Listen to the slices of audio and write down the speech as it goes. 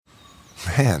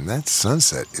Man, that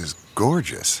sunset is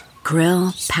gorgeous.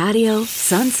 Grill, patio,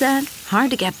 sunset.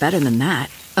 Hard to get better than that.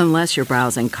 Unless you're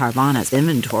browsing Carvana's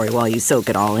inventory while you soak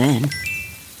it all in.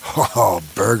 Oh,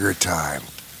 burger time.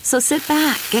 So sit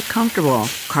back, get comfortable.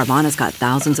 Carvana's got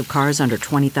thousands of cars under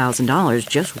 $20,000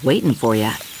 just waiting for you.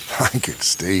 I could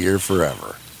stay here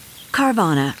forever.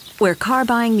 Carvana, where car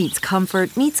buying meets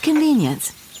comfort meets convenience.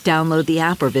 Download the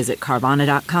app or visit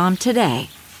Carvana.com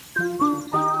today.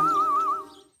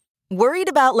 Worried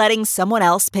about letting someone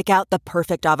else pick out the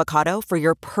perfect avocado for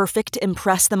your perfect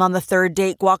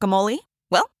impress-them-on-the-third-date guacamole?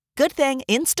 Well, good thing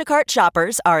Instacart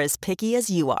shoppers are as picky as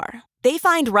you are. They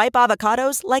find ripe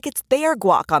avocados like it's their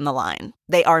guac on the line.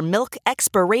 They are milk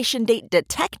expiration date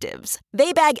detectives.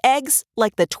 They bag eggs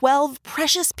like the 12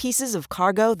 precious pieces of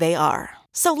cargo they are.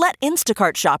 So let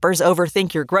Instacart shoppers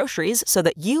overthink your groceries so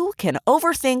that you can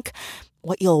overthink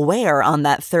what you'll wear on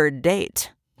that third date.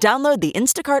 Download the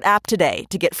Instacart app today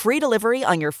to get free delivery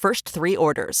on your first 3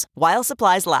 orders, while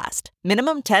supplies last.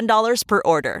 Minimum $10 per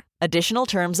order. Additional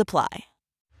terms apply.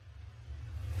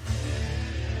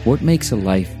 What makes a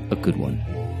life a good one?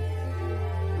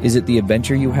 Is it the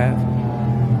adventure you have?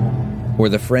 Or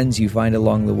the friends you find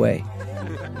along the way?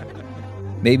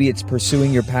 Maybe it's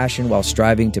pursuing your passion while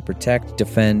striving to protect,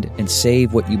 defend, and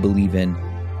save what you believe in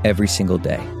every single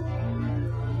day.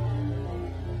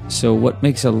 So what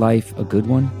makes a life a good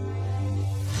one?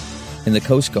 In the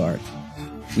Coast Guard,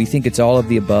 we think it's all of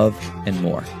the above and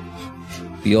more.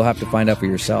 But you'll have to find out for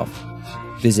yourself.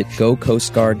 Visit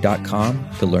gocoastguard.com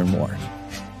to learn more.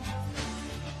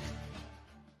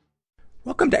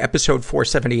 Welcome to episode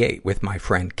 478 with my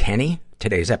friend Kenny.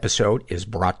 Today's episode is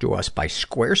brought to us by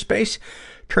Squarespace.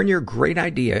 Turn your great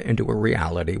idea into a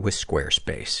reality with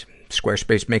Squarespace.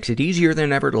 Squarespace makes it easier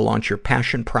than ever to launch your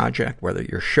passion project, whether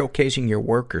you're showcasing your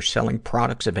work or selling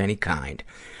products of any kind.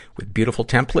 With beautiful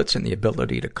templates and the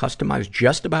ability to customize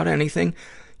just about anything,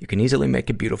 you can easily make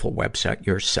a beautiful website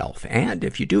yourself. And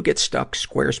if you do get stuck,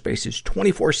 Squarespace's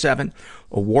 24/7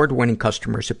 award-winning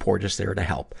customer support is there to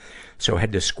help. So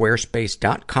head to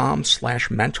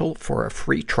squarespace.com/mental for a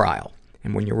free trial.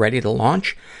 And when you're ready to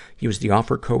launch, use the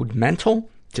offer code MENTAL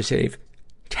to save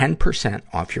 10%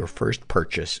 off your first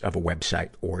purchase of a website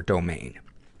or domain.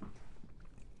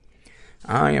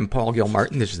 I am Paul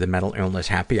Gilmartin. This is the Mental Illness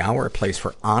Happy Hour, a place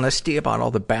for honesty about all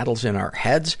the battles in our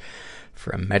heads,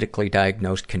 from medically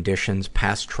diagnosed conditions,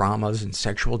 past traumas, and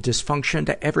sexual dysfunction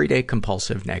to everyday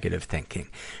compulsive negative thinking.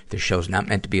 This show's not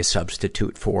meant to be a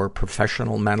substitute for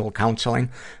professional mental counseling.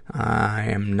 I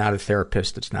am not a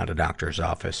therapist. It's not a doctor's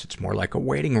office. It's more like a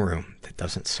waiting room that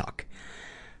doesn't suck.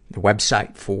 The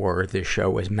website for this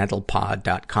show is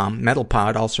mentalpod.com.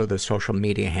 Mentalpod, also the social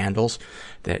media handles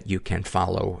that you can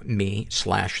follow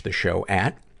me/the show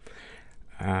at.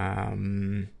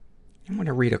 I'm going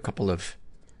to read a couple of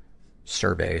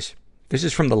surveys. This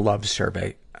is from the Love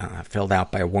Survey, filled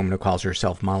out by a woman who calls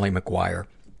herself Molly McGuire.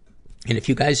 And if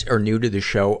you guys are new to the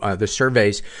show, the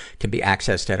surveys can be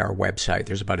accessed at our website.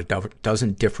 There's about a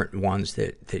dozen different ones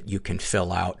that you can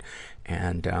fill out.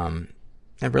 And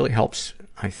that really helps,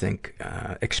 I think,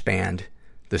 expand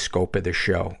the scope of the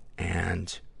show.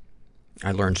 And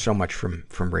I learned so much from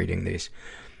reading these.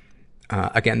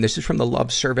 Again, this is from the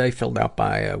Love Survey, filled out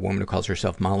by a woman who calls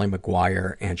herself Molly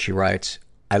McGuire. And she writes,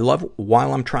 I love,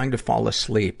 while I'm trying to fall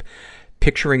asleep,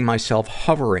 picturing myself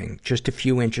hovering just a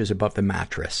few inches above the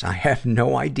mattress. I have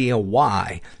no idea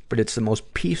why, but it's the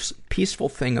most peaceful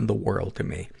thing in the world to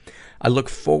me. I look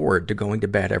forward to going to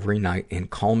bed every night and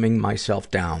calming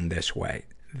myself down this way.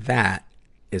 That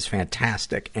is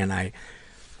fantastic. And I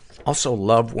also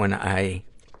love when I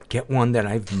get one that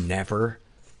I've never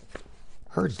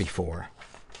heard before.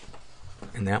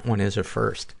 And that one is a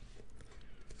first.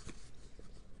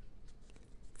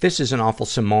 This is an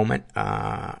awfulsome moment,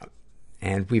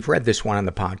 and we've read this one on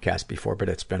the podcast before, but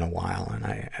it's been a while, and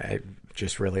I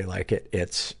just really like it.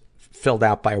 It's filled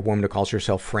out by a woman who calls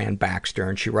herself Fran Baxter,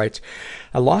 and she writes,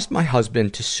 I lost my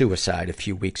husband to suicide a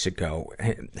few weeks ago.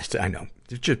 I know,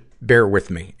 just bear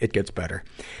with me, it gets better.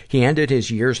 He ended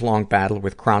his years-long battle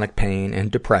with chronic pain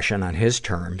and depression on his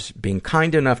terms, being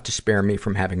kind enough to spare me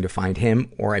from having to find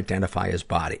him or identify his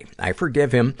body. I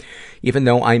forgive him, even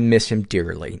though I miss him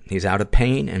dearly. He's out of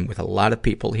pain and with a lot of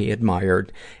people he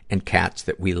admired and cats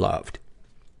that we loved.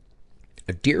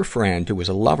 A dear friend who was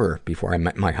a lover before I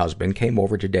met my husband came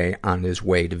over today on his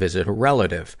way to visit a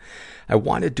relative. I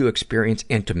wanted to experience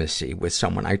intimacy with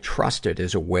someone I trusted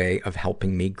as a way of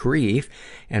helping me grieve,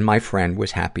 and my friend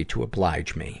was happy to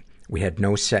oblige me. We had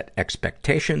no set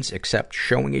expectations except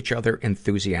showing each other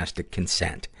enthusiastic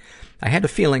consent. I had a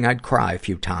feeling I'd cry a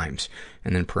few times,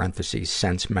 and in parentheses,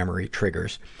 sense memory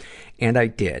triggers. And I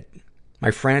did.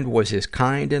 My friend was as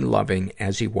kind and loving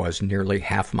as he was nearly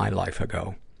half my life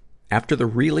ago. After the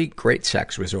really great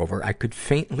sex was over, I could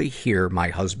faintly hear my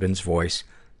husband's voice.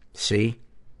 See?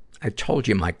 I told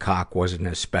you my cock wasn't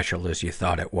as special as you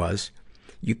thought it was.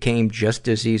 You came just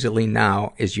as easily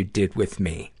now as you did with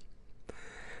me.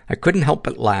 I couldn't help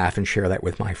but laugh and share that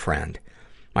with my friend.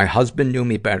 My husband knew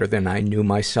me better than I knew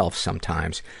myself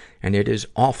sometimes, and it is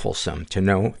awfulsome to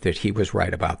know that he was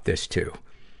right about this too.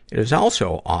 It is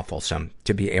also awfulsome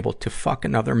to be able to fuck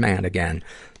another man again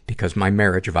because my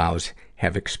marriage vows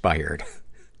have expired.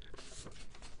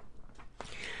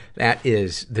 That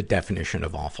is the definition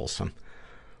of awfulsome.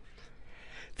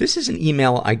 This is an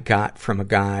email I got from a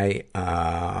guy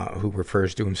who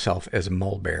refers to himself as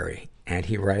Mulberry. And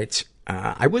he writes,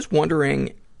 I was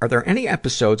wondering, are there any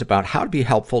episodes about how to be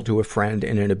helpful to a friend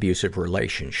in an abusive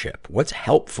relationship? What's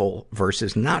helpful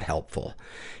versus not helpful?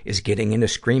 Is getting in a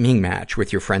screaming match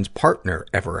with your friend's partner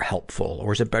ever helpful?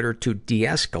 Or is it better to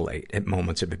de-escalate at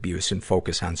moments of abuse and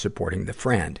focus on supporting the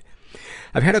friend?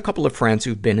 I've had a couple of friends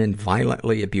who've been in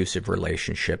violently abusive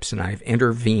relationships, and I've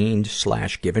intervened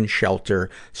 / given shelter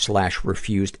 /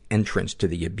 refused entrance to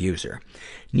the abuser.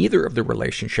 Neither of the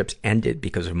relationships ended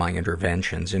because of my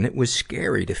interventions, and it was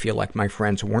scary to feel like my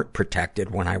friends weren't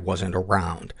protected when I wasn't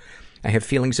around. I have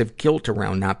feelings of guilt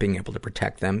around not being able to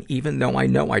protect them, even though I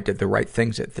know I did the right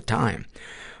things at the time.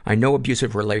 I know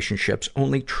abusive relationships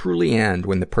only truly end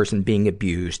when the person being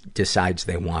abused decides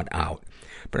they want out.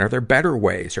 But are there better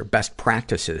ways or best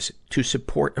practices to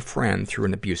support a friend through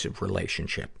an abusive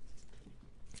relationship?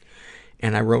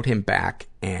 And I wrote him back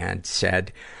and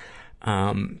said,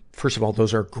 first of all,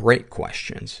 those are great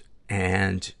questions.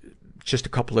 And just a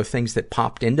couple of things that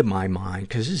popped into my mind,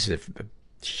 because this is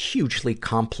a hugely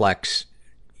complex,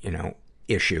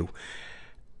 issue.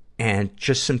 And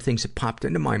just some things that popped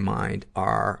into my mind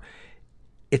are,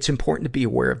 it's important to be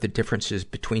aware of the differences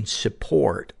between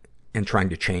support and trying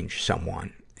to change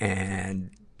someone.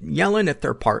 And yelling at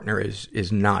their partner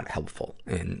is not helpful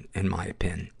in my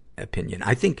opinion.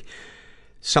 I think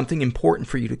something important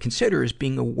for you to consider is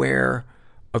being aware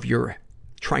of your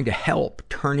trying to help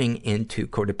turning into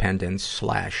codependence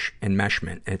 /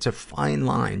 enmeshment. And it's a fine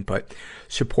line, but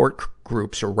support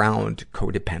groups around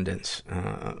codependence,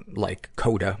 like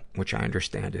CODA, which I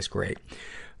understand is great,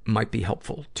 might be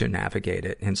helpful to navigate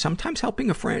it. And sometimes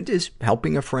helping a friend is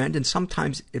helping a friend, and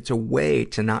sometimes it's a way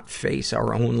to not face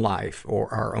our own life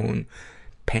or our own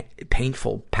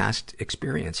painful past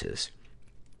experiences.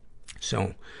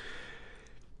 So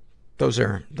those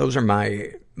are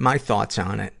my thoughts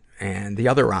on it. And the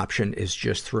other option is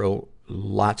just throw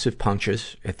lots of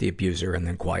punches at the abuser and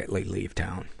then quietly leave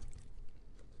town.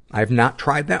 I've not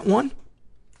tried that one,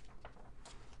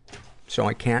 so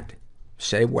I can't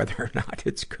say whether or not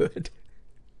it's good.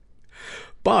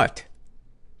 But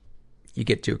you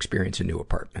get to experience a new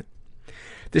apartment.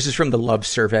 This is from the Love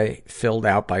Survey, filled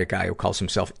out by a guy who calls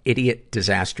himself Idiot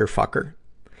Disaster Fucker.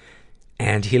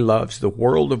 And he loves the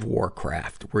World of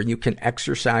Warcraft, where you can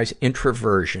exercise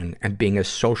introversion and being a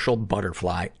social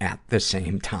butterfly at the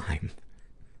same time.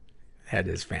 That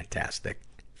is fantastic.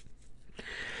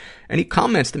 And he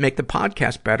comments, to make the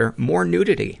podcast better, more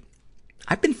nudity.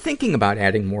 I've been thinking about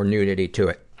adding more nudity to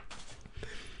it.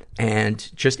 And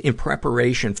just in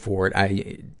preparation for it,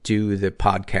 I do the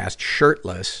podcast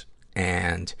shirtless,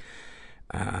 and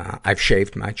I've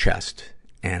shaved my chest.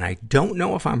 And I don't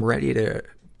know if I'm ready to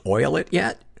oil it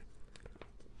yet.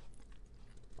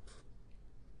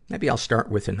 Maybe I'll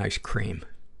start with a nice cream.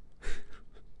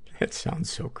 That sounds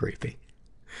so creepy.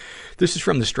 This is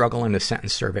from the Struggle in a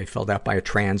Sentence survey, filled out by a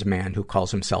trans man who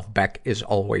calls himself Beck is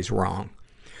Always Wrong.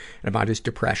 And about his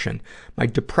depression. My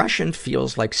depression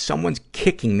feels like someone's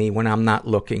kicking me when I'm not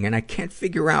looking, and I can't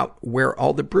figure out where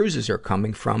all the bruises are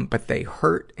coming from, but they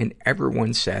hurt and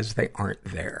everyone says they aren't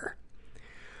there.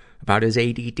 About his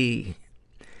ADD.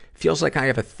 Feels like I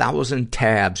have 1,000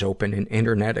 tabs open in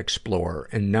Internet Explorer,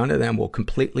 and none of them will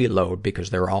completely load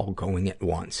because they're all going at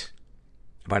once.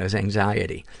 About his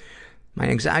anxiety. My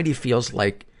anxiety feels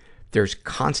like there's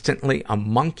constantly a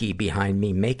monkey behind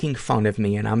me making fun of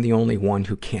me, and I'm the only one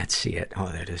who can't see it. Oh,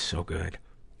 that is so good.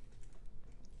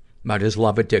 About his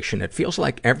love addiction. It feels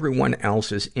like everyone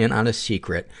else is in on a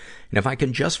secret, and if I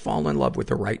can just fall in love with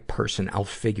the right person, I'll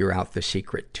figure out the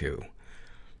secret too.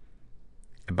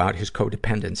 About his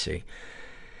codependency.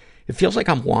 It feels like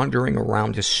I'm wandering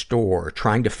around a store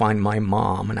trying to find my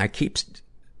mom, and I keep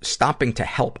stopping to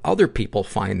help other people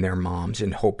find their moms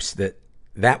in hopes that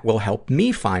that will help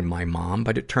me find my mom,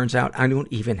 but it turns out I don't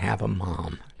even have a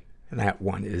mom. That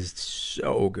one is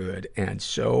so good and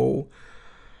so,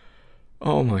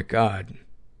 oh my God,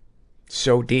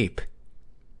 so deep.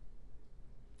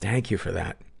 Thank you for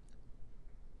that.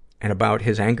 And about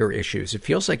his anger issues. It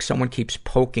feels like someone keeps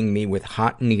poking me with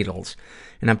hot needles,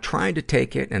 and I'm trying to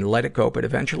take it and let it go, but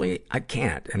eventually I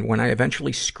can't. And when I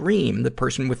eventually scream, the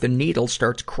person with the needle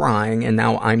starts crying, and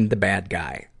now I'm the bad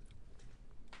guy.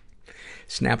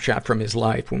 Snapshot from his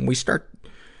life. When we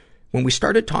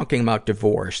started talking about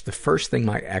divorce, the first thing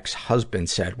my ex-husband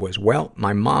said was, well,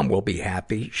 my mom will be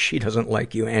happy. She doesn't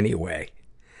like you anyway.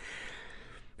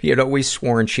 He had always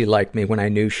sworn she liked me when I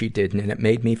knew she didn't, and it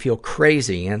made me feel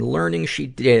crazy. And learning she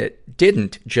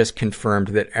didn't just confirmed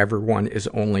that everyone is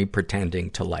only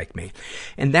pretending to like me.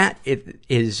 And that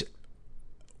is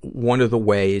one of the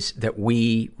ways that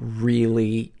we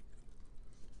really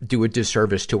do a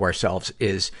disservice to ourselves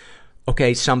is,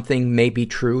 okay, something may be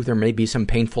true. There may be some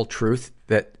painful truth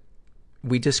that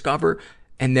we discover,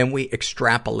 and then we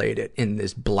extrapolate it in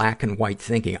this black and white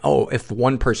thinking. Oh, if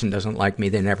one person doesn't like me,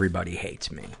 then everybody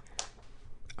hates me.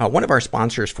 One of our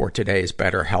sponsors for today is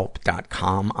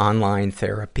BetterHelp.com, online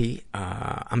therapy.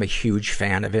 I'm a huge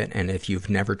fan of it, and if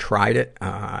you've never tried it,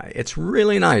 it's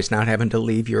really nice not having to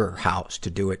leave your house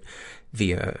to do it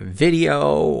via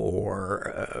video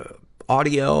or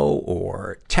audio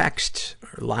or text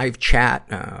or live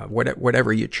chat,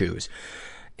 whatever you choose.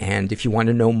 And if you want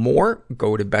to know more,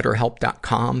 go to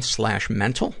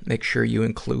betterhelp.com/mental. Make sure you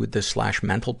include the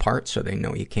 /mental part so they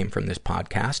know you came from this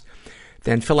podcast.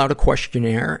 Then fill out a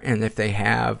questionnaire, and if they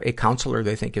have a counselor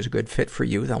they think is a good fit for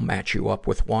you, they'll match you up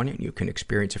with one, and you can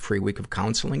experience a free week of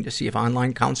counseling to see if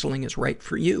online counseling is right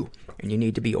for you. And you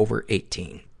need to be over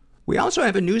 18. We also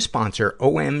have a new sponsor,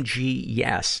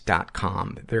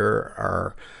 OMGYes.com.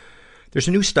 There's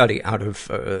a new study out of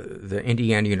the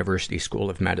Indiana University School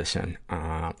of Medicine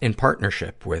in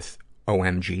partnership with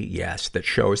OMG Yes that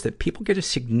shows that people get a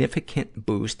significant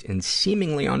boost in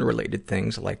seemingly unrelated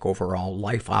things like overall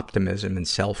life optimism and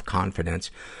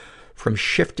self-confidence from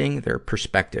shifting their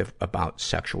perspective about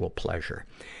sexual pleasure.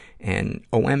 And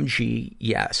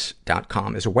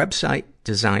OMGYes.com is a website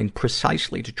designed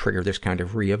precisely to trigger this kind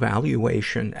of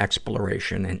reevaluation,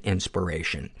 exploration, and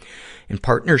inspiration. In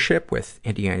partnership with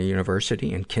Indiana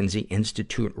University and Kinsey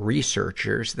Institute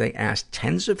researchers, they asked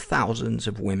tens of thousands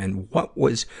of women, what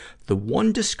was the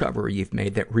one discovery you've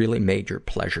made that really made your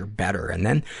pleasure better? And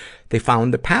then they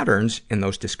found the patterns in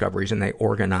those discoveries, and they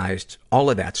organized all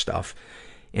of that stuff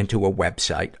into a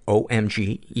website,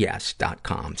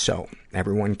 OMGYes.com. So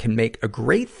everyone can make a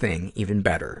great thing even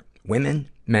better. Women,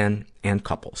 men, and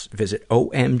couples. Visit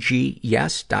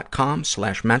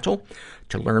OMGYes.com/mental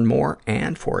to learn more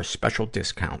and for a special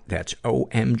discount. That's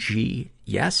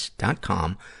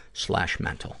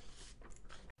OMGYes.com/mental.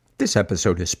 This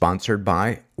episode is sponsored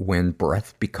by When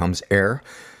Breath Becomes Air.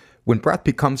 When Breath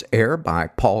Becomes Air by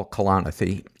Paul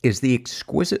Kalanithi is the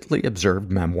exquisitely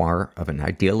observed memoir of an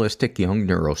idealistic young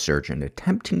neurosurgeon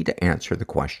attempting to answer the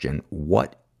question,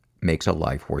 what makes a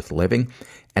life worth living,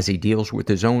 as he deals with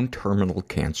his own terminal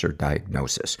cancer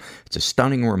diagnosis. It's a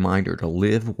stunning reminder to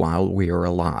live while we are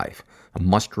alive. A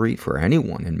must-read for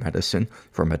anyone in medicine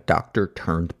from a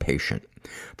doctor-turned-patient.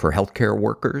 For healthcare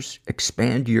workers,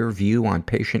 expand your view on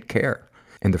patient care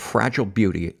and the fragile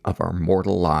beauty of our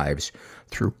mortal lives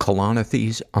through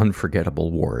Kalanithi's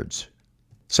unforgettable words.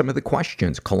 Some of the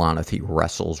questions Kalanithi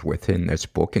wrestles with in this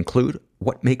book include,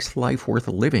 what makes life worth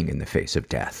living in the face of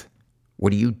death?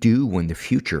 What do you do when the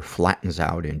future flattens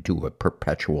out into a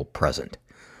perpetual present?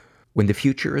 When the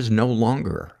future is no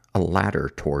longer a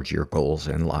ladder towards your goals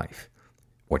in life?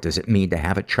 What does it mean to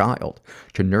have a child,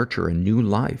 to nurture a new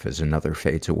life as another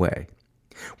fades away?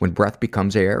 When Breath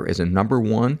Becomes Air is a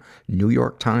 #1 New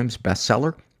York Times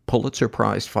bestseller, Pulitzer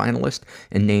Prize finalist,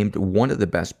 and named one of the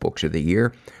best books of the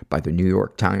year by the New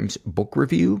York Times Book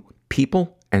Review,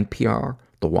 People, NPR,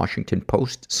 The Washington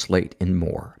Post, Slate, and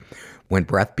more. When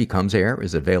Breath Becomes Air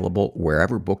is available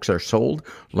wherever books are sold.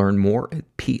 Learn more at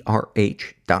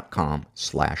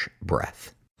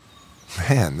prh.com/breath.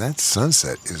 Man, that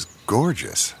sunset is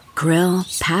gorgeous. Grill,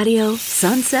 patio,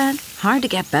 sunset. Hard to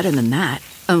get better than that.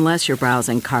 Unless you're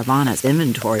browsing Carvana's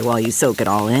inventory while you soak it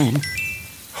all in.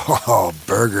 Oh,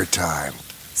 burger time.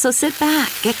 So sit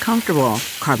back, get comfortable.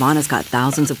 Carvana's got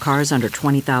thousands of cars under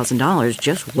 $20,000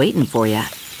 just waiting for you.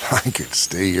 I could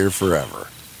stay here forever.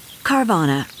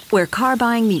 Carvana, where car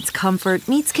buying meets comfort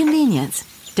meets convenience.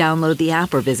 Download the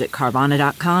app or visit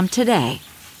Carvana.com today.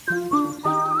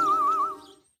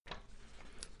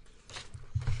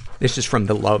 This is from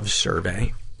the Love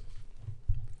Survey,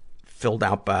 filled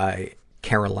out by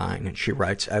Caroline, and she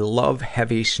writes, I love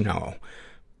heavy snow.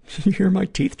 You hear my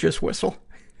teeth just whistle?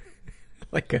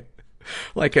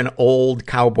 like an old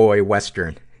cowboy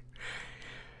western.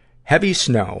 Heavy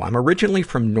snow. I'm originally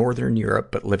from Northern Europe,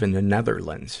 but live in the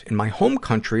Netherlands. In my home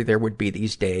country, there would be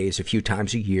these days a few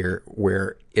times a year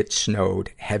where it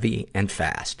snowed heavy and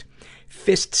fast.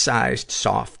 Fist-sized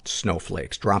soft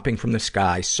snowflakes dropping from the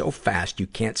sky so fast you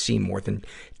can't see more than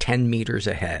 10 meters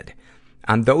ahead.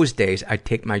 On those days, I'd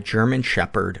take my German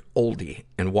Shepherd, Oldie,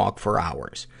 and walk for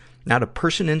hours. Not a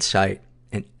person in sight,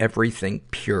 and everything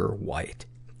pure white.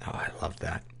 Oh, I love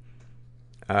that.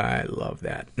 I love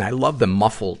that. And I love the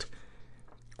muffled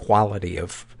quality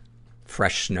of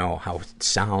fresh snow, how it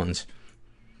sounds.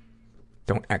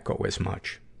 Don't echo as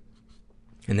much.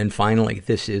 And then finally,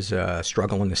 this is a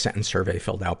struggle in the sentence survey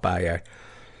filled out by a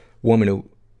woman who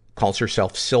calls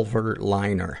herself Silver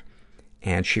Liner.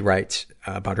 And she writes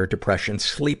about her depression,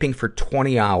 sleeping for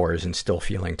 20 hours and still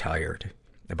feeling tired.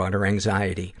 About her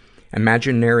anxiety,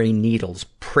 imaginary needles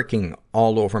pricking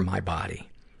all over my body.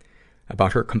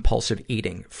 About her compulsive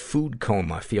eating, food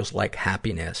coma feels like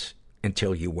happiness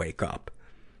until you wake up.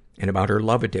 And about her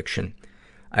love addiction,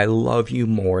 I love you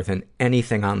more than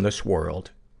anything on this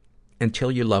world.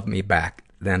 Until you love me back,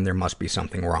 then there must be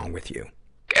something wrong with you.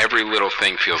 Every little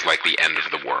thing feels like the end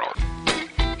of the world.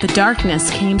 The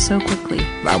darkness came so quickly.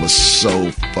 I was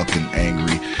so fucking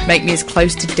angry. Make me as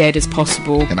close to dead as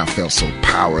possible. And I felt so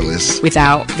powerless.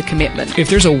 Without the commitment. If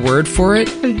there's a word for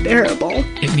it, unbearable.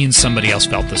 It means somebody else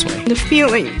felt this way. The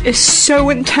feeling is so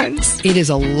intense. It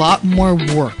is a lot more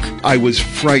work. I was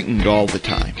frightened all the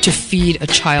time. To feed a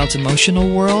child's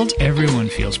emotional world, everyone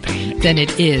feels pain, than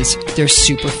it is their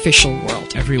superficial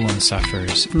world. Everyone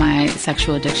suffers. My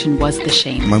sexual addiction was the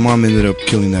shame. My mom ended up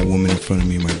killing that woman in front of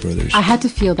me and my brothers. I had to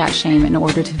feel that shame in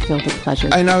order to feel the pleasure.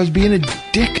 And I was being a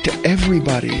dick to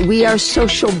everybody. We are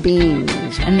social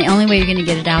beings. And the only way you're going to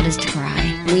get it out is to cry.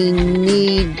 We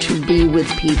need to be with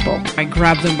people. I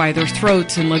grabbed them by their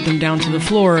throats and led them down to the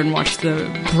floor and watched the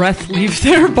breath leave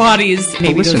their bodies.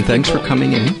 Well, listen, thanks for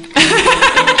coming in.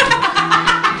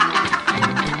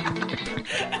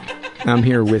 I'm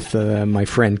here with my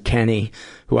friend Kenny,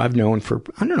 who I've known for,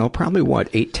 I don't know, probably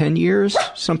 8-10 years?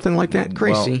 Something like that?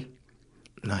 Gracie?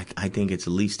 Well, I think it's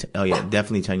at least,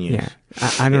 definitely 10 years. Yeah.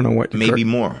 I don't know what. Maybe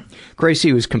more.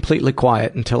 Gracie was completely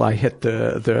quiet until I hit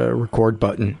the record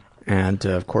button. And,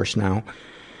 of course, now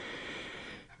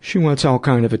she wants all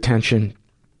kind of attention.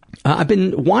 I've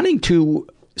been wanting to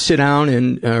sit down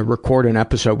and record an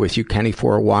episode with you, Kenny,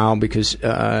 for a while because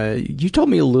you told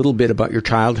me a little bit about your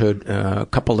childhood a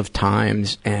couple of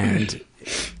times, and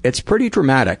it's pretty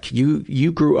dramatic.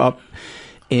 You grew up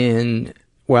in,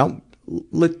 well,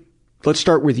 let's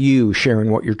start with you sharing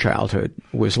what your childhood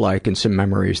was like and some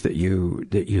memories that you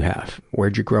have.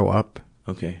 Where'd you grow up?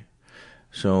 Okay.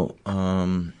 So,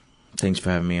 thanks for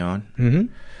having me on.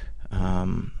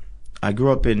 Mm-hmm. I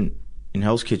grew up in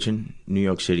Hell's Kitchen, New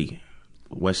York City,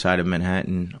 west side of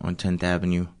Manhattan on 10th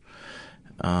Avenue.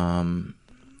 And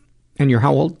you're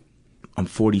how old? I'm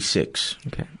 46.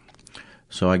 Okay.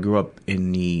 So I grew up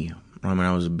when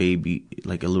I was a baby,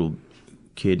 like a little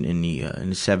kid in the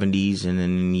 70s, and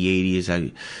then in the 80s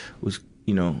I was,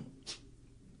 in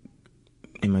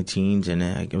my teens, and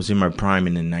I was in my prime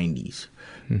in the 90s,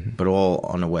 but all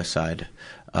on the west side.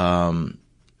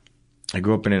 I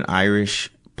grew up in an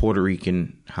Irish, Puerto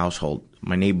Rican household.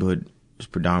 My neighborhood was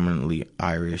predominantly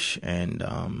Irish, and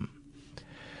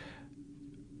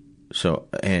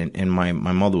my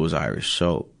mother was Irish,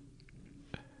 so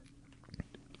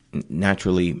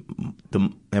naturally,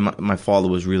 my father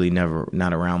was really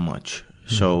not around much.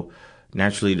 Mm-hmm. So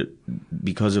naturally,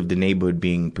 because of the neighborhood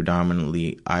being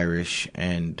predominantly Irish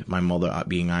and my mother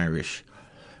being Irish,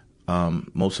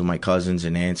 most of my cousins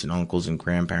and aunts and uncles and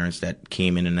grandparents that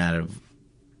came in and out of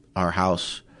our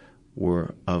house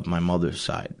were of my mother's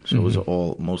side. So it was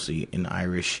all mostly an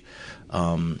Irish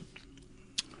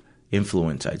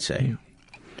influence, I'd say.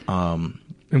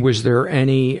 And was there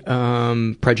any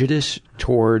prejudice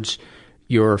towards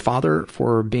your father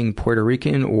for being Puerto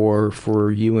Rican, or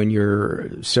for you and your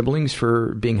siblings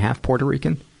for being half Puerto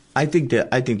Rican? I think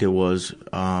there was.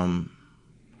 And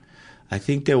I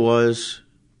can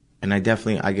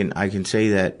say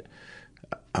that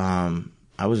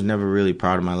I was never really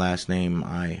proud of my last name.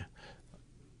 I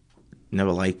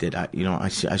never liked it. I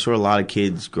saw a lot of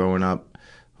kids growing up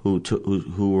who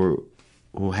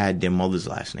had their mother's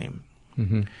last name.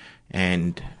 Mm-hmm.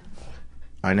 And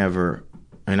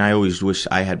I always wished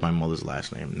I had my mother's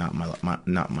last name, not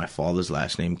my father's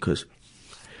last name, because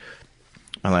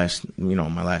my last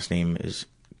name is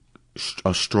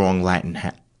a strong Latin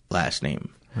last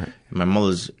name. Right. My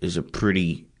mother's is a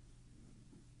pretty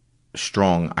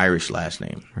strong Irish last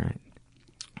name. Right.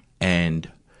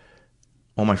 And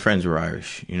all my friends were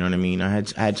Irish. You know what I mean? I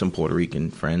had some Puerto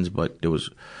Rican friends, but there was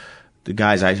the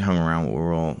guys I hung around with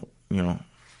were all,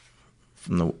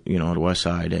 from the, the West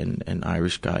Side and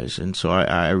Irish guys. And so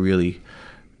I really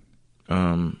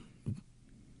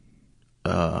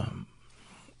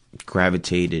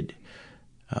gravitated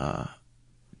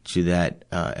to that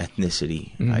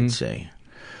ethnicity, I'd say.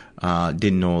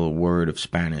 Didn't know a word of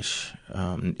Spanish,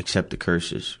 except the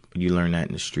curses. You learn that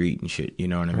in the street and shit, you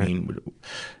know what I mean?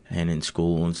 And in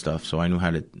school and stuff. So I knew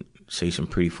how to say some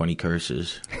pretty funny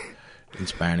curses in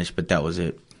Spanish, but that was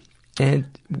it. And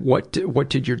what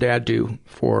did your dad do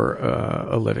for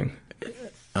a living?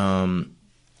 Up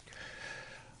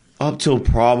till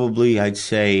probably, I'd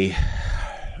say,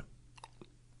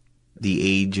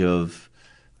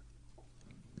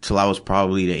 till I was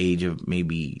probably the age of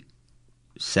maybe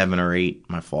 7 or 8,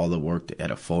 my father worked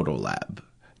at a photo lab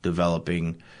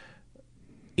developing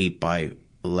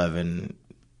 8x11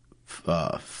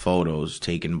 photos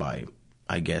taken by,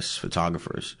 I guess,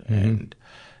 photographers. And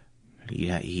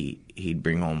he'd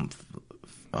bring home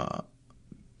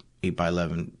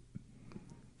 8x11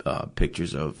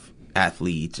 pictures of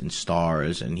athletes and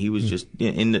stars, and he was just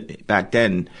back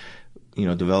then,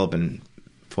 developing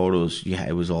photos. Yeah,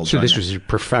 it was all. So this was a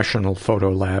professional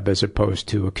photo lab as opposed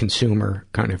to a consumer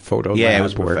kind of photo lab. Yeah, it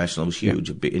was professional. It was huge,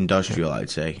 a bit industrial, I'd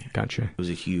say. Gotcha. It was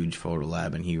a huge photo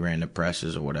lab, and he ran the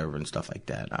presses or whatever and stuff like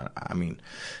that. I mean,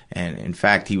 and in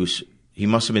fact, he must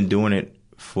have been doing it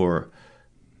for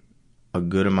a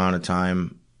good amount of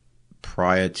time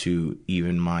prior to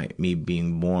even me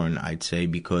being born, I'd say,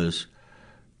 because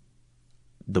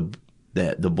the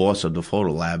boss of the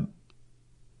photo lab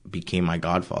became my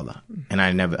godfather. And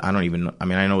I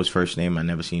know his first name. I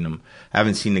never seen him. I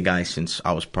haven't seen the guy since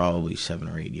I was probably 7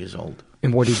 or 8 years old.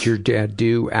 And what did your dad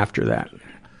do after that?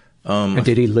 And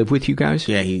did he live with you guys?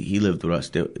 Yeah, he lived with us.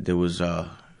 There was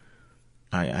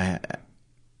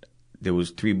there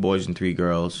was 3 boys and 3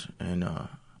 girls, and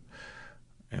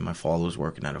my father was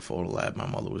working at a photo lab. My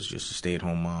mother was just a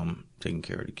stay-at-home mom, taking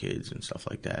care of the kids and stuff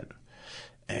like that.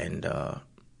 And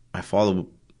my father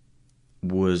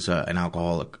was an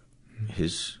alcoholic.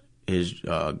 His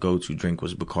go-to drink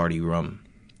was Bacardi rum.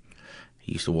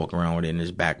 He used to walk around with it in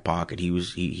his back pocket. The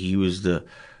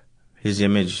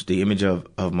image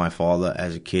of my father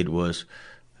as a kid was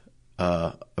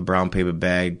a brown paper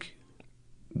bag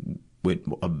with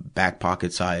a back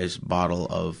pocket size bottle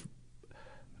of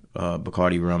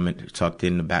Bacardi rum tucked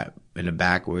in the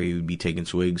back where he would be taking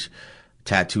swigs,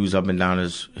 tattoos up and down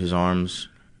his arms,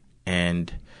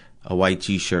 and a white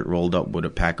T-shirt rolled up with a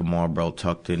pack of Marlboro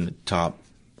tucked in the top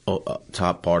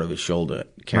part of his shoulder,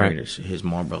 carrying his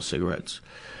Marlboro cigarettes.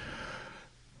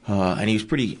 And he was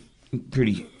pretty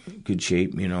good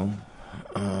shape, and he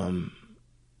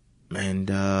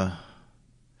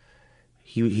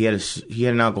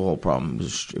had an alcohol problem.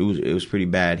 It was pretty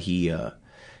bad. He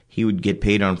would get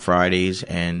paid on Fridays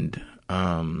and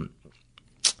not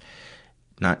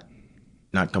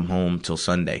come home till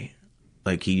Sunday.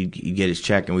 Like he'd get his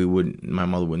check and my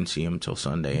mother wouldn't see him till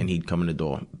Sunday, and he'd come in the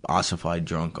door ossified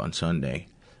drunk on Sunday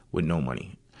with no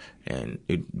money, and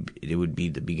it would be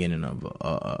the beginning of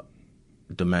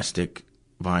domestic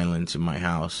violence in my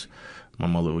house. My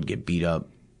mother would get beat up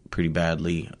pretty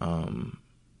badly,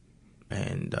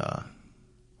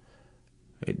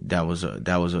 that was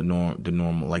the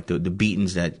normal, like the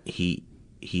beatings that he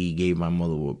gave my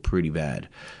mother were pretty bad.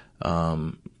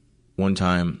 One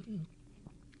time,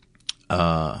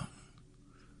 my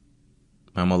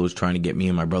mother was trying to get me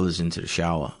and my brothers into the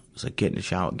shower. It was like, get in the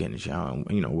shower.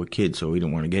 And, we're kids, so we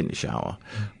didn't want to get in the shower.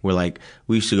 We're like,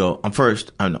 we used to go, I'm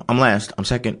first, I'm last, I'm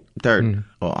second, third,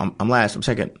 or I'm last, I'm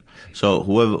second. So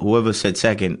whoever said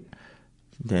second,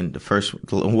 then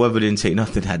whoever didn't say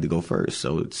nothing had to go first.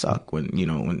 So it sucked when you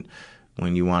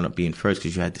wound up being first,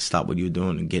 because you had to stop what you were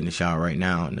doing and get in the shower right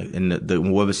now. And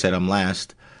whoever said I'm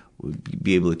last would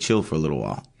be able to chill for a little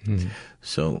while.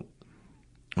 So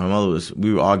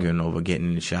we were arguing over getting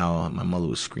in the shower. My mother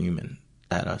was screaming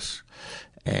at us,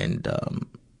 and the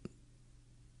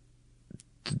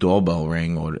doorbell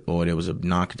rang, or there was a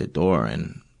knock at the door,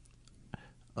 and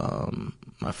my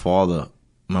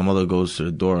mother goes to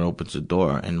the door and opens the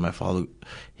door, and my father,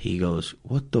 he goes,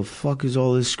 "What the fuck is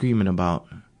all this screaming about?"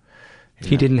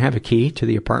 He didn't have a key to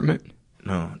the apartment?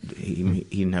 No, he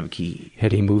didn't have a key.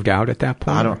 Had he moved out at that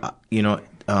point?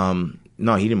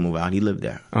 No, he didn't move out. He lived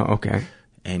there. Oh, okay.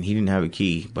 And he didn't have a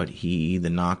key, but he either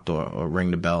knocked or rang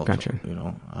the bell. Gotcha.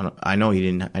 I know he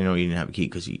didn't have a key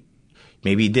because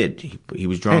maybe he did. He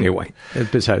was drunk. Anyway, that's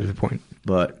beside the point.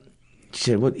 But she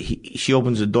said, "What?" She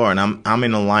opens the door, and I'm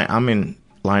in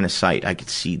line of sight. I could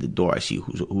see the door. I see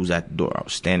who's at the door. I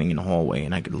was standing in the hallway,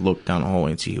 and I could look down the hallway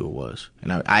and see who it was.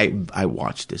 And I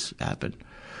watched this happen.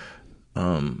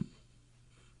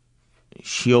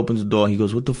 she opens the door. He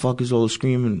goes, "What the fuck is all the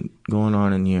screaming going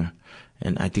on in here?"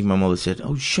 And I think my mother said,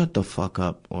 "Oh, shut the fuck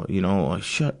up," or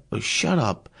shut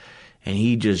up. And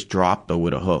he just dropped her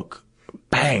with a hook,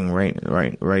 bang, right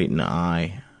in the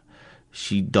eye.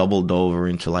 She doubled over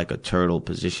into like a turtle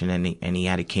position, and he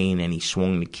had a cane, and he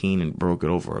swung the cane and broke it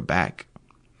over her back,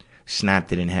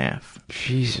 snapped it in half.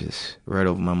 Jesus! Right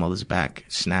over my mother's back,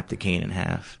 snapped the cane in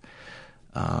half.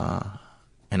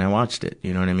 And I watched it.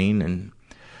 You know what I mean? And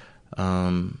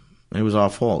it was our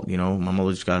fault. You know, my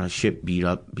mother just got her shit beat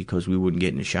up because we wouldn't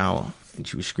get in the shower, and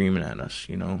she was screaming at us.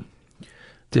 You know.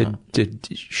 Did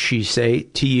she say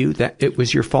to you that it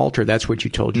was your fault, or that's what you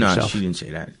told yourself? No, she didn't say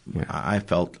that. Yeah. I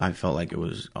felt like it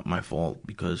was my fault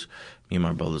because me and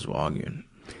my brothers were arguing.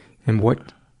 And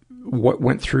what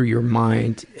went through your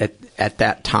mind at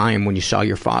that time when you saw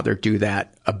your father do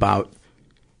that about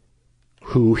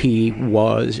who he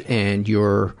was and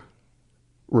your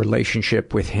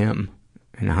relationship with him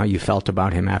and how you felt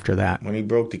about him after that? When he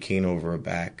broke the cane over her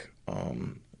back,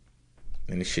 and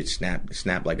the shit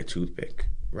snapped like a toothpick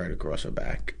right across her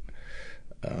back.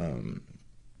 I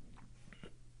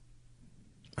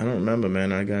don't remember,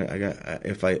 man.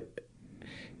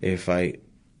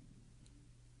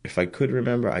 If I could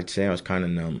remember, I'd say I was kind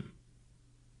of numb.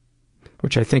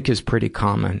 Which I think is pretty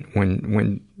common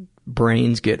when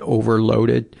brains get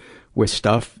overloaded with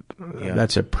stuff. Yeah.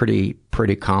 That's a pretty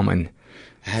common.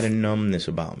 I had a numbness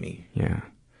about me. Yeah.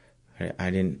 I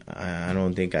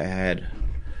don't think I had.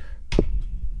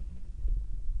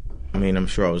 I mean, I'm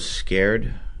sure I was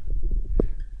scared,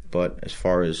 but as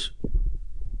far as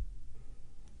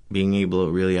being able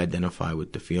to really identify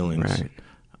with the feelings, right.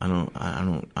 I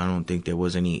don't think there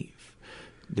was any.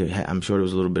 I'm sure there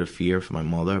was a little bit of fear for my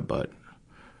mother, but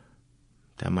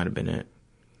that might have been it.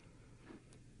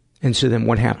 And so then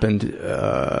what happened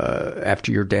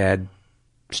after your dad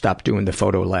stopped doing the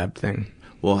photo lab thing?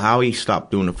 Well, how he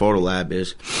stopped doing the photo lab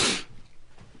is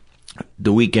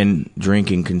the weekend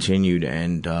drinking continued,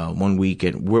 and one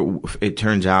weekend, it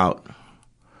turns out,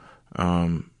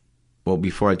 well,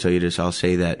 before I tell you this, I'll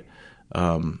say that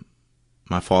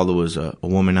my father was a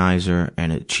womanizer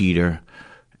and a cheater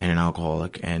and an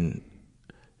alcoholic, and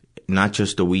not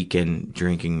just the weekend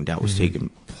drinking that was taking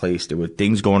place. There were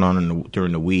things going on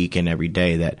during the week and every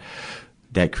day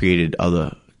that created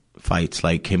other fights,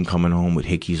 like him coming home with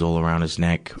hickeys all around his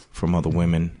neck from other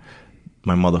women.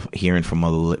 My mother hearing from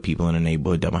other people in the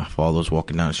neighborhood that my father was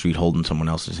walking down the street holding someone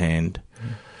else's hand.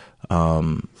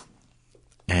 So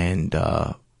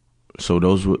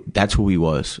that's who he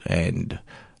was. And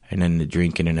then the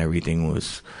drinking and everything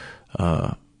was,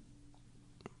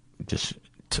 just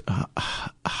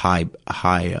high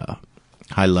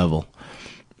level.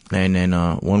 And then,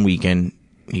 one weekend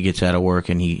he gets out of work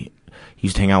and he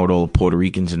used to hang out with all the Puerto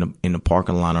Ricans in the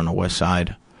parking lot on the west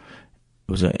side.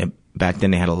 It was back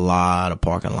then they had a lot of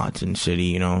parking lots in the city,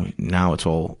 you know. Now it's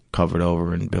all covered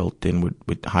over and built in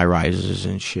with high rises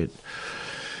and shit.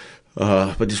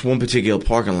 But this one particular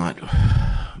parking lot,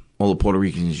 all the Puerto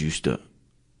Ricans used to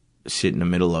sit in the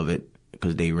middle of it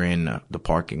because they ran the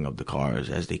parking of the cars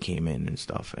as they came in and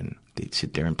stuff, and they'd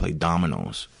sit there and play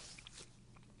dominoes.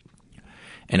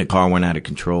 And a car went out of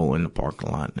control in the parking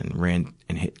lot and ran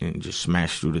and hit and just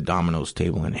smashed through the dominoes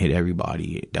table and hit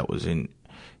everybody that was in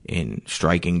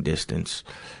striking distance.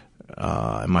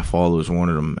 And my father was one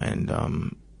of them,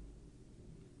 and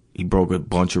he broke a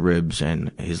bunch of ribs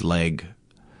and his leg,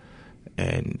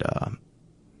 and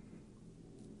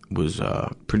was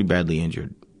pretty badly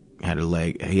injured. He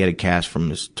had a cast from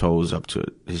his toes up to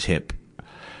his hip,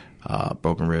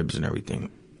 broken ribs and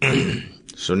everything.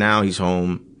 So now he's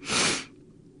home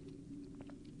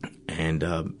and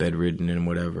bedridden and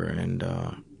whatever, and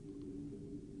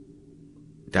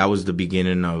that was the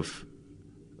beginning of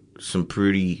some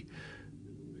pretty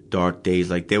dark days.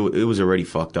 Like it was already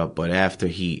fucked up, but after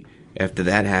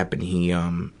that happened, he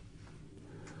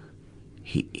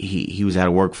was out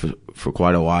of work for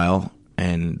quite a while,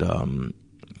 and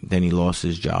then he lost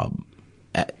his job.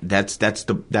 That's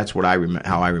what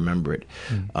how I remember it.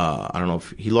 I don't know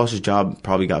if he lost his job,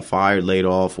 probably got fired, laid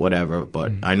off, whatever.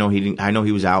 But I know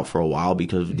he was out for a while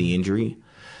because of the injury.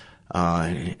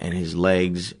 And his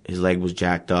leg was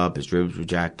jacked up, his ribs were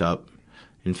jacked up.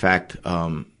 In fact,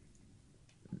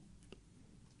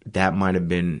 that might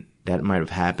have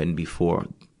happened before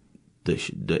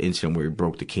the incident where he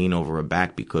broke the cane over her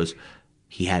back, because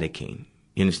he had a cane.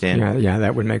 You understand? Yeah,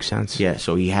 that would make sense. Yeah,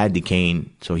 so he had the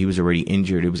cane, so he was already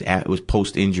injured. It was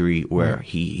post injury where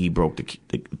he broke the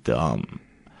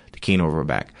cane over her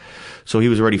back. So he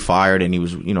was already fired, and he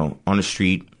was, you know, on the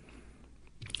street.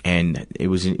 And it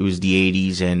was the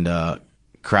 80s, and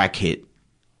crack hit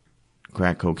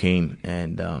crack cocaine,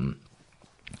 and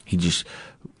he just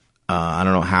I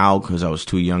don't know how, because I was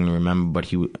too young to remember,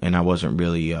 but I wasn't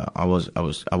really I was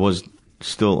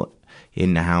still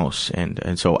in the house,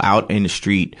 and so out in the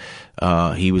street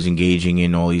he was engaging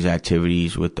in all these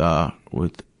activities with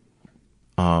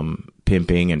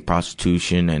pimping and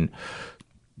prostitution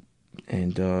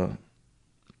and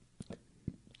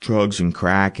drugs and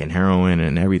crack and heroin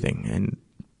and everything, and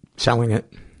selling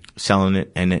it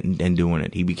and doing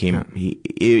it. He became it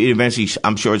eventually,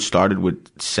 I'm sure it started with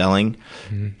selling,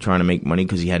 trying to make money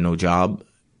because he had no job,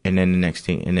 and then the next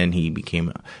thing, and then he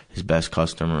became his best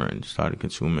customer and started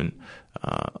consuming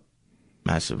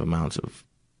massive amounts of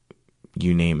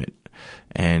you name it.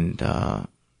 And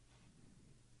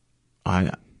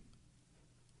I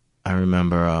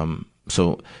remember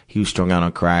so he was strung out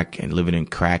on crack and living in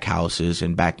crack houses,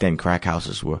 and back then crack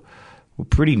houses were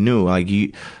pretty new.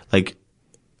 Like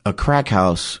a crack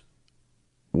house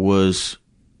was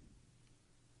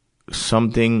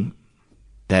something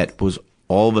that was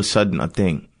all of a sudden a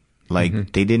thing.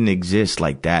 Like they didn't exist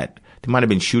like that. There might have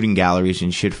been shooting galleries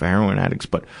and shit for heroin addicts,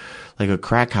 but like a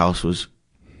crack house was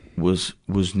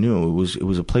new. It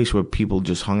was a place where people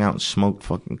just hung out and smoked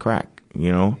fucking crack,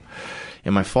 you know?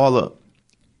 And my father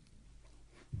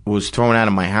was thrown out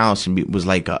of my house and was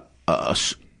like a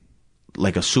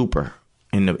super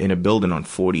in a building on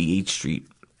 48th Street,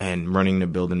 and running the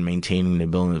building, maintaining the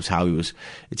building. It's how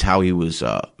he was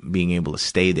being able to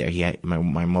stay there.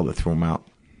 My mother threw him out,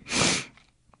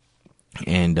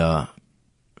 and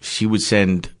she would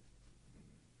send.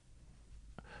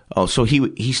 Oh, so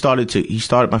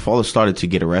my father started to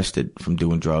get arrested from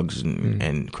doing drugs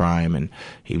and crime, and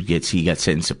he got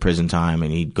sentenced to prison time,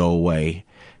 and he'd go away,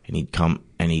 and he'd come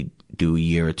and he'd do a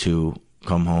year or two,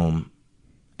 come home,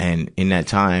 and in that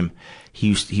time,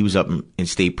 he was up in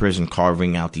state prison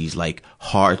carving out these like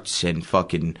hearts and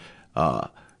fucking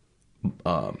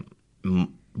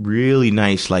really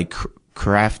nice, like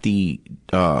crafty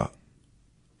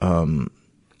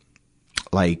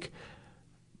like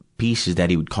pieces that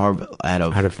he would carve out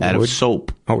of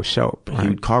soap. Oh, soap. He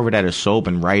would carve it out of soap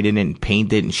and write in it and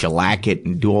paint it and shellac it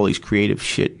and do all these creative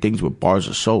things with bars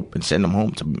of soap and send them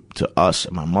home to us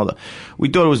and my mother. We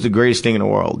thought it was the greatest thing in the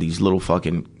world. These little,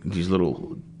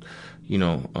 you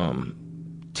know,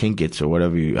 trinkets or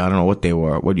whatever. I don't know what they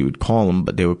were, what you would call them,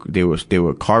 but they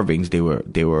were carvings. They were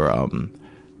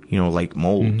you know, like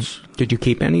molds. Did you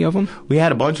keep any of them? We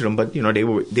had a bunch of them, but you know, they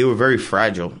were very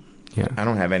fragile. Yeah. I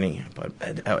don't have any, but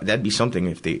that'd be something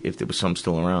if there was some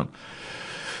still around.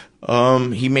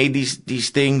 He made these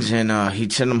things, and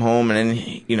he'd send them home, and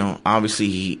then, you know,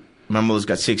 obviously my mother's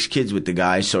got 6 kids with the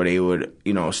guy, so they would,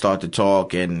 you know, start to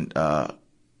talk, and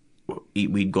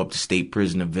we'd go up to state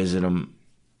prison to visit him.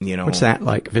 You know, what's that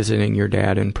like, visiting your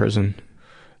dad in prison?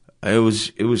 It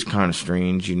was kind of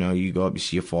strange, you know. You go up, you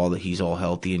see your father, he's all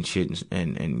healthy and shit,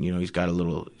 and you know, he's got a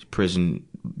little prison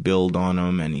build on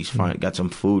him, and he's got some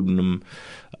food in him.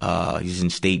 He's in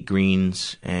state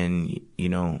greens, and you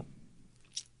know,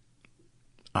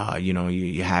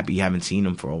 you're happy you haven't seen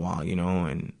him for a while, you know,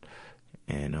 and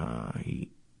he,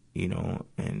 you know,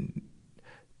 and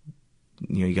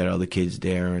you know, you got other kids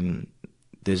there, and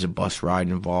there's a bus ride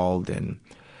involved, and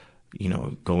you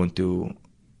know, going through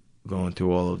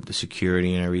all of the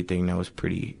security and everything. That was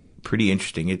pretty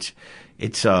interesting.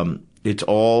 It's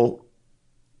all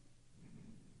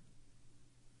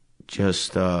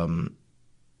just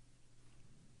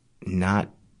not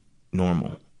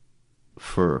normal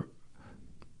for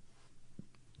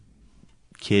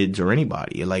kids or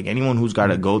anybody. Like anyone who's got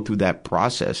to go through that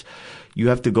process, you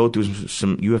have to go through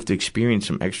you have to experience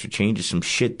some extra changes, some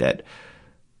shit that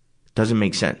doesn't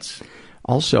make sense.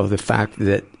 Also, the fact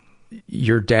that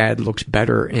your dad looks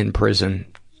better in prison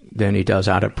than he does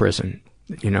out of prison,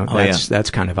 you know,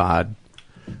 that's kind of odd.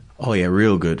 Oh yeah,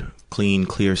 real good, clean,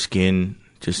 clear skin,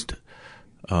 just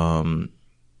well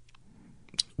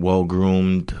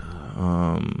groomed.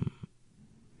 And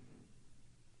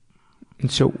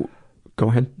so, go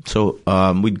ahead. So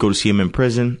we'd go to see him in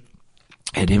prison,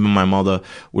 and him and my mother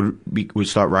would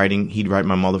start writing. He'd write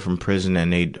my mother from prison,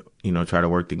 and they'd, you know, try to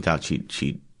work things out.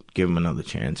 She'd give him another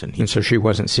chance, and so she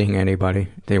wasn't seeing anybody.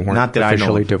 They weren't not that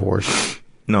officially divorced.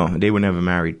 No, they were never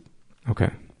married. Okay.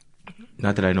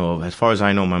 Not that I know of. As far as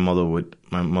I know, my mother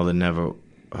never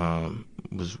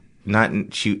was not.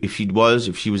 If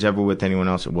she was ever with anyone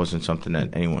else, it wasn't something that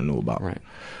anyone knew about. Right.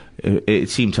 It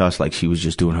seemed to us like she was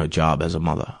just doing her job as a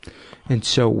mother. And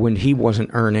so, when he wasn't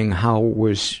earning, how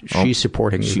was she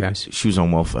supporting you guys? She was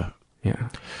on welfare. Yeah.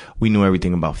 We knew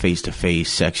everything about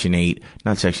face-to-face, Section 8,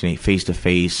 not Section 8,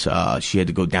 face-to-face. She had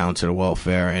to go down to the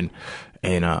welfare and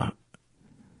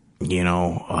you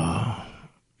know,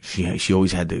 She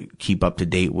always had to keep up to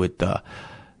date with the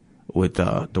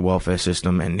welfare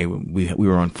system, and we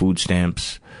were on food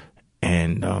stamps,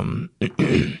 and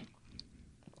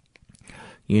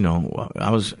you know,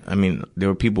 there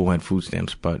were people who had food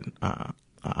stamps, but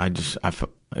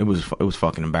it was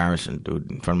fucking embarrassing,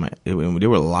 dude. In front of there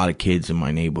were a lot of kids in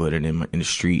my neighborhood and in the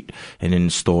street and in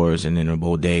the stores and in the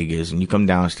bodegas, and you come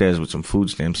downstairs with some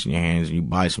food stamps in your hands and you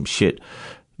buy some shit,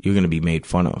 you're gonna be made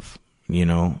fun of. You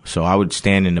know, so I would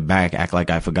stand in the back, act like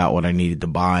I forgot what I needed to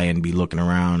buy, and be looking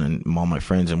around and all my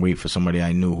friends and wait for somebody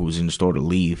I knew who was in the store to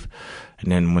leave. And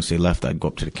then once they left, I'd go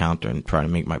up to the counter and try to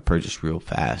make my purchase real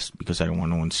fast because I didn't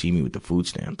want no one to see me with the food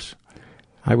stamps.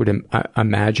 I would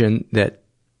imagine that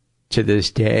to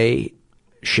this day,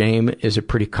 shame is a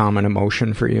pretty common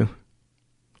emotion for you.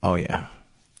 Oh, yeah,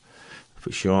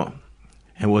 for sure.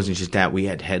 It wasn't just that. We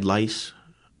had head lice.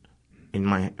 Me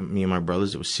and my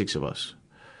brothers, there was 6 of us.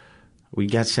 We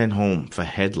got sent home for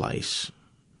head lice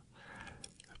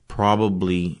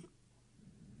probably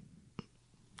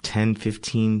 10,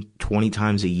 15, 20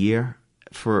 times a year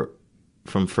from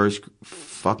first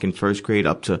grade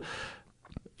up to,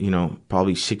 you know,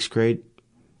 probably 6th grade.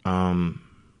 I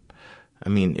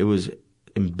mean, it was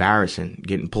embarrassing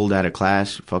getting pulled out of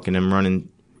class, fucking them running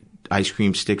ice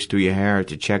cream sticks through your hair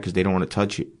to check because they don't want to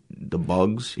touch the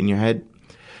bugs in your head.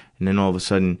 And then all of a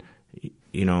sudden,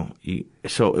 you know,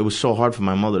 so it was so hard for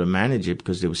my mother to manage it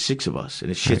because there was 6 of us,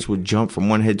 and the shits would jump from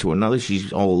one head to another.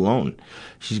 She's all alone.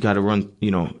 She's got to run,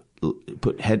 you know,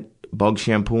 put bug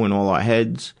shampoo in all our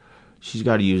heads. She's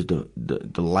got to use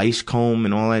the lice comb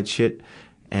and all that shit.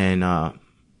 And so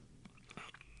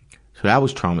that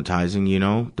was traumatizing, you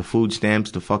know. The food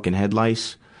stamps, the fucking head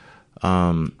lice,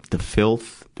 the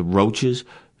filth, the roaches.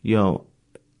 Yo,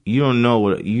 you don't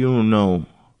know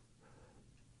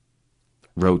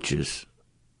roaches.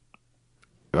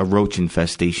 A roach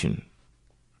infestation.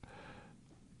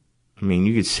 I mean,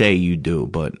 you could say you do,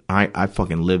 but I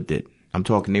fucking lived it. I'm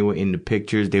talking, they were in the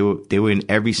pictures. They were in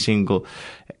every single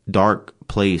dark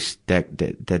place that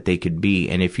they could be.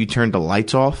 And if you turned the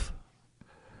lights off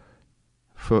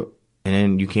and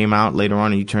then you came out later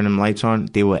on and you turned them lights on,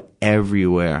 they were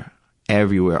everywhere,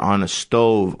 on the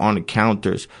stove, on the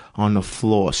counters, on the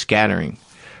floor, scattering.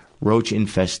 Roach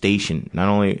infestation. Not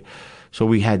only, so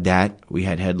we had that, we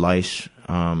had head lice.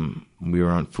 We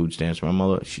were on food stamps. My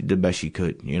mother, she did the best she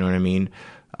could. You know what I mean?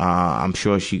 I'm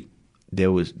sure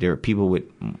there are people with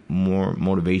more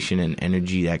motivation and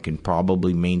energy that can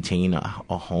probably maintain a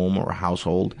home or a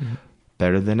household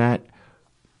better than that.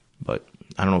 But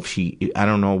I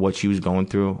don't know what she was going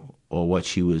through or what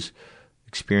she was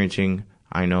experiencing.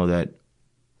 I know that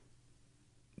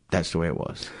that's the way it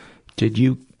was.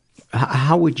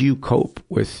 How would you cope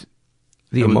with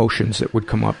the emotions that would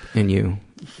come up in you?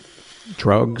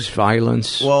 Drugs,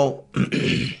 violence? Well,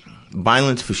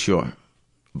 violence for sure.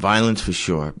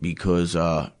 Because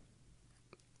my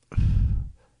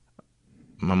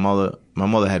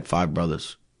mother had 5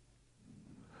 brothers.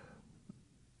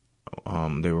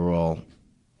 They were all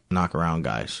knock-around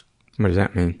guys. What does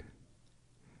that mean?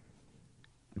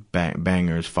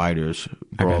 Bangers, fighters,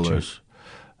 brawlers,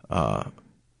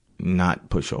 not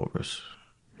pushovers,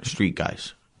 street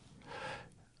guys.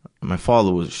 My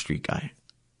father was a street guy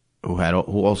who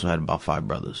also had about 5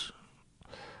 brothers.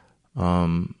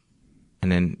 And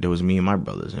then there was me and my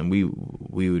brothers, and we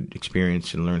would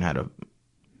experience and learn how to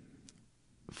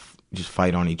just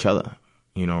fight on each other,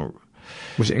 you know.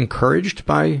 Was it encouraged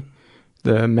by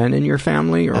the men in your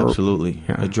family? Or? Absolutely.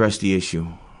 Yeah. Address the issue.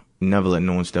 Never let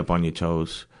no one step on your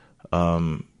toes.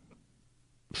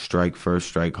 Strike first,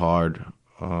 strike hard.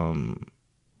 Don't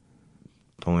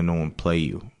let no one play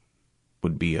you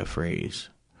would be a phrase.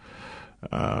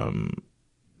 And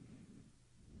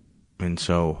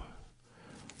so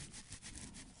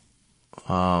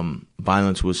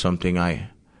violence was something I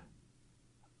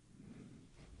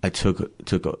took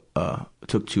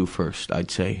to first,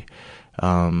 I'd say.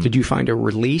 Did you find a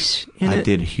release in it? I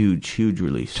did a huge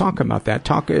release. Talk about that.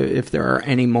 Talk if there are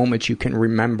any moments you can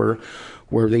remember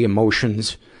where the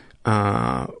emotions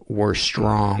were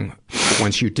strong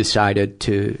once you decided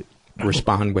to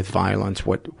respond with violence.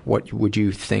 What would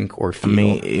you think or feel? I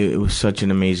mean, it was such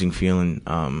an amazing feeling,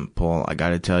 Paul. I got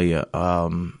to tell you,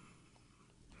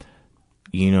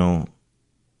 you know,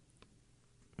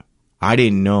 I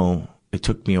didn't know. It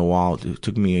took me a while. It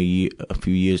took me a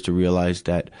few years to realize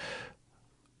that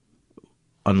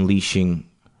unleashing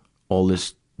all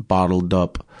this bottled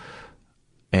up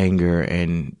anger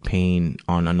and pain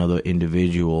on another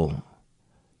individual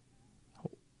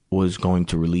was going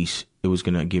to release. It was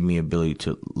going to give me ability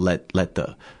to let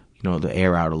the, you know, the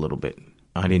air out a little bit.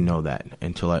 I didn't know that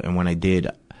and when I did,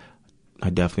 I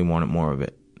definitely wanted more of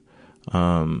it.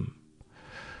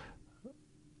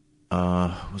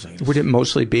 Would it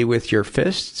mostly be with your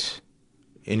fists?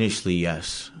 Initially,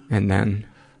 yes. And then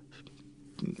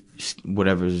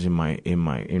whatever's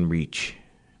in reach.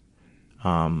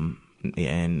 And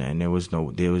there was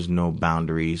no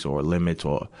boundaries or limits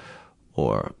or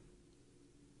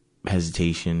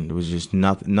hesitation. There was just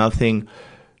nothing.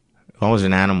 I was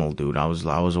an animal, dude. I was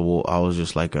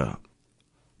just like a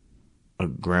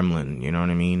gremlin, you know what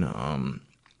I mean?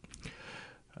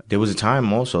 There was a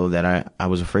time also that I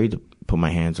was afraid to put my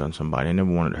hands on somebody. I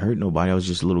never wanted to hurt nobody. I was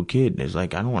just a little kid. It's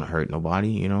like, I don't want to hurt nobody,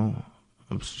 you know?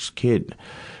 I was just a kid.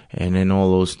 And then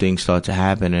all those things start to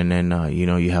happen, and then,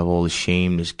 you have all this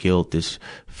shame, this guilt, this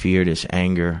fear, this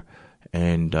anger,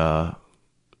 and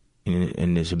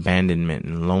this abandonment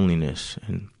and loneliness.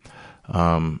 And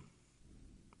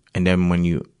then when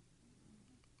you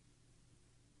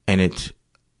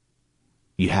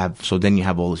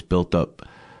have all this built up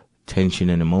tension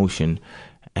and emotion,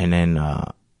 and then,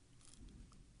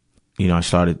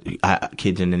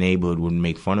 kids in the neighborhood would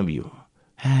make fun of you.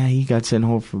 He got sent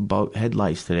home for about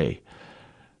headlights today.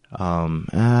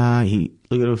 Look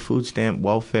at a food stamp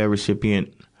welfare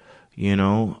recipient,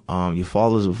 your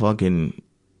father was walking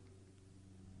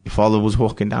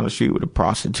down the street with a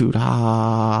prostitute,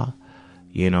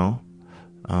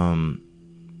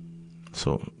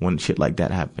 so when shit like that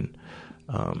happened,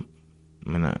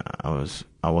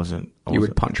 you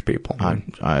would punch people.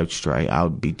 I would strike. I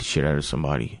would beat the shit out of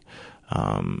somebody.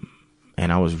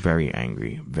 And I was very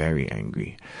angry.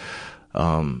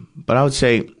 But I would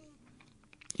say,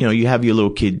 you have your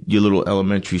little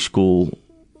elementary school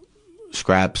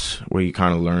scraps where you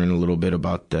kind of learn a little bit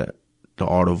about the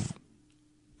art of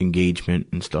engagement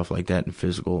and stuff like that, and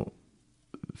physical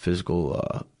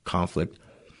conflict.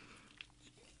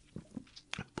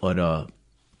 But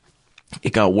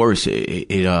it got worse.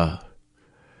 It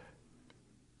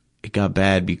got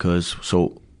bad because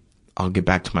I'll get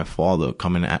back to my father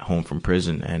coming home from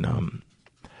prison, and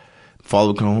father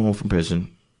would come home from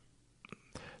prison.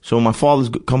 So my father's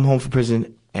come home from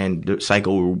prison, and the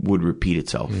cycle would repeat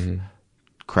itself. Mm-hmm.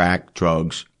 Crack,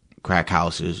 drugs, crack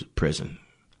houses, prison.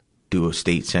 Do a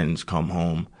state sentence, come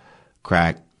home,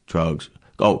 crack, drugs.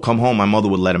 Oh, come home, my mother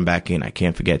would let him back in. I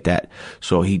can't forget that.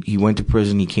 So he went to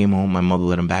prison, he came home, my mother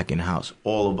let him back in the house.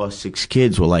 All of us 6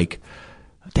 kids were like,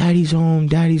 Daddy's home,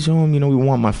 we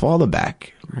want my father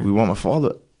back. Right. We want my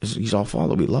father. He's our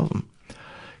father, we love him.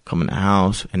 Come in the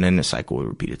house, and then the cycle would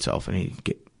repeat itself, and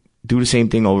he'd do the same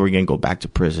thing over again, go back to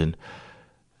prison.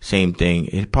 Same thing.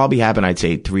 It probably happened, I'd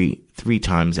say, three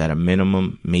times at a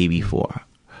minimum, maybe 4.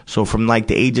 So from like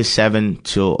the age of 7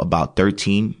 till about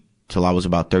 13, till I was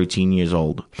about 13 years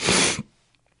old,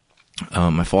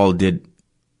 my father did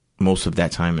most of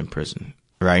that time in prison,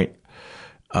 right?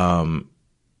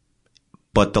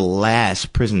 But the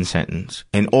last prison sentence,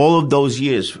 and all of those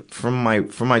years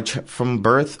from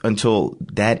birth until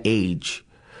that age,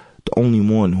 the only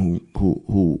one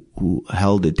who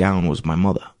held it down was my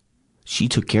mother. She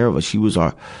took care of us. She was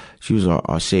our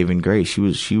saving grace.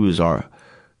 She was our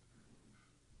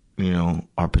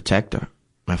our protector.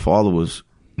 My father was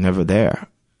never there,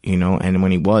 and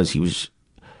when he was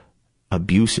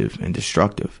abusive and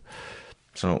destructive.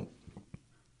 So,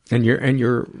 and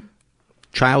your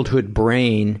childhood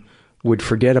brain would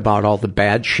forget about all the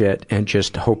bad shit and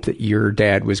just hope that your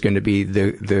dad was going to be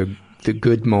the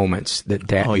good moments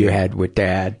that you had with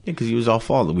dad. Yeah, because he was our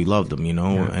father. We loved him,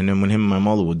 Yeah. And then when him and my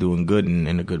mother were doing good and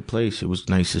in a good place, it was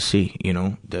nice to see,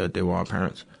 that they were our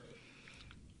parents.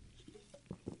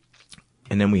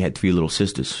 And then we had 3 little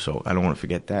sisters, so I don't want to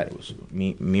forget that. It was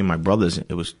me and my brothers.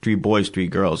 It was 3 boys, 3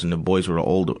 girls, and the boys were the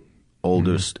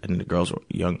oldest, mm-hmm. and the girls were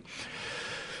young.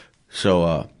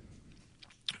 So,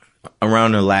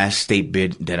 around the last state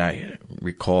bid that I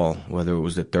recall, whether it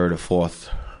was the 3rd or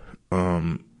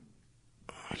 4th,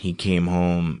 he came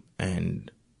home,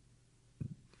 and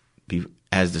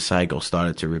as the cycle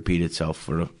started to repeat itself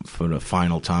for the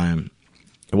final time,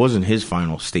 it wasn't his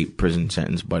final state prison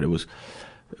sentence, but it was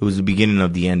the beginning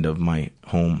of the end of my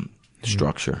home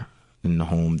structure in the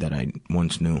home that I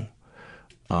once knew.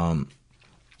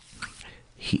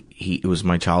 It was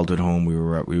my childhood home. We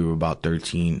were about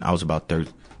 13. I was about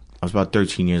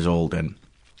 13 years old, and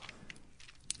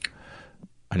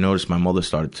I noticed my mother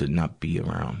started to not be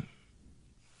around,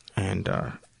 and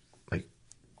like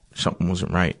something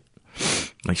wasn't right.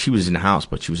 Like she was in the house,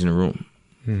 but she was in the room,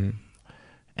 mm-hmm.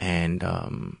 and I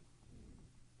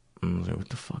was like, "What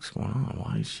the fuck's going on?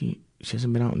 Why is she? She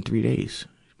hasn't been out in 3 days.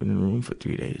 She's been in the room for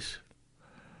 3 days."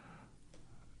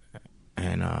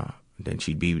 And then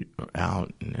she'd be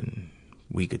out, and then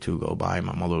a week or 2 go by.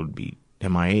 My mother would be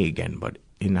MIA again, but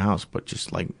in the house, but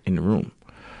just like in the room.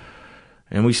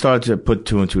 And we started to put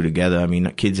two and two together. I mean,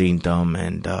 kids ain't dumb.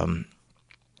 And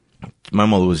my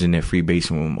mother was in there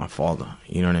freebasing with my father.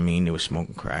 You know what I mean? They were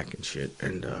smoking crack and shit.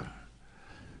 And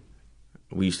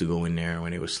we used to go in there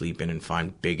when they were sleeping and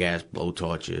find big-ass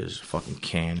blowtorches, fucking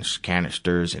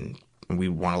canisters, and we'd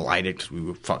want to light it because we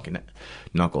were fucking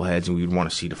knuckleheads, and we'd want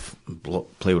to see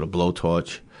play with a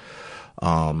blowtorch.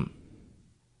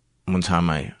 One time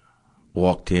I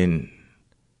walked in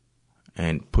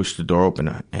and pushed the door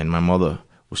open, and my mother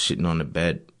was sitting on the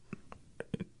bed,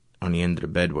 on the end of the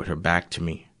bed with her back to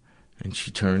me. And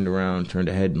she turned around, turned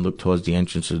her head, and looked towards the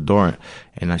entrance of the door.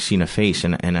 And I seen her face,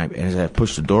 and as I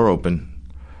pushed the door open,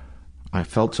 I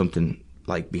felt something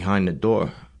like behind the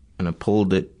door. And I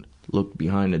pulled it, looked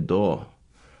behind the door,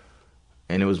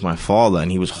 and it was my father.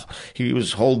 And he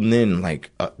was holding in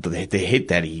like the hit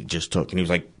that he just took. And he was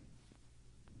like,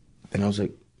 and I was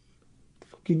like, "What the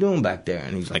fuck you doing back there?"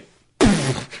 And he's like,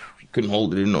 he couldn't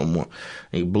hold it in no more.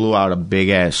 And he blew out a big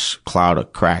ass cloud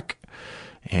of crack.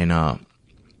 And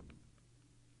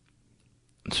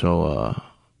so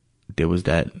there was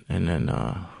that. And then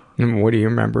what do you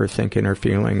remember thinking or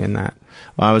feeling in that?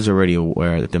 Well, I was already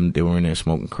aware that they were in there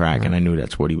smoking crack, and I knew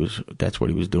that's what he was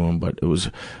doing. But it was,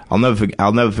 I'll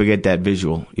never forget that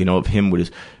visual, you know, of him with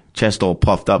his chest all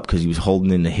puffed up because he was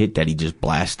holding in the hit that he just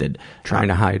blasted, trying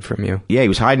to hide from you. Yeah, he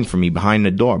was hiding from me behind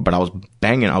the door, but I was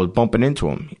bumping into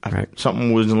him.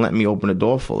 Something wasn't letting me open the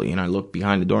door fully, and I looked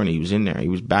behind the door, and he was in there. He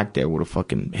was back there with a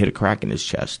fucking hit a crack in his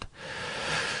chest.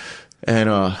 And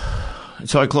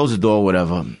so I closed the door,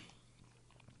 whatever,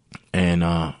 and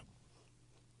of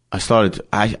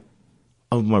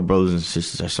my brothers and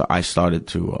sisters, I started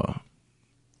to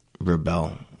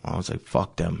rebel. I was like,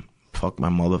 fuck them. Fuck my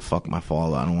mother, fuck my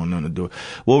father, I don't want nothing to do it.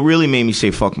 What really made me say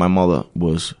fuck my mother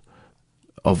was,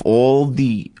 of all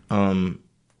the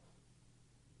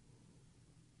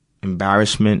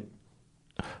embarrassment,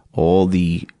 all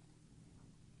the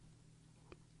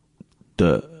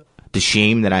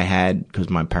shame that I had because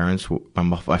my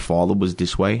father was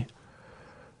this way.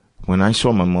 When I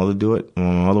saw my mother do it, when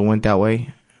my mother went that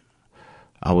way,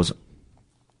 it was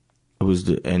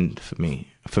the end for me.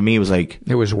 For me, it was like,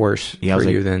 it was worse for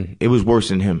you than it was worse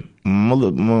than him.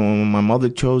 When my mother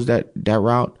chose that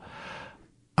route,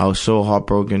 I was so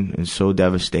heartbroken and so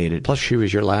devastated. Plus, she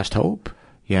was your last hope.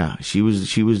 Yeah, she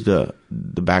was the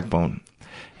backbone.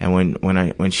 And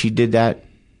when she did that,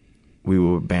 we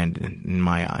were abandoned in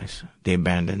my eyes. They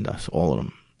abandoned us, all of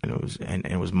them. And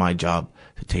it was my job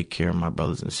to take care of my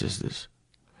brothers and sisters.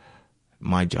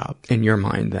 My job. In your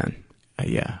mind, then.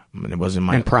 Yeah, I mean, it wasn't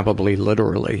my. And probably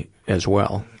literally as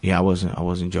well. Yeah, I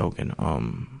wasn't joking.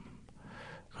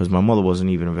 Because my mother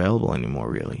wasn't even available anymore,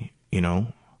 really. You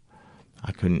know,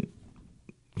 I couldn't.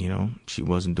 You know, she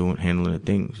wasn't handling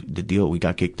the deal. We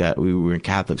got kicked out. We were in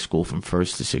Catholic school from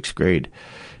 1st to 6th grade,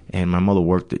 and my mother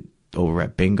worked over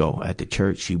at bingo at the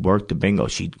church. She worked the bingo.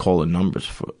 She'd call the numbers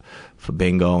for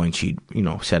bingo, and she'd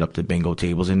set up the bingo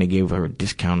tables, and they gave her a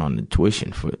discount on the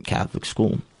tuition for Catholic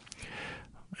school.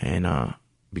 And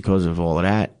because of all of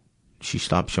that, she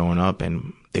stopped showing up,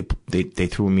 and they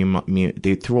threw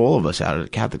they threw all of us out of the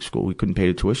Catholic school. We couldn't pay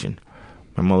the tuition.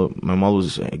 My mother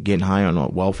was getting high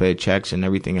on welfare checks and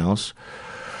everything else.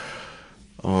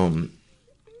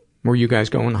 Were you guys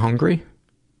going hungry?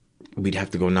 We'd have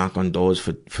to go knock on doors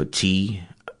for tea,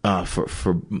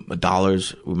 for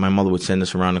dollars. My mother would send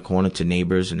us around the corner to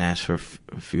neighbors and ask for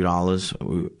a few dollars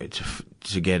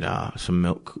to get some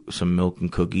milk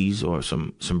and cookies or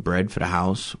some bread for the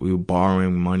house. We were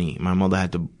borrowing money. My mother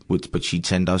but she'd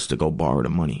send us to go borrow the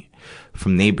money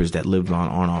from neighbors that lived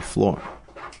on our floor.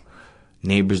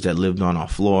 Neighbors that lived on our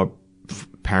floor,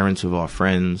 parents of our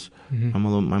friends.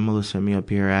 Mm-hmm. My mother sent me up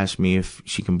here, asked me if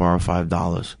she can borrow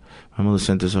 $5. My mother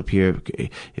sent us up here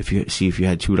if you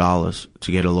had $2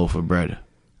 to get a loaf of bread.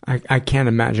 I can't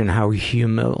imagine how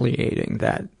humiliating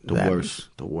that. The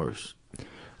worst.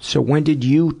 So when did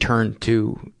you turn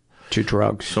to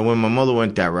drugs? So when my mother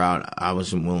went that route, I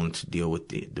wasn't willing to deal with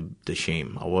the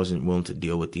shame. I wasn't willing to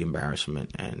deal with the embarrassment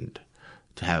and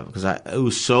to have, because it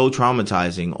was so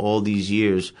traumatizing all these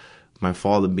years. My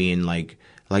father being like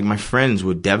my friends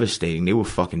were devastating. They were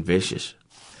fucking vicious,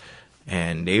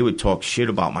 and they would talk shit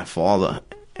about my father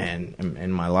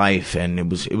and my life, and it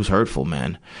was hurtful,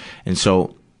 man. And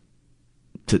so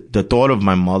the thought of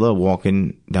my mother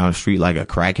walking down the street like a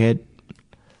crackhead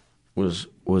was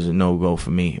a no-go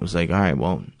for me. It was like, all right,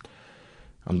 well,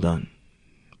 I'm done.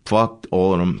 Fuck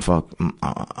all of them. Fuck,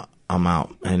 I'm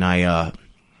out. And I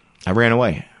ran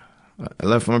away. I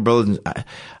left my brothers.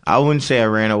 I wouldn't say I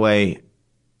ran away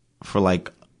for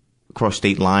like crossed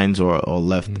state lines or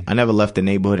left. I never left the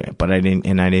neighborhood, but I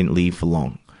didn't leave for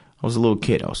long. I was a little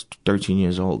kid. I was 13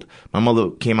 years old. My mother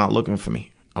came out looking for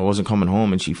me. I wasn't coming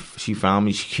home, and she found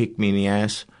me. She kicked me in the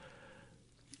ass,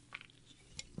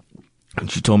 and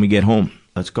she told me, "Get home.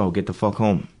 Let's go. Get the fuck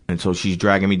home." And so she's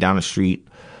dragging me down the street.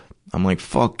 I'm like,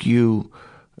 "Fuck you,"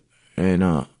 and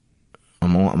I'm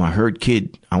a hurt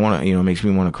kid. I want to, it makes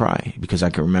me want to cry because I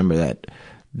can remember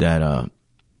that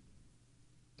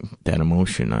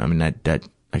emotion. I mean, that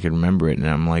I can remember it, and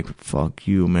I'm like, "Fuck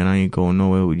you, man. I ain't going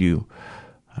nowhere with you.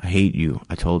 I hate you."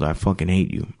 I told her, "I fucking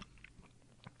hate you."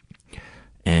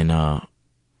 And I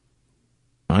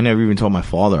never even told my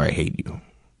father I hate you.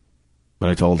 But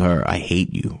I told her, "I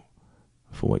hate you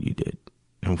for what you did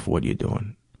and for what you're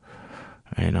doing."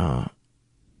 And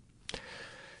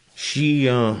she,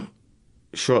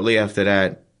 shortly after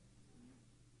that,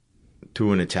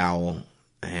 threw in a towel.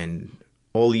 And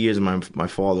all the years of my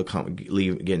father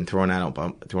getting thrown out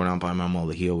by my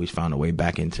mother, he always found a way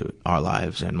back into our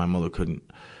lives. And my mother couldn't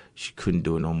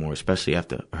do it no more, especially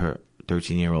after her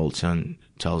 13-year-old son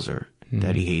tells her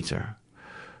that he hates her.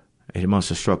 It must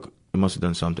have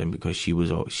done something, because she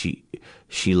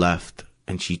left,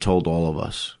 and she told all of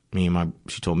us.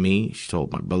 She told me, she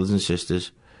told my brothers and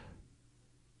sisters,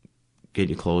 "Get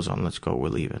your clothes on, let's go, we're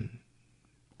leaving.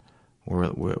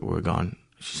 We're gone."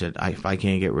 She said, if I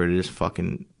can't get rid of this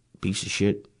fucking piece of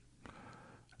shit,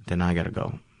 then I gotta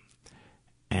go.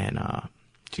 And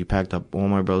she packed up all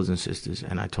my brothers and sisters,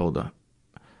 and I told her,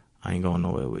 "I ain't going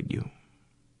nowhere with you."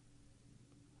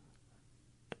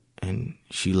 And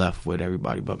she left with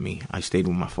everybody but me. I stayed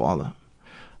with my father.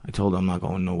 I told her, "I'm not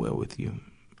going nowhere with you.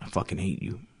 I fucking hate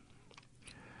you."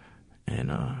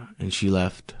 And she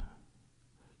left.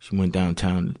 She went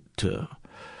downtown to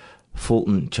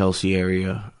Fulton, Chelsea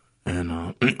area, and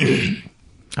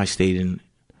I stayed in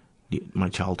my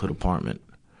childhood apartment.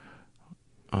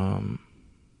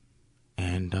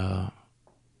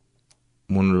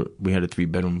 We had a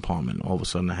 3-bedroom apartment. All of a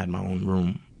sudden, I had my own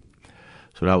room,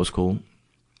 so that was cool.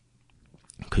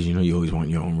 Because you always want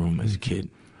your own room as a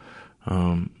kid.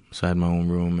 So I had my own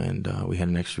room, and we had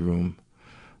an extra room.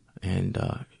 And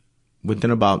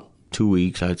within about 2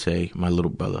 weeks, I'd say, my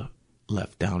little brother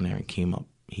left down there and came up.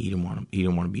 He didn't want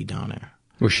to be down there.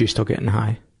 Was she still getting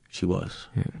high? She was.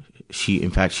 Yeah. In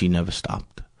fact, she never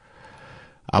stopped.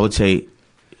 I would say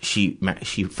she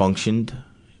functioned,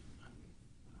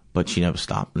 but she never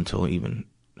stopped until even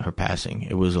her passing.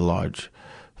 It was a large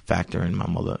factor in my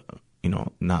mother,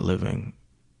 not living.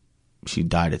 She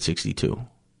died at 62.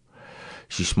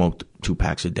 She smoked 2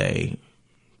 packs a day,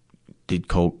 did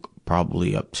coke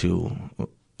probably up to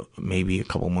maybe a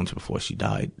couple months before she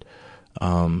died.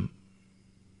 But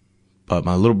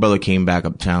my little brother came back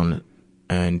uptown,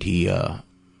 and he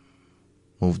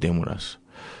moved in with us.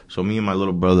 So me and my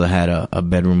little brother had a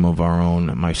bedroom of our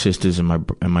own. My sisters and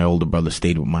my older brother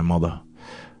stayed with my mother.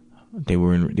 They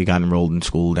got enrolled in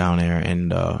school down there,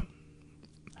 and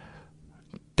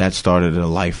that started a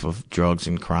life of drugs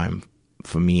and crime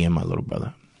for me and my little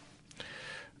brother.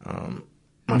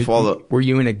 My father. Were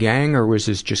you in a gang, or was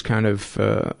this just kind of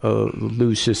a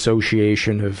loose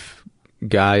association of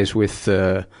guys with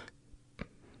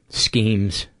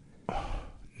schemes?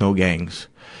 No gangs,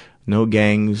 no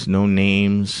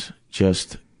names.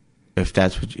 Just if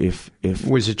that's what if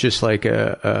was it just like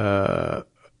the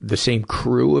same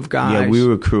crew of guys? Yeah, we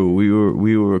were a crew.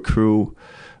 We were a crew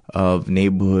of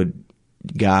neighborhood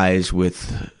guys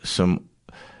with some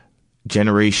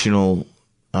generational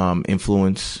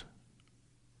influence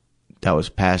that was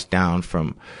passed down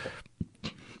from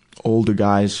older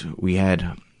guys. We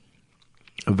had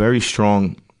a very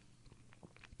strong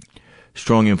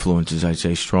influences, I'd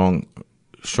say, strong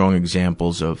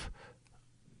examples of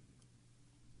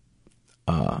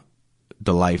the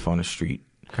life on the street.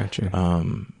 Gotcha.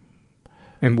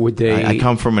 And would they? I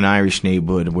come from an Irish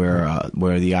neighborhood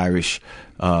where the Irish,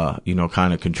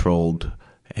 kind of controlled,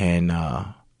 and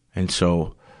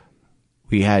so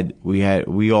we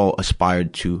all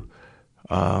aspired to,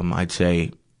 I'd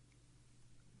say,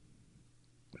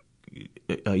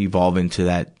 evolve into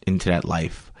that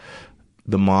life.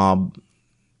 The mob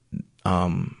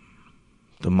and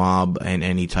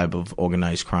any type of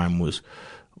organized crime was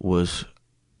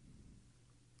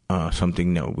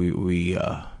something that we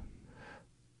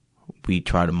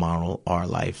try to model our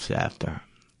lives after,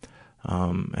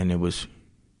 and it was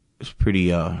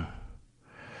pretty. I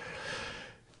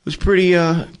would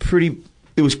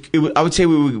say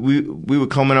we were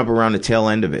coming up around the tail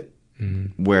end of it,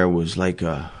 where it was like in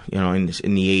the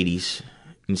 80s.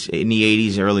 In the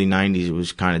 80s, early 90s, it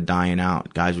was kind of dying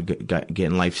out. Guys were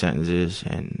getting life sentences,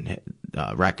 and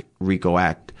RICO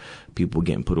Act, people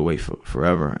getting put away for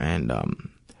forever. And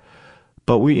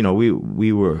but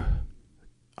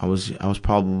I was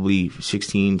probably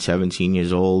 16, 17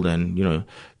 years old, and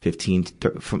 15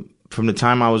 from the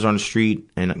time I was on the street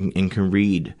and can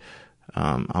read.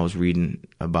 I was reading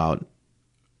about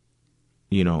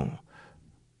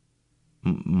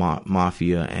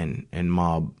mafia and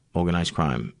mob organized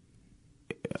crime,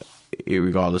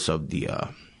 regardless of the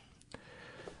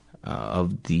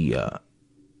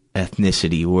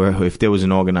ethnicity, or if there was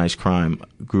an organized crime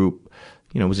group,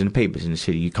 it was in the papers in the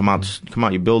city. You come out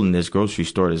your building, there's a grocery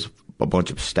store, there's a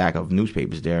bunch of stack of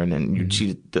newspapers there, and then you'd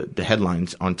see the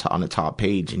headlines on the top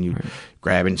page, and you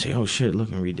grab it and say, "Oh shit,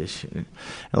 look and read this shit." And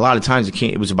a lot of times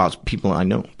it was about people I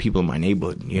know, people in my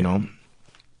neighborhood,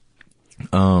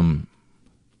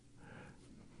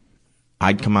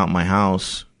 I'd come out my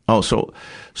house. Oh,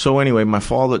 so anyway, my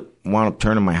father wound up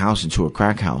turning my house into a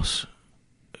crack house.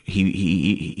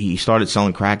 He started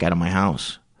selling crack out of my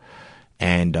house,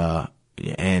 and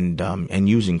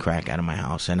using crack out of my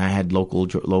house. And I had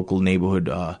local neighborhood,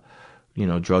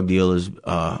 drug dealers,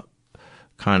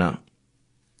 kind of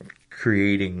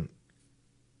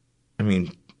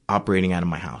operating out of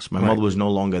my house. My mother was no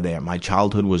longer there. My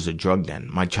childhood was a drug den.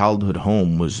 My childhood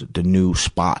home was the new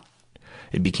spot.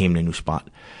 It became the new spot.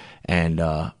 And,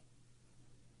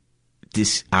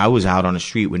 I was out on the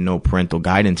street with no parental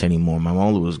guidance anymore. My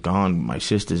mother was gone, my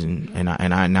sisters, and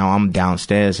I now I'm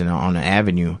downstairs and on the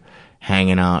avenue,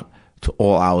 hanging out to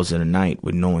all hours of the night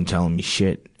with no one telling me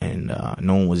shit, and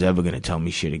no one was ever going to tell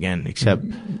me shit again, except.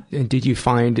 And did you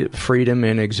find freedom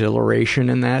and exhilaration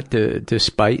in that,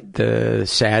 despite the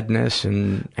sadness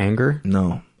and anger?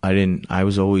 No, I didn't. I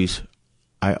was always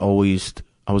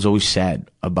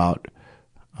sad about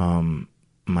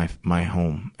my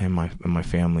home and my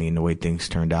family and the way things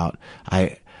turned out.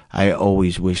 I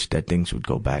always wished that things would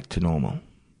go back to normal.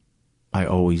 I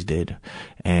always did.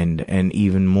 And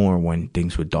even more when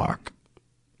things were dark.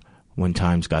 When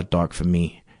times got dark for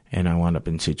me and I wound up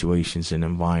in situations and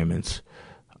environments,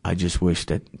 I just wish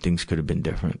that things could have been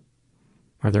different.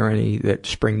 Are there any that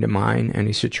spring to mind,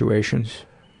 any situations?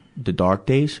 The dark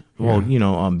days? Yeah.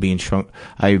 Well, being shrunk,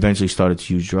 I eventually started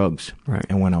to use drugs. Right.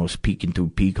 And when I was peeking through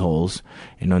peek holes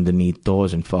and underneath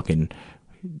doors and fucking...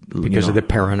 Because of the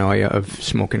paranoia of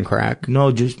smoking crack?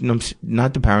 No, just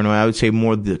not the paranoia. I would say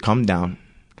more the come down.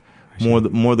 More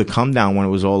the come down when it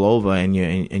was all over and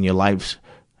your life's,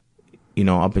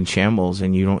 up in shambles,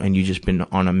 and you just been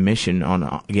on a mission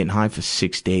on getting high for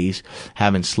 6 days,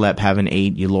 haven't slept, haven't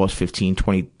ate, you lost 15,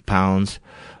 20 pounds.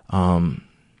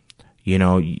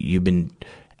 You've been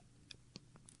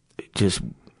just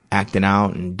acting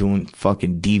out and doing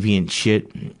fucking deviant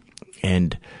shit,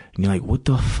 and you're like, what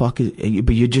the fuck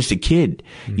but you're just a kid.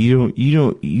 Mm-hmm.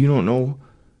 You don't know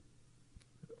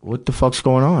what the fuck's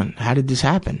going on. How did this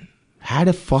happen? How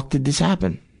the fuck did this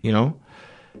happen?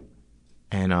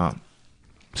 And,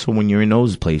 so when you're in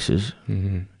those places,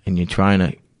 mm-hmm. and you're trying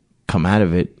to come out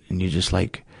of it, and you're just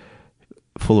like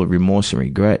full of remorse and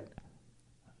regret,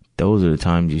 those are the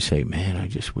times you say, man, I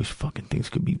just wish fucking things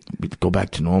could go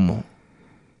back to normal.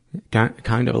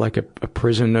 Kind of like a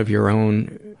prison of your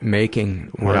own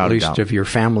making, or Without at least of your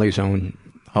family's own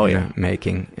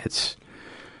making. It's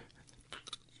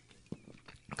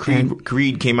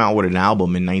Creed came out with an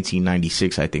album in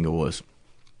 1996, I think it was,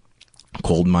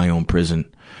 called My Own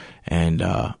Prison. And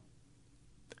on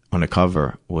the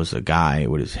cover was a guy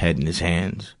with his head in his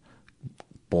hands,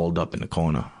 balled up in the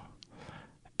corner.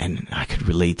 And I could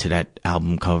relate to that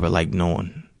album cover like no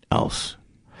one else.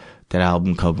 That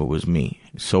album cover was me.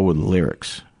 So were the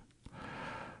lyrics.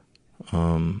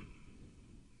 And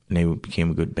they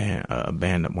became a good band,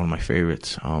 one of my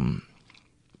favorites.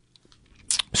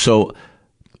 So,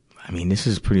 this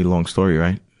is a pretty long story,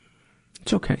 right?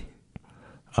 It's okay.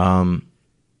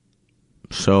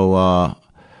 So,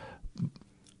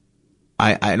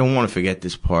 I don't want to forget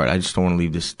this part. I just don't want to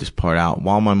leave this part out.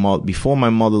 Before my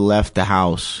mother left the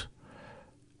house,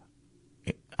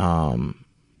 and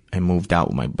moved out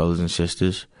with my brothers and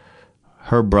sisters,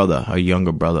 her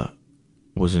younger brother,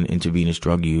 was an intravenous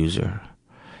drug user,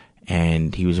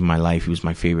 and he was in my life. He was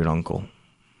my favorite uncle.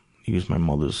 He was my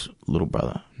mother's little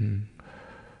brother. Mm.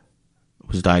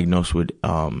 Was diagnosed with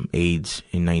AIDS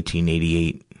in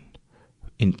 1988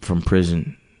 from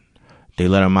prison. They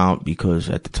let him out because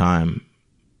at the time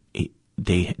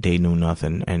they knew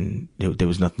nothing, and there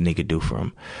was nothing they could do for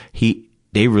him.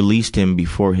 They released him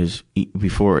before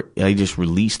I just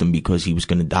released him because he was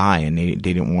going to die, and they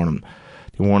didn't want him.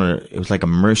 It was like a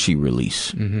mercy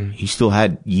release. Mm-hmm. He still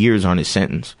had years on his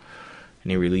sentence,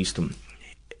 and they released him.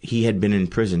 He had been in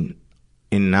prison,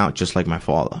 in and out, just like my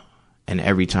father. And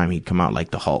every time he'd come out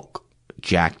like the Hulk,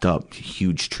 jacked up,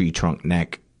 huge tree trunk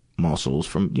neck, muscles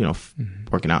from,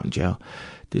 working out in jail.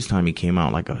 This time he came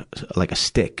out like a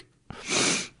stick.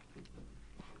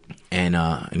 And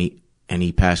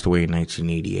he passed away in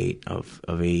 1988 of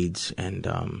AIDS, and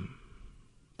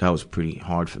that was pretty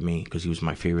hard for me because he was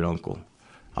my favorite uncle.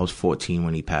 I was 14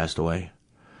 when he passed away.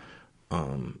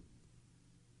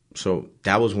 So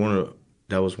that was one of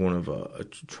a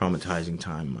traumatizing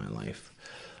time in my life.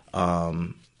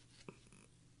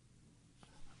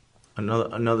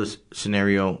 Another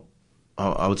scenario,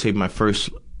 I would say my first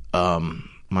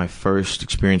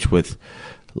experience with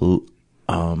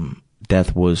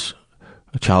death was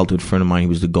a childhood friend of mine. He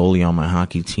was the goalie on my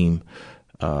hockey team.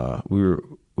 We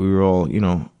were all,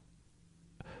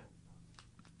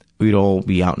 we'd all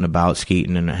be out and about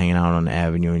skating and hanging out on the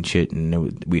avenue and shit.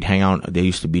 And we'd hang out. There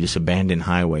used to be this abandoned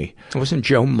highway. Wasn't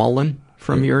Joe Mullen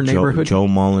from your neighborhood? Joe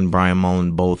Mullen, Brian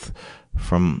Mullen, both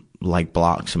from like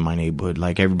blocks in my neighborhood.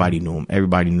 Like everybody knew them.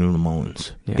 Everybody knew the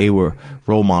Mullins. Yeah. They were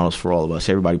role models for all of us.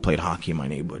 Everybody played hockey in my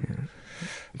neighborhood.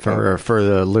 Yeah. For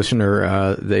the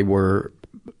listener, they were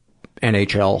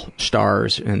NHL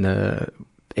stars in the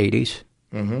 80s.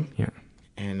 Mm-hmm. Yeah.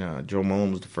 And Joe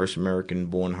Mullen was the first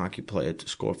American-born hockey player to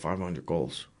score 500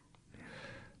 goals.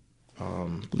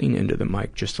 Lean into the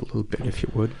mic just a little bit, if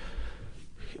you would.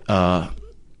 What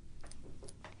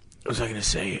was I going to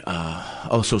say?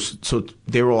 So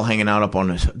they were all hanging out up on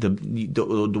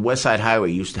the West Side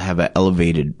Highway used to have an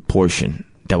elevated portion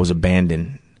that was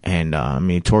abandoned, and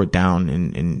it tore it down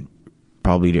in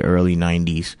probably the early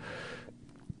 90s,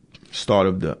 start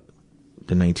of the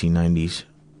 1990s.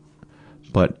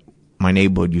 But my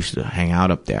neighborhood used to hang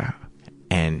out up there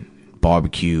and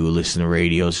barbecue, listen to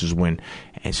radio. This is when,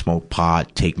 and smoke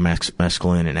pot, take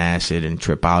mescaline and acid, and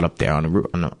trip out up there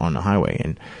on the highway,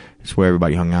 and it's where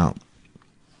everybody hung out.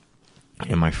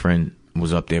 And my friend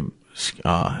was up there,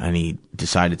 and he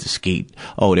decided to skate.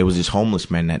 Oh, there was this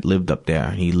homeless man that lived up there.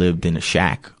 He lived in a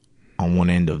shack on one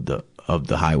end of the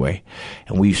highway,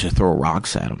 and we used to throw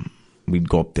rocks at him. We'd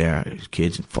go up there as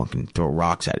kids and fucking throw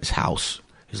rocks at his house,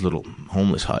 his little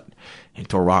homeless hut, and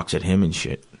throw rocks at him and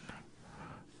shit.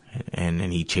 And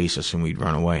then he'd chase us and we'd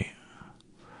run away.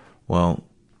 Well,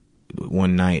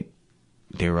 one night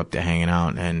they were up there hanging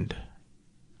out, and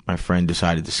my friend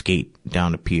decided to skate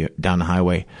down the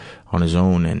highway on his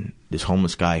own, and this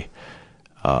homeless guy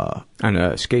on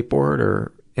a skateboard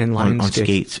or inline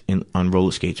skates on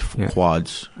roller skates,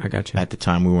 quads. I got you. At the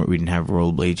time we didn't have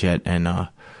rollerblades yet, and my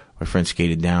friend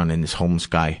skated down, and this homeless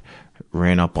guy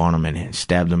ran up on him and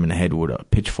stabbed him in the head with a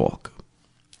pitchfork.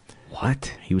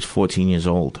 What? He was 14 years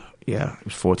old. Yeah, he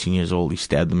was 14 years old. He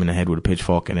stabbed him in the head with a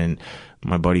pitchfork, and then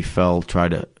my buddy fell,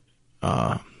 tried to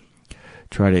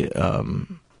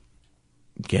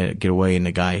get away, and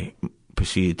the guy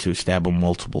proceeded to stab him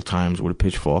multiple times with a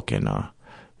pitchfork, and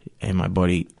my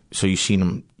buddy. So you seen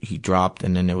him? He dropped,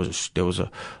 and then there was a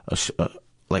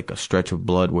stretch of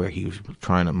blood where he was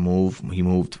trying to move. He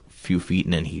moved a few feet,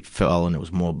 and then he fell, and there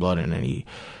was more blood, and then he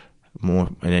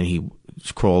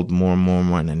crawled more and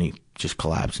more, and then he just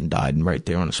collapsed and died right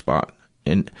there on the spot.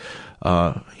 And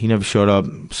he never showed up.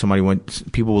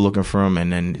 People were looking for him,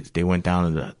 and then they went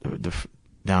down to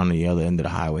the other end of the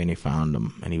highway, and they found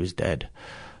him, and he was dead.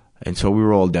 And so we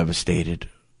were all devastated.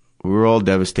 We were all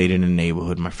devastated in the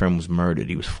neighborhood. My friend was murdered.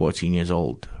 He was 14 years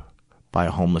old by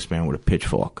a homeless man with a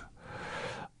pitchfork.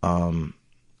 What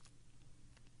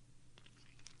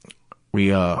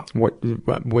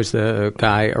was the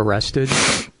guy arrested?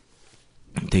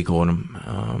 They caught him,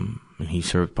 and he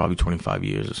served probably 25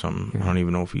 years or something. Yeah. I don't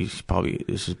even know if this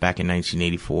is back in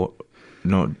 1984.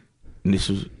 No, this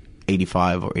was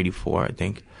 85 or 84, I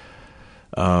think.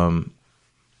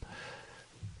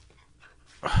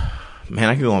 Man,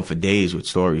 I could go on for days with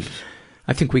stories.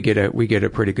 I think we get a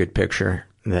pretty good picture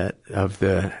of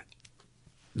the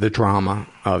drama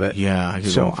of it. Yeah.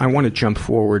 I want to jump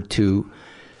forward to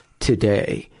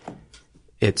today.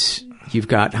 You've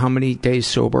got how many days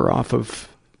sober off of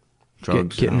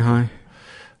drugs? Getting high?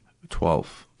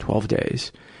 12. 12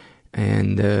 days.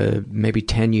 And maybe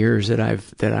 10 years that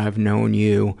I've known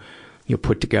you. You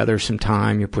put together some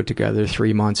time. You put together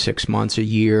 3 months, 6 months, a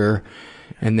year.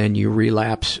 And then you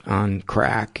relapse on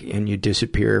crack and you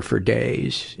disappear for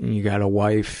days. And you got a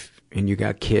wife and you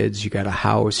got kids. You got a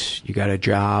house. You got a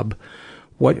job.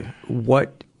 What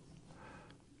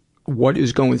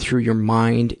is going through your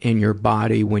mind and your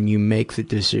body when you make the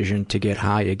decision to get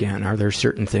high again? Are there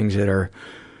certain things that are,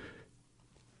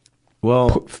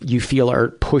 you feel are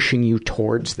pushing you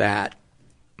towards that?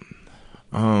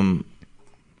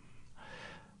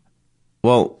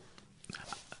 Well,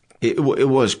 It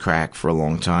was crack for a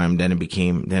long time. Then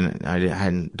I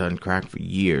hadn't done crack for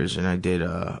years, and I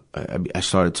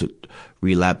started to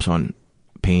relapse on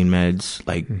pain meds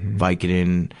like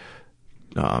Vicodin,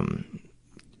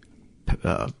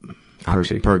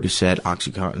 Percocet,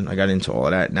 Oxycontin. I got into all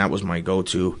of that, and that was my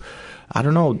go-to. I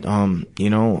don't know,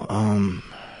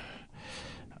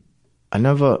 I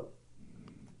never,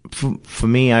 for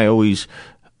me, I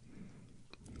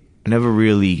never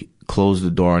really closed the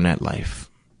door on that life.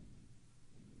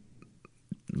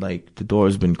 Like, the door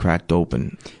has been cracked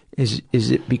open. Is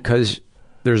it because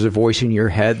there's a voice in your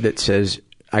head that says,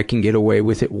 I can get away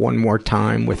with it one more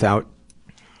time without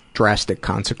drastic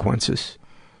consequences?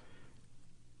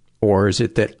 Or is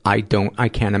it that I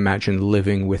can't imagine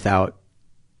living without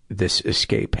this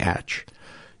escape hatch?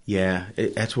 Yeah,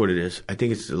 that's what it is. I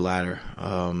think it's the latter.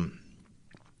 I've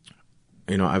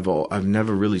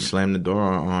never really slammed the door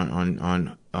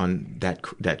on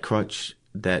that crutch,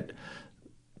 that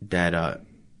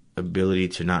ability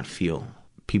to not feel.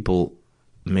 People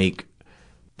make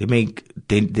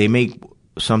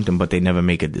something, but they never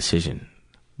make a decision.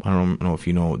 I don't know if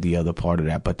you know the other part of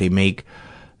that, but they make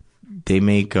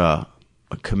a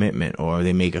commitment, or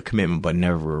they make a commitment but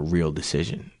never a real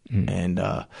decision. And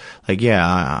I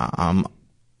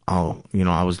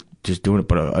was just doing it,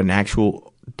 but an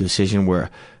actual decision where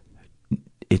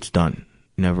it's done,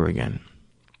 never again.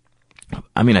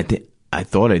 I mean, I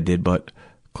thought I did, but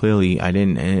clearly I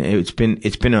didn't. And it's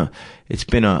been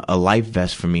a life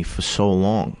vest for me for so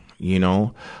long.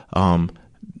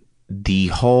 The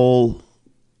whole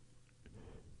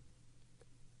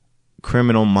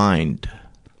criminal mind,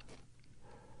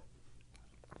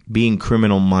 being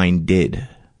criminal minded,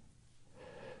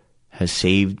 has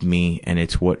saved me, and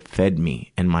it's what fed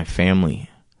me and my family.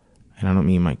 And I don't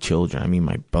mean my children, I mean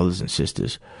my brothers and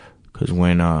sisters. Because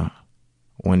when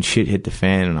shit hit the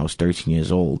fan and I was 13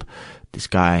 years old, this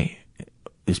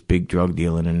big drug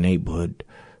dealer in the neighborhood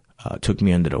took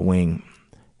me under the wing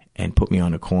and put me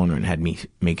on the corner and had me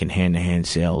making hand-to-hand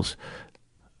sales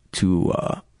to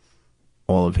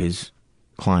all of his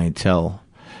clientele.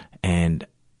 And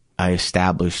I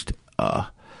established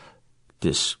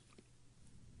this,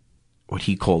 what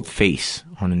he called face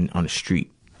on the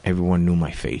street. Everyone knew my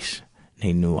face.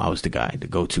 They knew I was the guy, the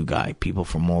go-to guy. People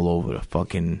from all over the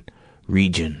fucking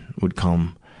region would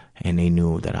come, and they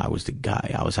knew that I was the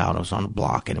guy. I was on the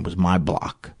block, and it was my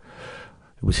block.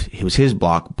 It was his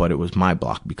block, but it was my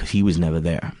block because he was never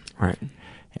there. Right.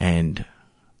 And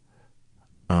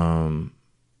when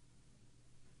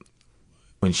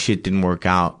shit didn't work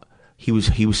out, he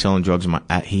was selling drugs in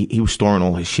he was storing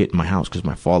all his shit in my house because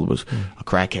my father was a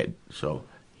crackhead. So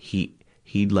he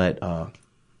was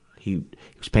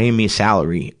paying me a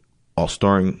salary while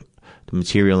storing the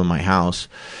material in my house.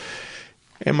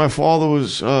 And my father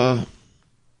was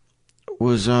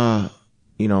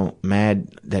mad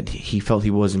that he felt he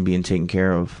wasn't being taken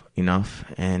care of enough,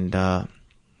 and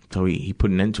so he put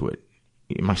an end to it.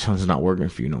 My son's not working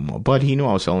for you no more. But he knew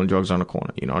I was selling drugs on the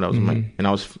corner. That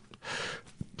was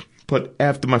But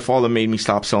after my father made me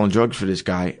stop selling drugs for this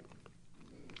guy,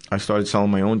 I started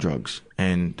selling my own drugs.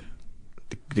 And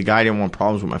the guy didn't want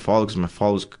problems with my father because my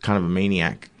father was kind of a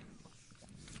maniac.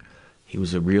 He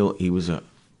was a little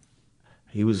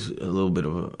bit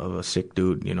of a sick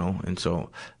dude, and so,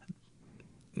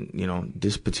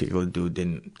 this particular dude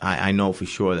didn't, I know for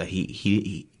sure that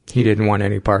he didn't want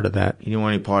any part of that. He didn't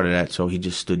want any part of that, so he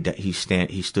just stood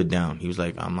down. He was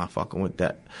like, I'm not fucking with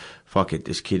that. Fuck it,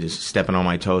 this kid is stepping on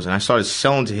my toes. And I started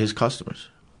selling to his customers.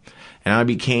 And I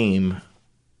became,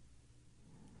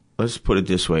 let's put it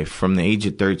this way, from the age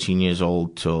of 13 years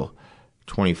old till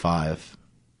 25,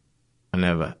 I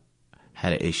never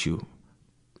had an issue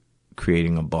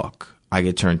creating a buck. I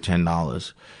could turn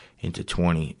 $10 into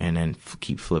 20 and then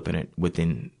keep flipping it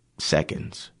within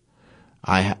seconds.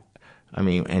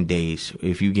 And days.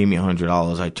 If you gave me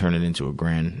 $100, I'd turn it into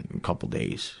 $1,000 in a couple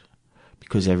days.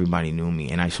 Because everybody knew me,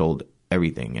 and I sold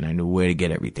everything, and I knew where to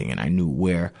get everything, and I knew who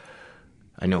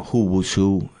was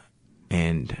who,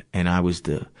 and I was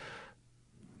the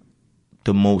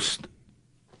most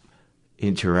I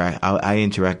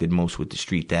interacted most with the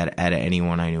street out of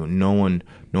anyone I knew. No one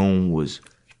was.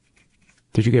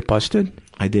 Did you get busted?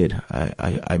 I did.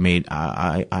 I've made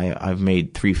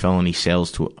 3 felony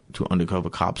sales to undercover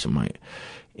cops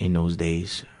in those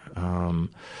days.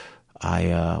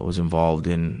 I was involved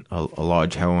in a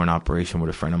large heroin operation with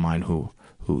a friend of mine who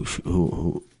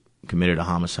committed a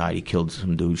homicide. He killed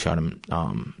some dude, shot him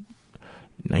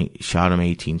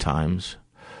 18 times,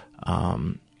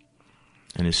 and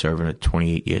is serving a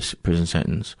 28-year prison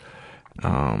sentence.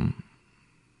 I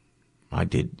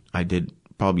did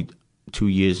probably 2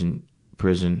 years in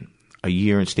prison, a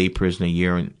year in state prison, a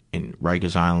year in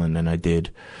Rikers Island, and I did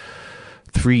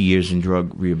 3 years in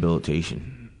drug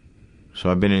rehabilitation. So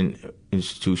I've been in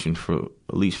institution for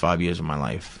at least 5 years of my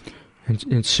life.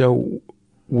 And so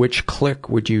which clique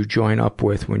would you join up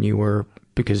with when you were,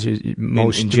 because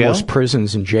most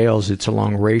prisons and jails, it's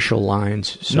along racial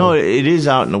lines. So. No, it is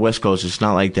out in the West Coast. It's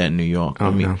not like that in New York.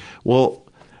 Oh, no. Well,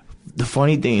 the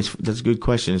funny thing is, that's a good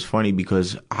question. It's funny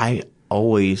because I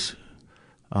always,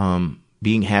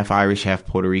 being half Irish, half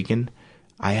Puerto Rican,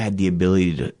 I had the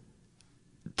ability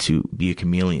to be a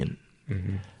chameleon.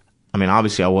 Mm-hmm. I mean,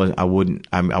 obviously I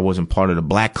wasn't part of the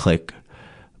black clique,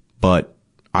 but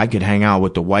I could hang out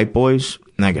with the white boys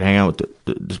and I could hang out with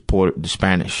the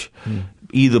Spanish. Mm.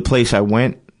 Either place I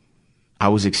went, I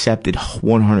was accepted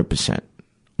 100%.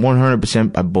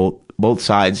 100% by both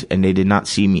sides, and they did not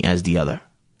see me as the other.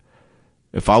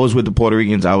 If I was with the Puerto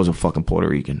Ricans, I was a fucking Puerto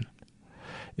Rican.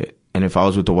 And if I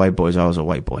was with the white boys, I was a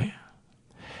white boy.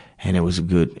 And it was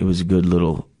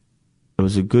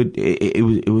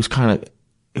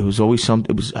always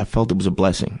something. I felt it was a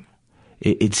blessing.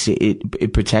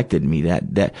 It protected me,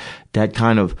 that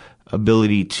kind of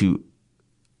ability to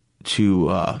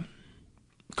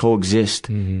coexist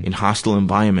mm-hmm. in hostile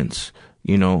environments,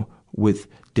 with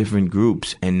different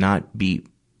groups and not be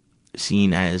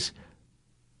seen as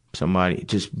somebody,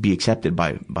 just be accepted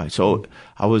by. So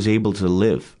I was able to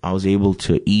live, I was able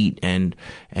to eat, and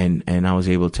I was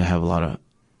able to have a lot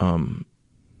of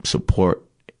support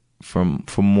from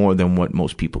more than what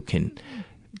most people can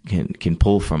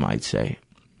pull from, I'd say.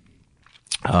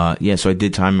 So I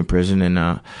did time in prison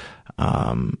and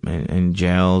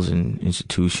jails and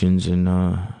institutions, and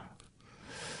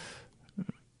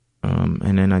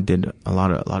then I did a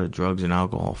lot of drugs and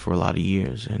alcohol for a lot of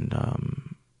years. And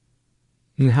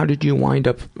how did you wind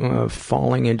up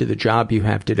falling into the job you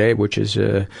have today, which is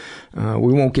we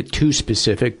won't get too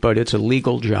specific, but it's a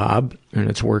legal job and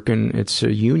it's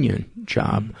a union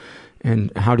job. Mm-hmm.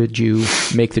 And how did you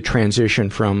make the transition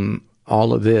from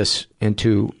all of this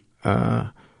into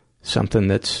something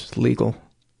that's legal?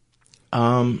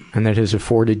 And that has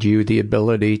afforded you the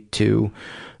ability to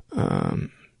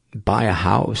buy a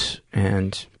house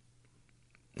and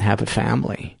have a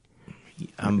family.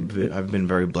 I've been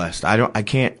very blessed. I don't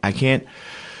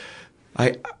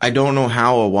know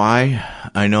how or why.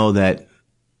 I know that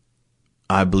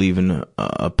I believe in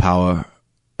a power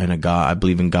and a God. I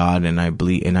believe in God, and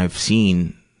I've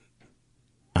seen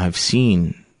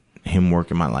Him work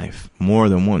in my life more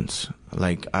than once.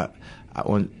 Like I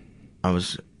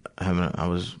was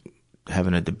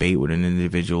having a debate with an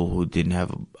individual who didn't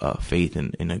have faith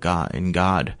in God,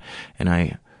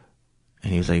 and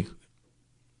he was like,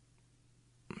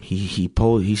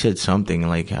 he said something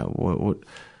like,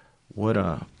 what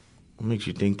makes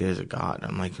you think there's a God?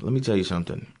 I'm like, let me tell you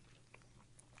something.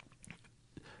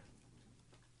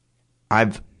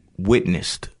 I've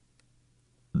witnessed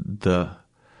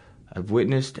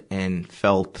and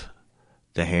felt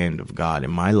the hand of God in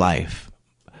my life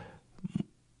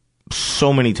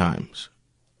so many times.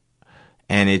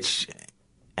 And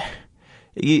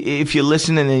if you're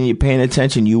listening and you're paying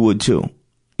attention, you would too.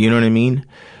 You know what I mean?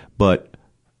 But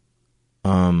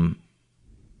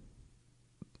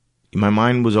my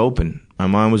mind was open.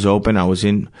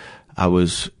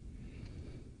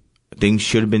 Things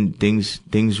should have been,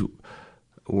 things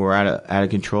were out of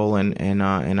control, and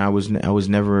I was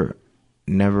never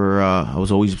I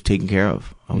was always taken care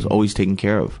of.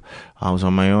 I was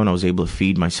on my own. I was able to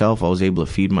feed myself. I was able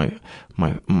to feed my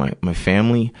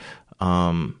family.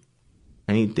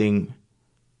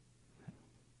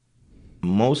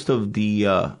 Most of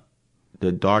the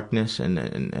darkness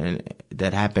and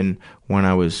that happened when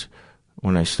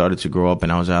I started to grow up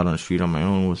and I was out on the street on my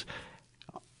own was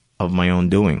of my own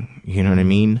doing. You know what I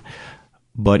mean?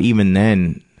 But even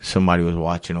then, somebody was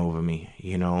watching over me.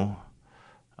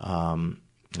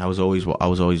 I was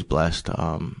always blessed.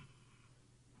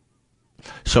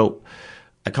 So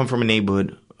I come from a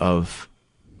neighborhood of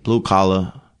blue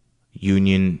collar,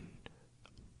 union,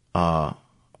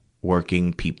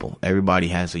 working people. Everybody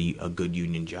has a good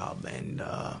union job, and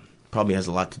probably has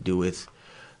a lot to do with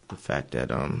the fact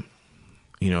that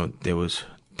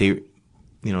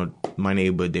my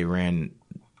neighborhood, they ran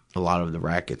a lot of the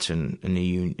rackets in the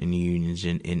unions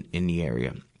in the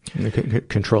area. And they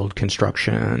controlled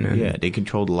construction. Yeah, they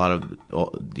controlled a lot of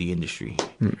the industry,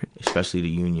 especially the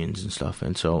unions and stuff.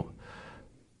 And so,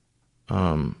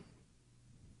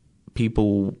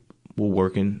 people were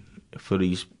working for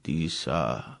these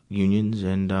unions,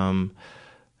 and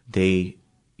they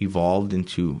evolved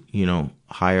into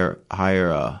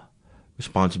higher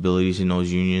responsibilities in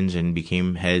those unions and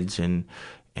became heads, and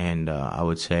I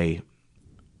would say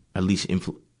at least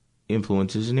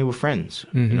influences, and they were friends.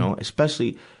 You know,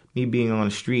 especially me being on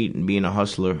the street and being a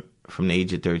hustler from the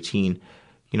age of 13.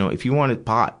 You know, if you wanted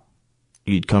pot,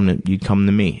 you'd come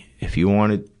to me. If you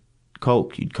wanted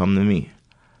coke, you'd come to me.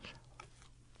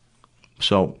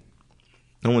 So,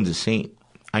 no one's a saint.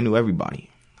 I knew everybody.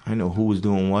 I know who was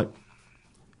doing what,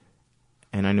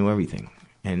 and I knew everything.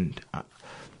 And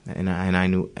I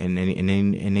knew, and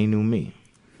they knew me.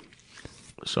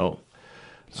 So,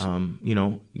 you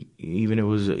know, even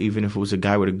if it was a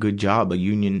guy with a good job, a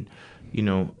union,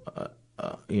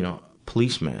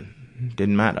 policeman,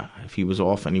 didn't matter. If he was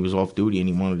off and he was off duty and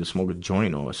he wanted to smoke a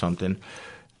joint or something,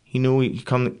 he knew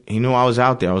he knew I was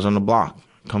out there. I was on the block.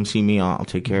 Come see me. I'll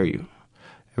take care of you.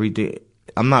 Every day.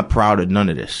 I'm not proud of none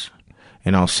of this,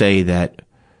 and I'll say that.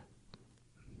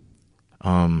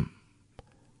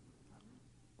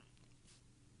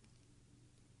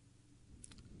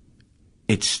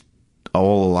 It's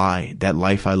all a lie. That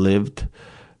life I lived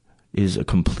is a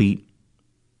complete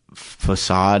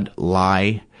facade,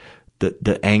 lie.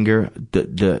 The anger,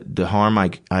 the harm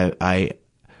I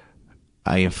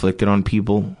inflicted on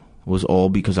people was all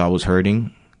because I was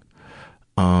hurting.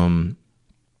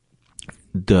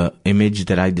 The image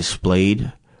that I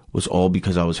displayed was all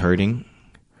because I was hurting,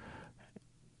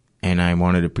 and I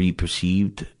wanted to be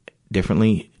perceived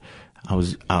differently.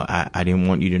 I didn't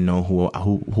want you to know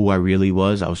who I really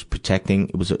was. I was protecting.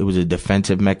 It was a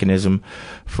defensive mechanism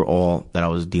for all that I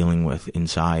was dealing with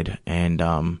inside. And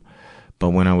but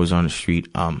when I was on the street,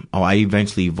 I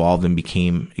eventually evolved and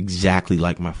became exactly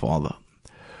like my father.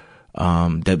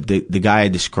 The guy I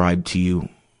described to you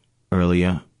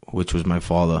earlier, which was my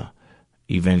father,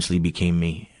 eventually became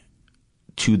me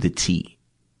to the T.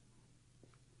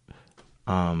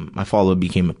 My father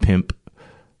became a pimp.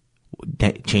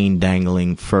 Chain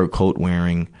dangling, fur coat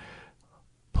wearing,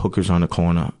 hookers on the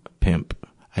corner pimp.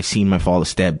 I seen my father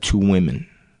stab 2 women.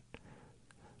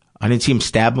 I didn't see him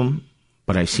stab them,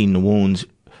 but I seen the wounds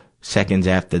seconds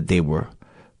after they were,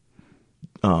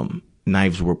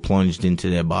 knives were plunged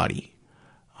into their body.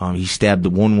 He stabbed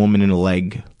the one woman in the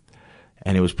leg,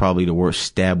 and it was probably the worst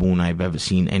stab wound I've ever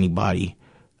seen anybody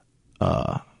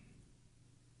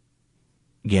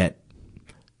get.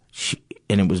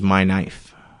 And it was my knife.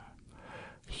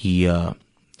 I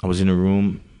was in a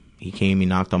room. He came, he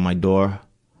knocked on my door.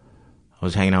 I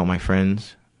was hanging out with my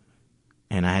friends,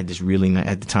 and I had this really,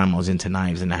 at the time I was into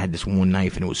knives, and I had this one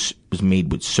knife, and it was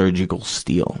made with surgical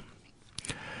steel.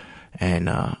 And,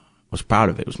 I was proud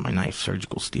of it. It was my knife,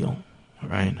 surgical steel,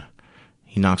 right?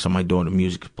 He knocks on my door, the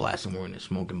music's blasting, we're in there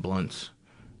smoking blunts.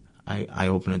 I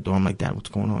open the door, I'm like, Dad, what's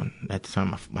going on? At the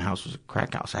time, my house was a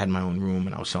crack house. I had my own room,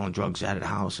 and I was selling drugs out of the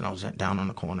house, and I was down on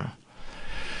the corner.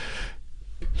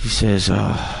 He says,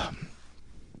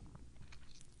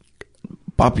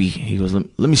 Papi, he goes,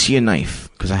 let me see a knife,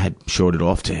 because I had showed it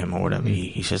off to him or whatever.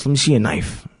 He says, let me see a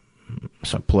knife.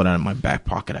 So I pull it out of my back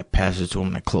pocket, I pass it to him,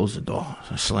 and I close the door.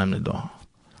 So I slam the door.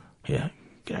 Yeah,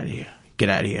 get out of here. Get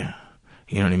out of here.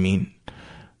 You know what I mean?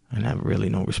 And I have really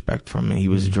no respect for him. He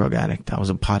was a drug addict. I was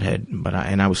a pothead, but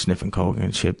I was sniffing coke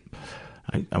and shit.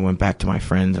 I went back to my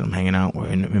friends, and I'm hanging out. We're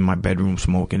in my bedroom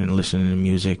smoking and listening to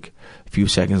music. A few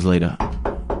seconds later,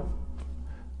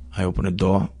 I open the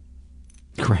door.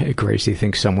 Gracie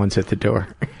thinks someone's at the door.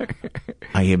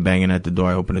 I hear banging at the door.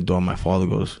 I open the door. My father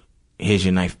goes, here's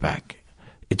your knife back.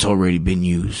 It's already been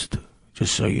used,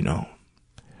 just so you know.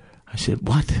 I said,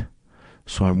 what?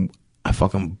 So I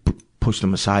fucking pushed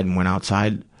him aside and went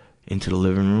outside into the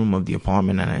living room of the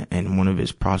apartment, and one of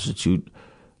his prostitute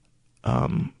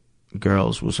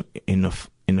girls was in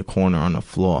the corner on the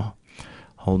floor,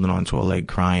 holding onto her leg,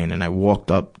 crying. And I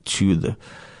walked up to the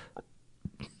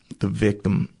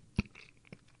victim,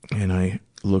 and I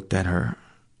looked at her,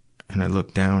 and I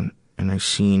looked down, and I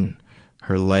seen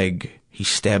her leg. He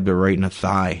stabbed her right in the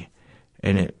thigh,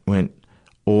 and it went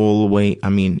all the way. I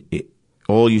mean,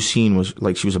 all you seen was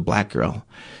like she was a black girl,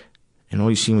 and all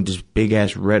you seen was this big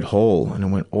ass red hole, and it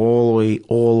went all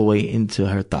the way into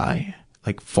her thigh,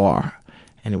 like far.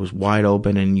 And it was wide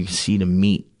open, and you could see the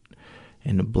meat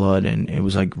and the blood, and it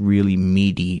was like really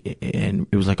meaty, and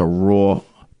it was like a raw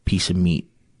piece of meat,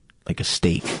 like a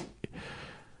steak.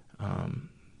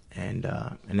 And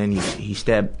then he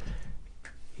stabbed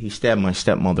my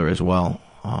stepmother as well,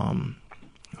 one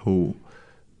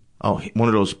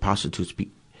of those prostitutes.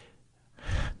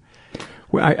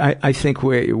 Well, I think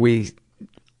we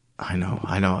I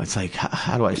know. It's like,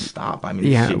 how do I stop? I mean,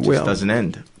 it just doesn't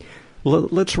end.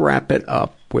 Let's wrap it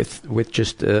up with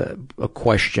just a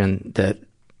question that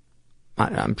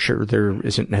I'm sure there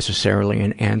isn't necessarily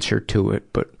an answer to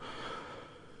it, but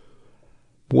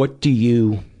what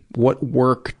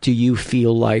work do you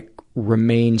feel like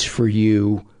remains for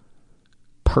you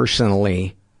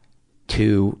personally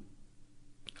to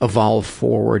evolve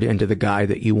forward into the guy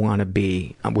that you want to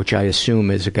be, which I assume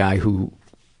is a guy who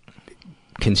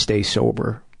can stay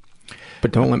sober.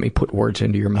 But don't let me put words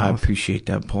into your mouth. I appreciate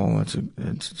that, Paul.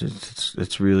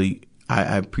 It's really,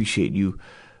 I appreciate you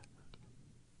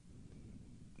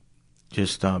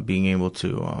just being able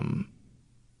to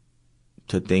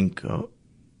think of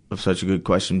such a good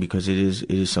question, because it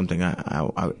is something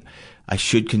I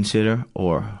should consider,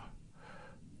 or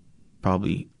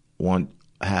probably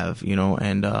have,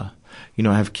 and I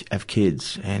have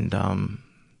kids, and I'm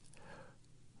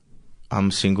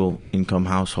a single income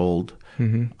household.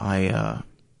 Mm-hmm. A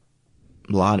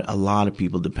lot of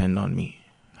people depend on me.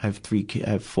 I have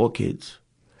 4 kids.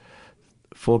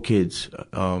 4 kids,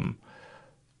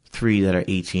 3 that are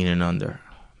 18 and under.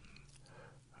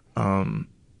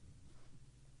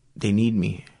 They need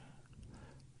me.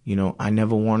 I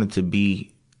never wanted to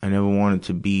be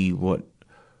what,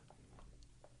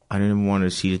 I didn't want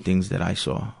to see the things that I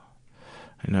saw.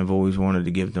 And I've always wanted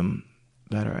to give them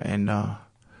better. And I'm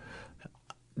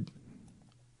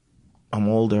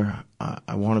older.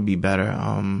 I want to be better.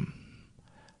 I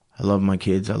love my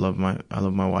kids. I love my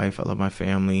wife. I love my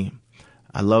family.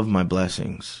 I love my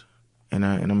blessings, and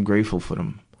I'm grateful for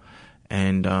them.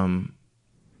 And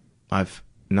I've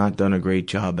not done a great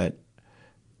job at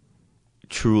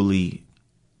truly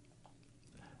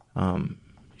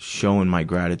showing my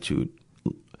gratitude.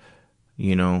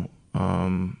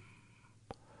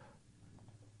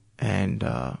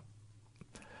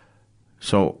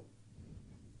 So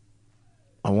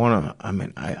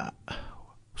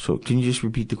so can you just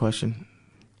repeat the question?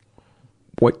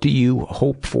 What do you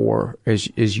hope for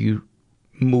as you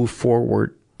move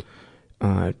forward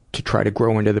to try to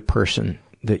grow into the person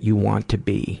that you want to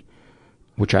be,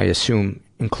 which I assume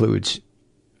includes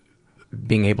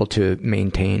being able to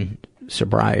maintain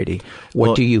sobriety?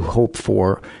 What do you hope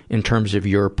for in terms of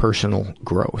your personal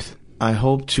growth? I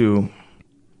hope to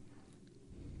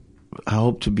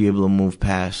be able to move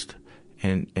past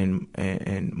and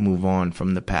move on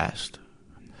from the past.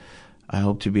 I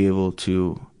hope to be able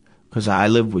to, because I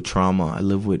live with trauma.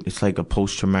 It's like a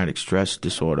post-traumatic stress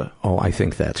disorder. Oh, I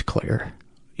think that's clear.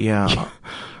 Yeah.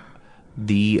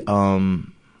 The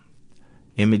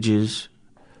images,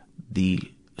 the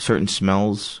certain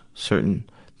smells, certain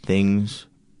things.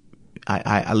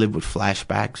 I live with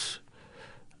flashbacks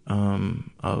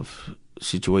of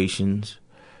situations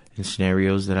and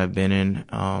scenarios that I've been in.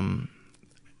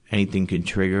 Anything can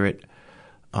trigger it.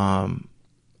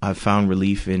 I've found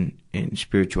relief in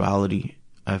spirituality.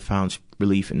 I've found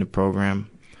relief in the program.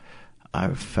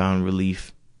 I've found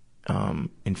relief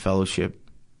in fellowship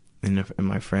in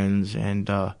my friends, and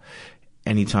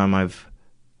anytime I've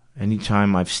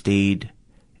stayed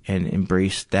and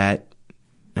embraced that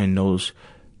and those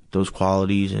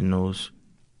qualities and those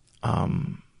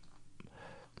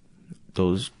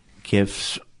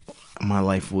gifts, my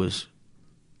life was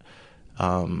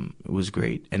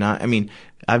great. And I mean,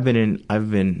 I've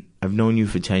known you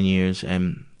for 10 years,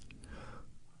 and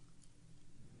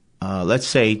let's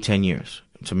say 10 years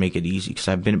to make it easy, because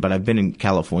I've been in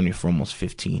California for almost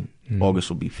 15. Mm-hmm. August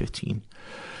will be 15.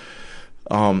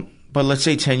 But let's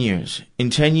say 10 years.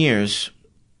 In 10 years,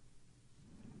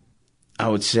 I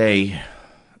would say,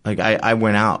 like, I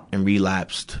went out and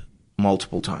relapsed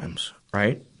multiple times,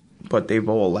 right? But they've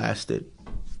all lasted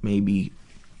maybe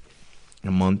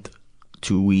a month,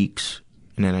 2 weeks,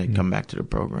 and then I'd come back to the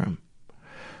program,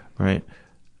 right?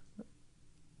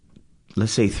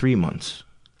 Let's say 3 months.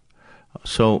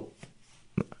 So,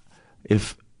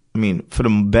 for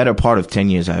the better part of 10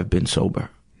 years, I've been sober.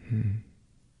 Mm-hmm.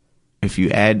 If you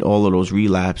add all of those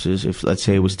relapses, if let's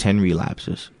say it was 10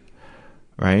 relapses,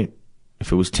 right?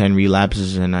 If it was 10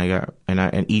 relapses and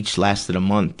and each lasted a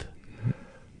month,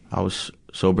 I was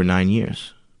sober 9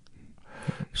 years.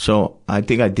 So I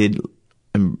think I did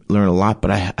learn a lot, but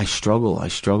I struggle. I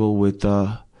struggle with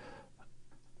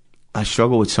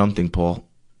something, Paul.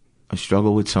 I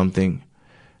struggle with something.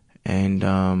 And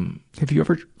have you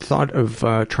ever thought of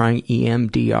trying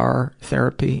EMDR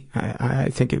therapy? I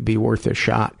think it'd be worth a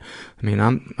shot. I mean,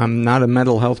 I'm not a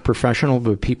mental health professional,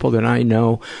 but people that I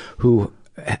know who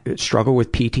struggle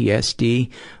with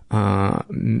PTSD,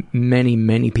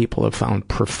 many people have found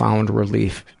profound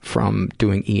relief from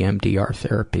doing EMDR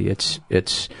therapy.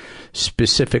 It's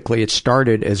specifically, it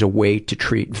started as a way to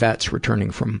treat vets returning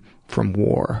from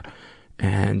war,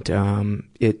 and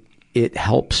it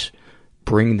helps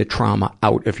bring the trauma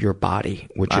out of your body,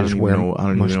 which is where I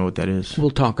don't even know what that is. We'll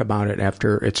talk about it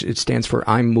after. It stands for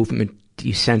eye movement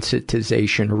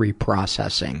desensitization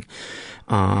reprocessing.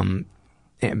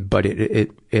 but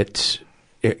it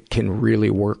can really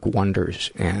work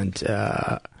wonders. And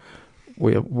I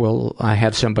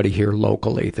have somebody here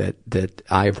locally that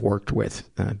I've worked with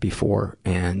before,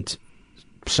 and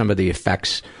some of the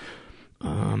effects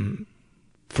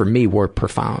for me were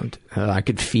profound. I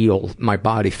could feel my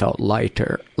body felt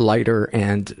lighter,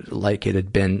 and like it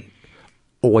had been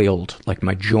oiled, like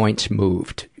my joints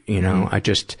moved. I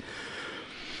just,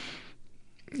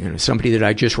 somebody that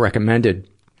I just recommended,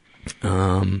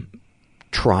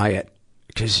 try it,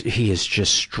 because he has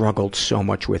just struggled so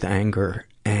much with anger,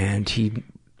 and he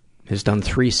has done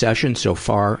 3 sessions so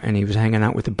far, and he was hanging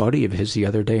out with a buddy of his the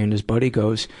other day, and his buddy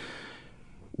goes,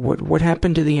 what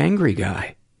happened to the angry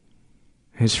guy?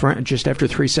 His friend, just after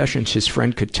 3 sessions, his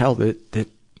friend could tell that the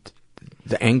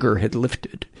anger had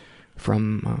lifted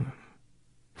from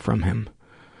him.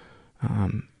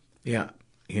 Yeah,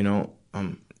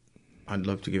 I'd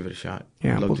love to give it a shot.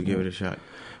 Yeah, I'd love to give it a shot.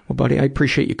 Well, buddy, I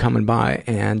appreciate you coming by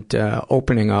and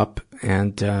opening up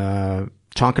and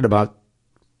talking about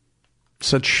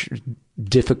such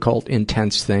difficult,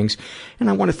 intense things. And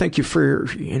I want to thank you for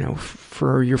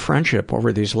your friendship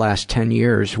over these last 10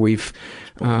 years. We've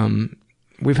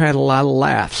had a lot of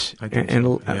laughs and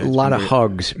a lot of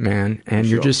hugs, man. And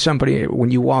you're just somebody,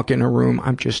 when you walk in a room,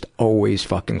 I'm just always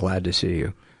fucking glad to see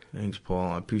you. Thanks,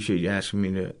 Paul. I appreciate you asking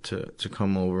me to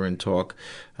come over and talk.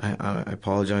 I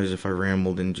apologize if I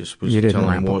rambled and just was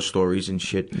telling more stories and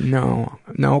shit. No,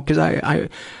 because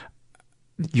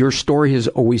your story has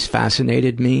always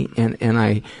fascinated me, and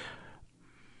I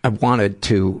wanted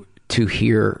to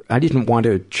hear. I didn't want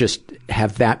to just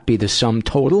have that be the sum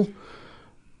total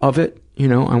of it.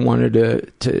 I wanted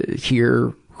to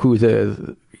hear who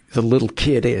the little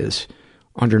kid is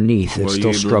underneath that's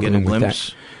still struggling with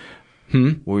that.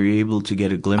 Were you able to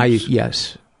get a glimpse?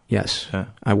 Yes,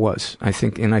 I was. I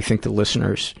think the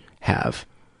listeners have.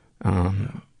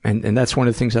 And that's one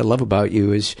of the things I love about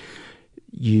you is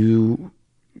you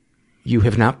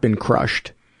have not been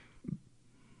crushed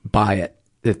by it,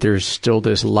 that there's still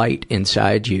this light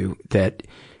inside you that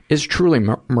is truly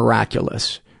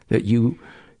miraculous, that you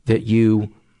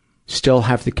still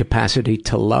have the capacity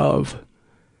to love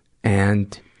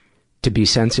and to be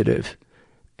sensitive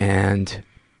and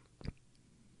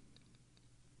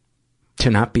to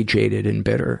not be jaded and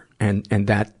bitter. And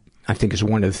that, I think, is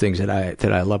one of the things that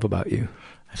I love about you.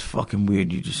 That's fucking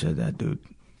weird you just said that, dude.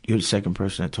 You're the second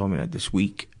person that told me that this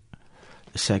week.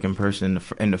 The second person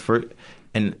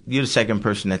and you're the second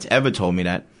person that's ever told me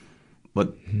that.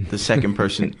 But the second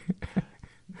person,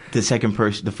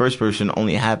 the first person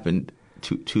only happened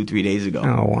 2-3 days ago.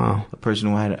 Oh wow! The person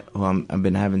who I've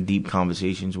been having deep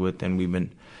conversations with, and we've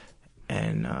been,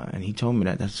 and he told me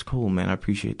that. That's cool, man. I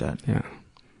appreciate that. Yeah,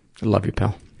 I love you,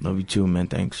 pal. Love you too, man.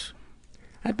 Thanks.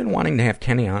 I've been wanting to have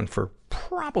Kenny on for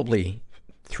probably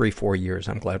 3-4 years.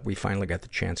 I'm glad we finally got the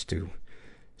chance to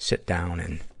sit down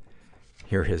and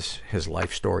hear his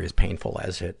life story, as painful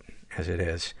as it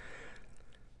is.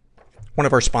 One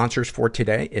of our sponsors for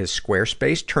today is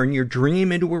Squarespace. Turn your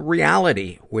dream into a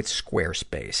reality with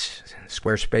Squarespace.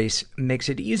 Squarespace makes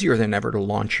it easier than ever to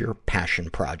launch your passion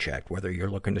project. Whether you're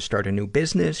looking to start a new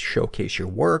business, showcase your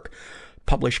work,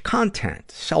 publish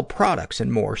content, sell products,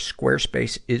 and more,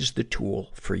 Squarespace is the tool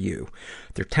for you.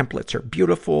 Their templates are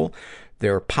beautiful.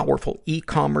 Their powerful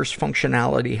e-commerce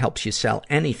functionality helps you sell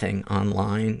anything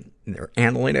online. Their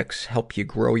analytics help you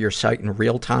grow your site in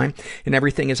real time, and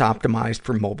everything is optimized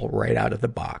for mobile right out of the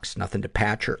box. Nothing to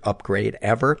patch or upgrade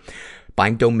ever.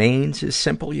 Buying domains is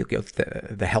simple. You get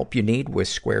the help you need with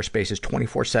Squarespace's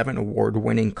 24/7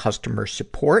 award-winning customer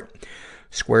support.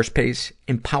 Squarespace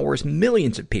empowers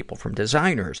millions of people, from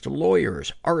designers to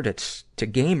lawyers, artists to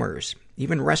gamers,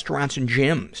 even restaurants and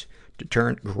gyms, to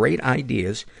turn great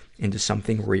ideas into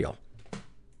something real.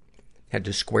 Head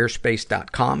to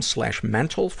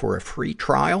squarespace.com/mental for a free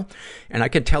trial. And I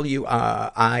can tell you,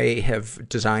 I have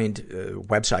designed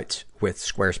websites with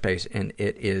Squarespace, and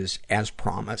it is as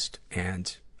promised.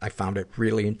 And I found it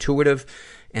really intuitive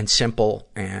and simple,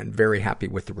 and very happy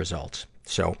with the results.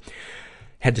 So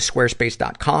head to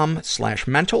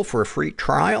squarespace.com/mental for a free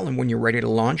trial. And when you're ready to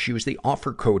launch, use the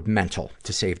offer code MENTAL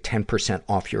to save 10%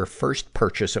 off your first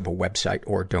purchase of a website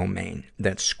or domain.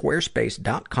 That's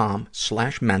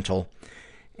squarespace.com/mental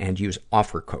and use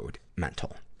offer code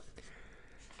MENTAL.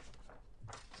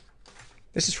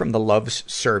 This is from the Loves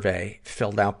survey,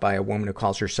 filled out by a woman who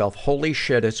calls herself Holy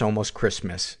Shit, It's Almost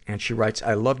Christmas. And she writes,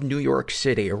 I love New York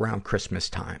City around Christmas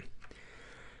time.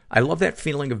 I love that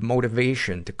feeling of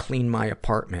motivation to clean my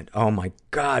apartment. Oh my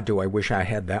God, do I wish I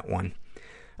had that one.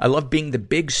 I love being the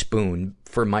big spoon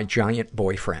for my giant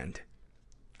boyfriend.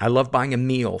 I love buying a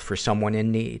meal for someone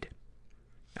in need.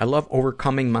 I love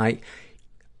overcoming my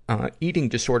eating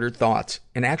disordered thoughts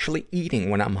and actually eating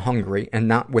when I'm hungry and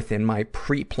not within my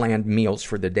pre-planned meals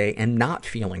for the day, and not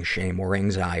feeling shame or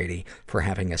anxiety for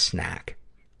having a snack.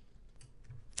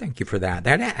 Thank you for that.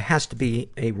 That has to be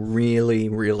a really,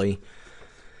 really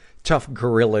tough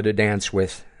gorilla to dance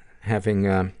with,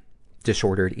 having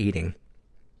disordered eating.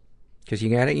 Because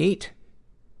you gotta eat.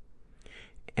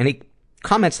 Any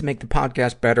comments to make the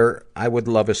podcast better? I would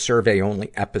love a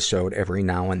survey-only episode every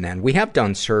now and then. We have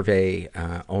done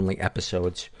survey-only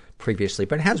episodes previously,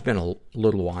 but it has been a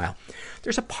little while.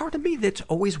 There's a part of me that's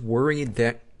always worried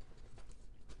that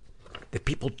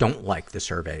people don't like the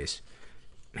surveys.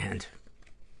 And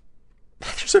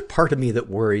there's a part of me that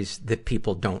worries that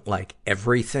people don't like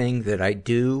everything that I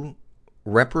do,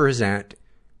 represent,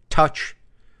 touch,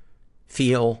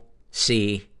 feel,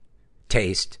 see,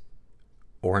 taste,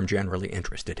 or I'm generally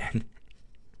interested in.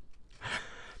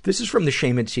 This is from the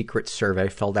Shame and Secrets survey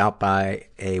filled out by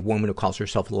a woman who calls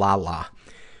herself Lala.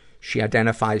 She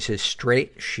identifies as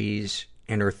straight. She's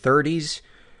in her 30s,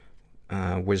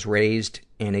 was raised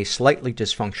in a slightly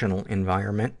dysfunctional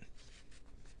environment.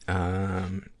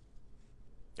 Her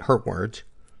words.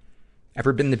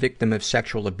 Ever been the victim of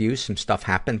sexual abuse? Some stuff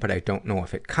happened, but I don't know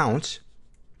if it counts.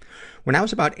 When I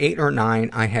was about 8 or 9,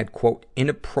 I had, quote,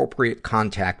 inappropriate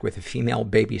contact with a female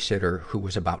babysitter who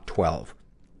was about 12.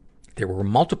 There were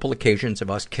multiple occasions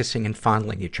of us kissing and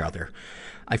fondling each other.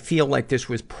 I feel like this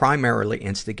was primarily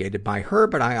instigated by her,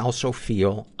 but I also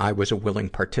feel I was a willing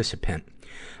participant.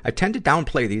 I tend to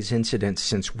downplay these incidents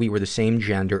since we were the same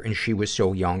gender and she was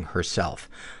so young herself.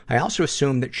 I also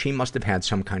assume that she must have had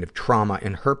some kind of trauma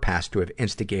in her past to have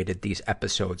instigated these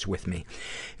episodes with me.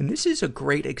 And this is a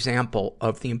great example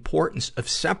of the importance of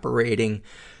separating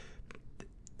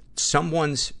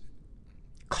someone's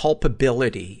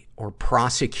culpability or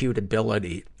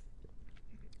prosecutability,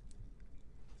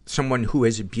 someone who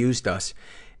has abused us,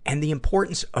 and the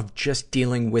importance of just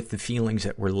dealing with the feelings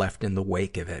that were left in the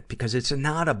wake of it. Because it's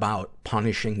not about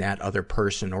punishing that other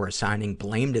person or assigning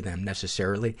blame to them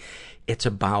necessarily. It's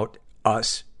about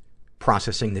us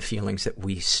processing the feelings that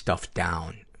we stuffed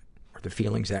down, or the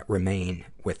feelings that remain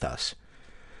with us.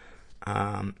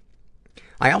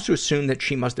 I also assume that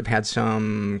she must have had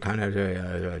some kind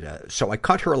of, so I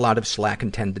cut her a lot of slack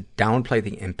and tend to downplay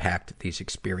the impact these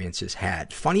experiences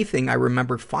had. Funny thing, I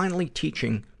remember finally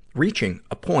reaching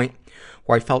a point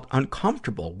where I felt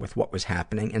uncomfortable with what was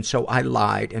happening, and so I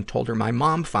lied and told her my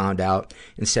mom found out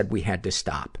and said we had to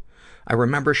stop. I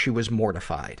remember she was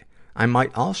mortified. I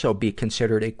might also be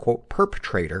considered a, quote,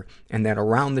 perpetrator, and that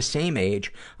around the same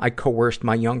age, I coerced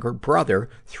my younger brother,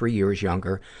 3 years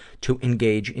younger, to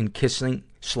engage in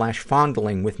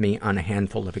kissing/fondling with me on a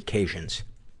handful of occasions.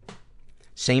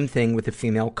 Same thing with a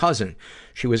female cousin.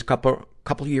 She was a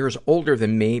couple years older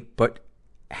than me, but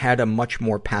had a much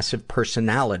more passive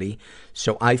personality,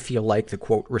 so I feel like the,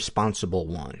 quote, responsible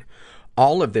one.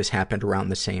 All of this happened around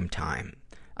the same time.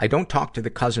 I don't talk to the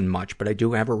cousin much, but I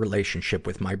do have a relationship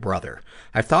with my brother.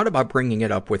 I've thought about bringing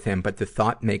it up with him, but the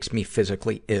thought makes me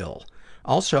physically ill.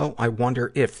 Also, I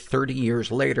wonder if 30 years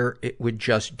later, it would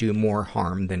just do more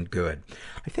harm than good.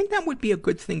 I think that would be a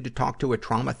good thing to talk to a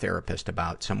trauma therapist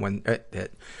about, someone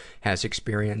that has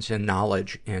experience and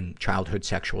knowledge in childhood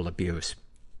sexual abuse.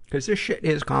 Because this shit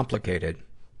is complicated.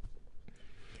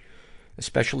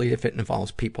 Especially if it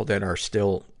involves people that are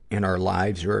still in our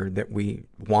lives or that we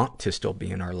want to still be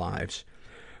in our lives.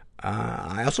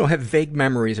 I also have vague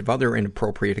memories of other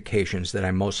inappropriate occasions that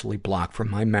I mostly block from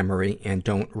my memory and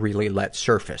don't really let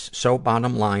surface. So,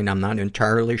 bottom line, I'm not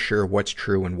entirely sure what's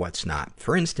true and what's not.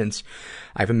 For instance,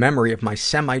 I have a memory of my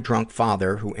semi-drunk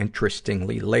father, who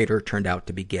interestingly later turned out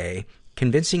to be gay,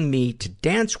 convincing me to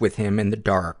dance with him in the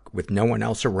dark with no one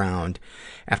else around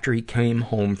after he came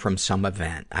home from some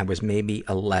event. I was maybe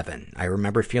 11. I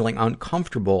remember feeling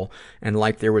uncomfortable and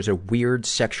like there was a weird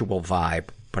sexual vibe,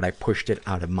 but I pushed it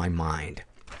out of my mind.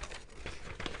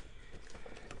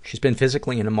 She's been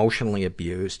physically and emotionally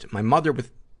abused. My mother,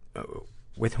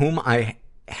 with whom I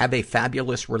have a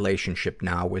fabulous relationship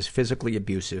now, was physically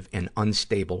abusive and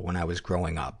unstable when I was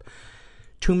growing up.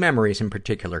 2 memories in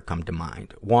particular come to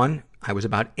mind. One, I was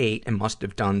about 8 and must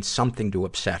have done something to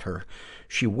upset her.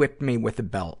 She whipped me with a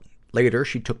belt. Later,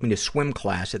 she took me to swim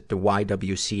class at the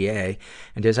YWCA,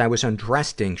 and as I was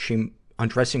undressing, she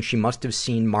must have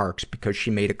seen marks because she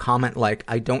made a comment like,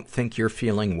 "I don't think you're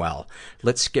feeling well.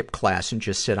 Let's skip class and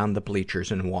just sit on the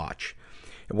bleachers and watch."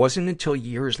 It wasn't until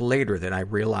years later that I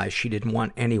realized she didn't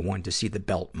want anyone to see the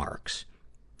belt marks.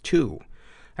 2,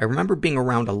 I remember being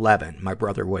around 11, my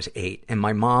brother was 8, and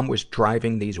my mom was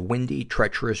driving these windy,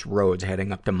 treacherous roads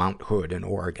heading up to Mount Hood in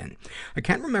Oregon. I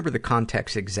can't remember the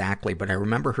context exactly, but I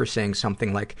remember her saying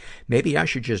something like, maybe I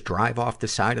should just drive off the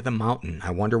side of the mountain. I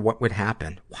wonder what would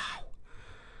happen. Wow.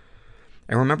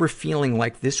 I remember feeling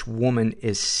like this woman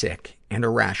is sick and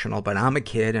irrational, but I'm a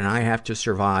kid and I have to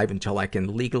survive until I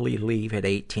can legally leave at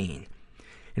 18.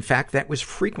 In fact, that was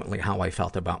frequently how I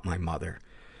felt about my mother.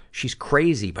 She's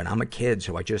crazy, but I'm a kid,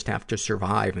 so I just have to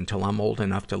survive until I'm old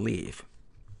enough to leave.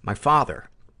 My father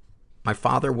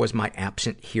was my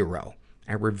absent hero.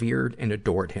 I revered and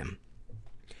adored him.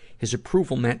 His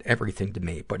approval meant everything to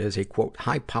me, but as a, quote,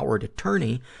 high-powered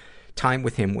attorney, time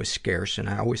with him was scarce, and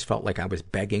I always felt like I was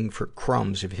begging for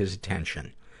crumbs of his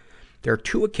attention. There are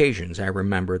 2 occasions I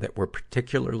remember that were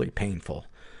particularly painful.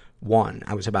 1,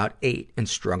 I was about 8 and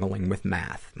struggling with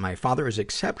math. My father is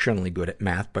exceptionally good at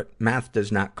math, but math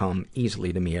does not come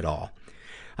easily to me at all.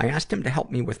 I asked him to help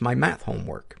me with my math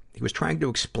homework. He was trying to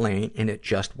explain, and it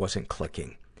just wasn't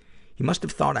clicking. He must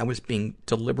have thought I was being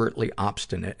deliberately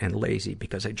obstinate and lazy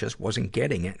because I just wasn't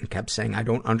getting it and kept saying I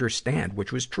don't understand,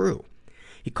 which was true.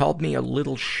 He called me a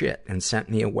little shit and sent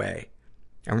me away.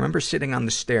 I remember sitting on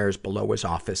the stairs below his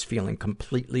office feeling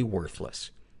completely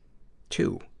worthless.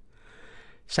 2.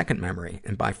 Second memory,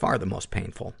 and by far the most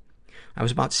painful. I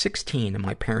was about 16 and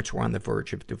my parents were on the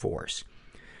verge of divorce.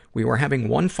 We were having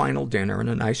one final dinner in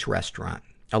a nice restaurant,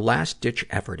 a last-ditch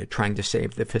effort at trying to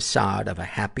save the facade of a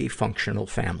happy, functional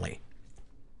family.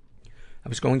 I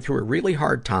was going through a really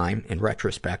hard time. In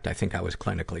retrospect, I think I was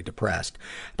clinically depressed.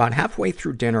 About halfway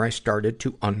through dinner, I started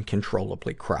to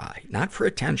uncontrollably cry. Not for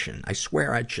attention. I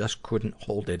swear I just couldn't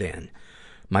hold it in.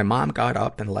 My mom got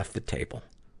up and left the table.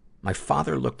 My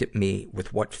father looked at me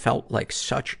with what felt like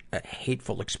such a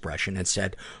hateful expression and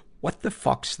said, "What the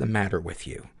fuck's the matter with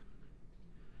you?"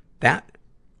 That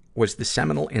was the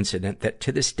seminal incident that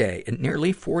to this day, at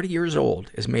nearly 40 years old,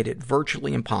 has made it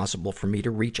virtually impossible for me to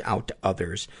reach out to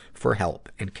others for help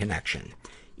and connection,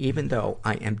 even though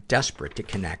I am desperate to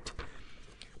connect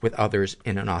with others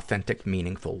in an authentic,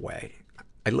 meaningful way.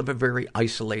 I live a very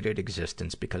isolated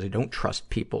existence because I don't trust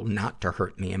people not to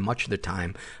hurt me, and much of the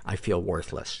time I feel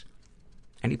worthless.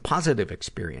 Any positive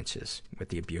experiences with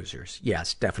the abusers?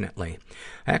 Yes, definitely.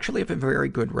 I actually have a very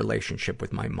good relationship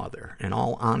with my mother. In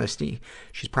all honesty,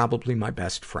 she's probably my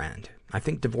best friend. I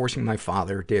think divorcing my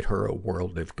father did her a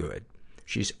world of good.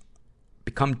 She's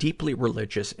become deeply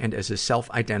religious, and as a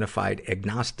self-identified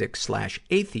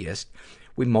agnostic/atheist,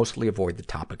 we mostly avoid the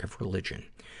topic of religion.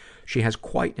 She has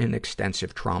quite an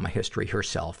extensive trauma history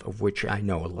herself, of which I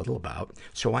know a little about,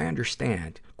 so I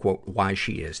understand, quote, why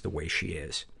she is the way she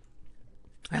is.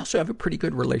 I also have a pretty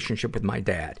good relationship with my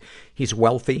dad. He's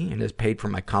wealthy and has paid for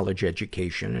my college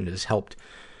education and has helped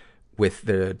with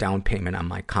the down payment on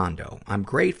my condo. I'm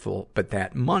grateful, but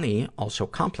that money also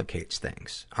complicates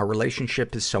things. Our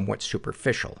relationship is somewhat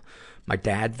superficial. My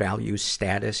dad values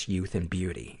status, youth, and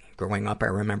beauty. Growing up, I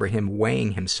remember him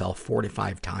weighing himself 4 to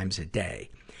 5 times a day.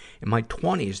 In my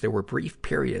 20s, there were brief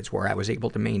periods where I was able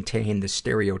to maintain the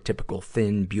stereotypical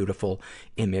thin, beautiful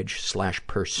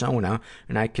image/persona,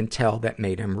 and I can tell that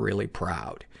made him really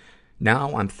proud.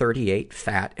 Now I'm 38,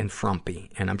 fat, and frumpy,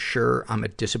 and I'm sure I'm a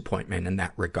disappointment in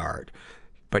that regard.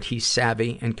 But he's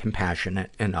savvy and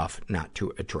compassionate enough not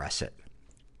to address it.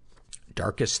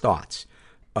 Darkest thoughts.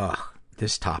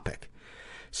 This topic.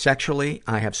 Sexually,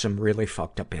 I have some really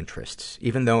fucked up interests.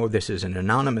 Even though this is an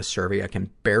anonymous survey, I can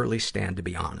barely stand to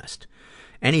be honest.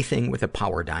 Anything with a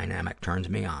power dynamic turns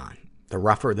me on. The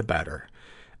rougher, the better.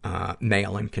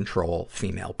 Male in control,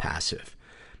 female passive.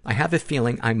 I have a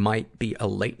feeling I might be a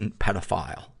latent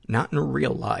pedophile. Not in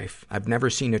real life. I've never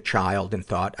seen a child and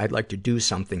thought I'd like to do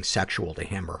something sexual to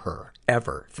him or her.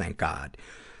 Ever, thank God.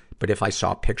 But if I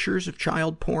saw pictures of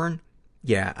child porn,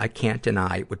 yeah, I can't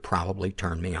deny it would probably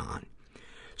turn me on.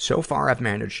 So far, I've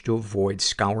managed to avoid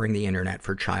scouring the internet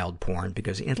for child porn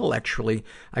because intellectually,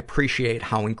 I appreciate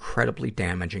how incredibly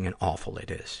damaging and awful it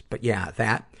is. But yeah,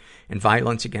 that and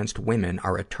violence against women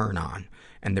are a turn-on,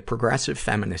 and the progressive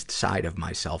feminist side of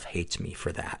myself hates me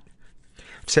for that.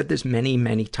 I've said this many,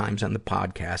 many times on the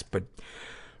podcast, but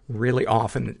really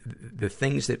often the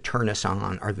things that turn us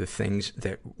on are the things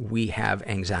that we have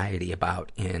anxiety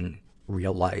about in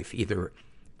real life, either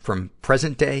from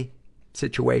present-day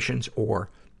situations or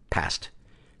past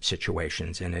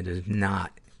situations, and it is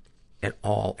not at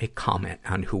all a comment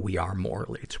on who we are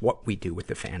morally. It's what we do with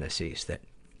the fantasies that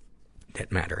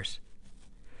matters.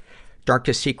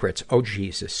 Darkest secrets. Oh,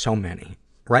 Jesus, so many.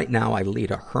 Right now, I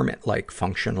lead a hermit-like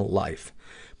functional life.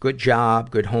 Good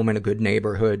job, good home in a good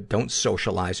neighborhood. Don't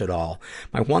socialize at all.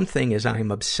 My one thing is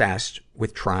I'm obsessed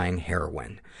with trying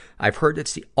heroin. I've heard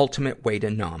it's the ultimate way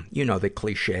to numb. You know, the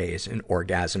cliches and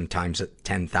orgasm times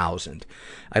 10,000.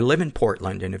 I live in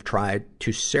Portland and have tried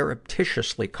to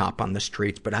surreptitiously cop on the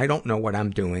streets, but I don't know what I'm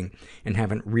doing and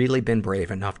haven't really been brave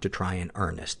enough to try in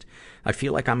earnest. I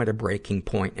feel like I'm at a breaking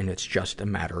point and it's just a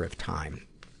matter of time.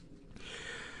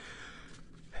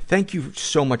 Thank you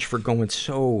so much for going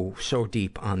so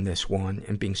deep on this one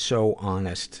and being so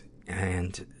honest.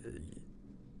 And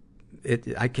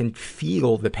I can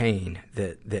feel the pain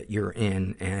that you're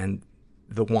in and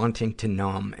the wanting to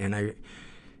numb. And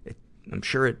I'm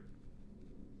sure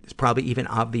it's probably even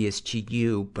obvious to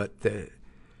you, but the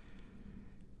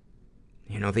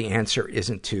answer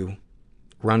isn't to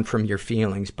run from your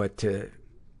feelings, but to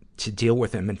deal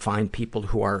with them and find people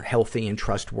who are healthy and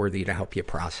trustworthy to help you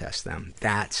process them.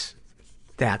 That's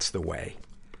the way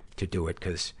to do it,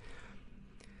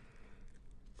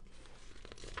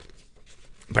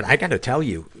 but I gotta tell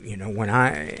you, when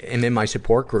I am in my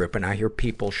support group and I hear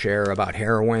people share about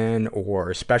heroin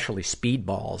or especially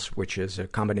speedballs, which is a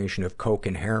combination of coke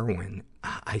and heroin,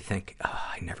 I think,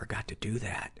 I never got to do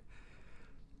that.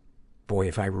 Boy,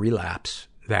 if I relapse,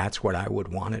 that's what I would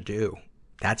want to do.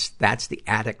 That's the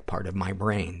addict part of my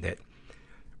brain that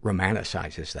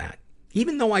romanticizes that.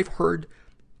 Even though I've heard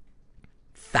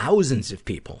thousands of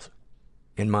people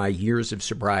in my years of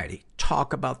sobriety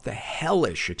talk about the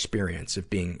hellish experience of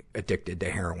being addicted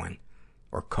to heroin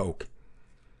or coke.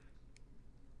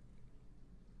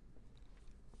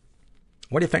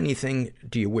 What, if anything,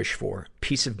 do you wish for?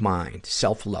 Peace of mind,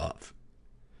 self-love.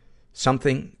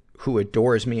 Something who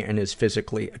adores me and is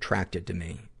physically attracted to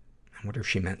me. I wonder if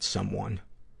she meant someone.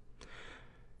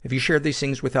 Have you shared these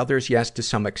things with others? Yes, to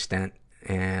some extent.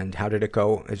 And how did it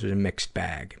go? It was a mixed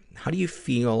bag. How do you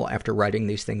feel after writing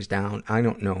these things down? I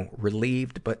don't know.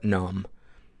 Relieved, but numb.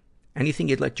 Anything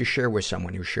you'd like to share with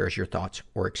someone who shares your thoughts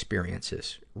or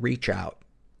experiences? Reach out.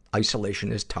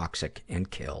 Isolation is toxic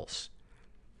and kills.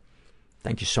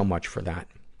 Thank you so much for that.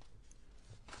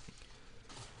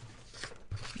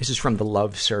 This is from the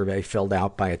Love Survey filled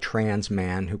out by a trans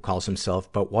man who calls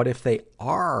himself, but what if they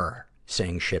are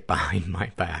saying shit behind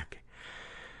my back?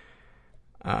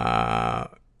 I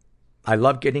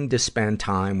love getting to spend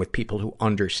time with people who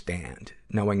understand,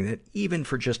 knowing that even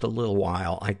for just a little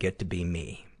while, I get to be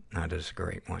me. That is a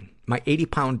great one. My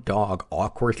 80-pound dog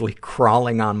awkwardly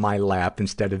crawling on my lap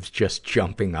instead of just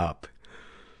jumping up.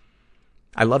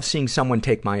 I love seeing someone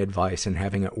take my advice and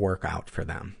having it work out for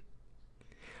them.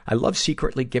 I love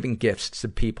secretly giving gifts to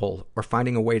people or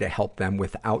finding a way to help them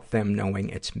without them knowing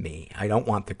it's me. I don't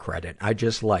want the credit. I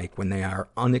just like when they are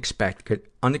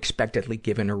unexpectedly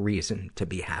given a reason to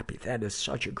be happy. That is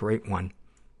such a great one.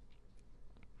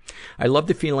 I love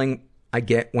the feeling I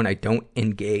get when I don't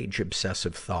engage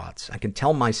obsessive thoughts. I can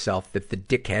tell myself that the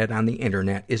dickhead on the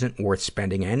internet isn't worth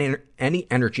spending any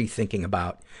energy thinking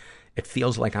about. It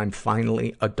feels like I'm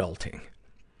finally adulting.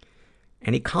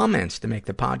 Any comments to make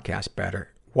the podcast better?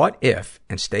 What if,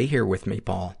 and stay here with me,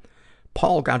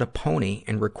 Paul got a pony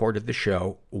and recorded the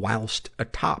show whilst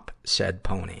atop said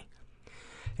pony?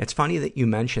 It's funny that you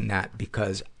mentioned that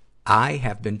because I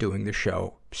have been doing the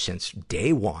show since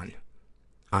day one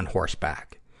on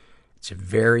horseback. It's a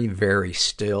very, very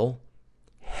still,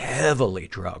 heavily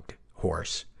drugged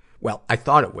horse. Well, I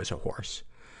thought it was a horse.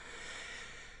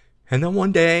 And then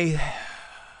one day,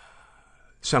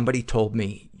 somebody told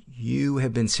me, you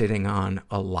have been sitting on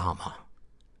a llama.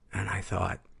 And I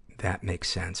thought, that makes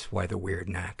sense why the weird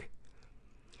neck.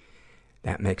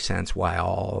 That makes sense why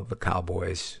all the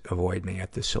cowboys avoid me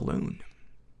at the saloon.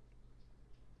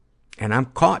 And I'm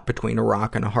caught between a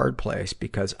rock and a hard place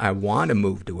because I want to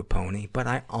move to a pony, but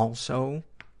I also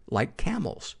like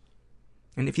camels.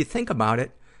 And if you think about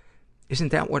it,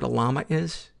 isn't that what a llama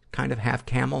is? Kind of half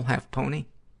camel, half pony?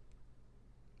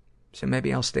 So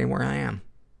maybe I'll stay where I am.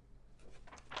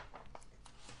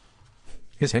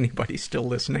 Is anybody still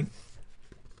listening?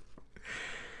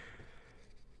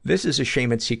 This is a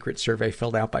Shame and Secret survey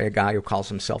filled out by a guy who calls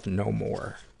himself No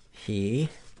More. He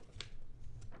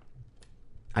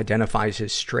identifies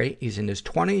as straight. He's in his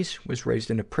 20s, was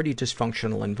raised in a pretty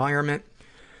dysfunctional environment,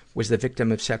 was the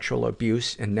victim of sexual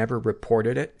abuse and never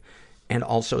reported it. And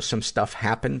also some stuff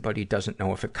happened, but he doesn't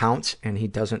know if it counts, and he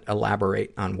doesn't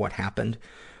elaborate on what happened.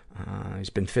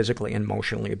 He's been physically and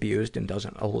emotionally abused and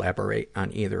doesn't elaborate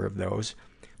on either of those.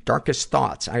 Darkest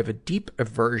thoughts. I have a deep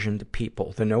aversion to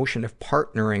people. The notion of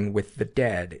partnering with the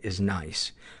dead is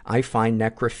nice. I find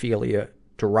necrophilia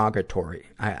derogatory.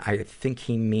 I think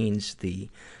he means the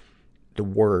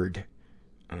word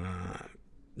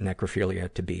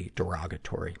necrophilia to be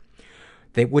derogatory.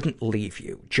 They wouldn't leave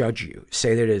you, judge you,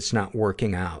 say that it's not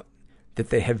working out, that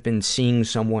they have been seeing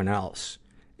someone else.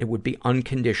 It would be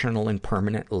unconditional and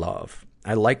permanent love.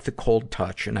 I like the cold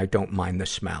touch and I don't mind the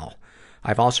smell.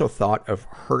 I've also thought of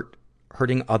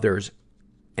hurting others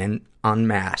and en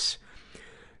masse.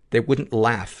 They wouldn't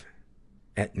laugh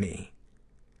at me.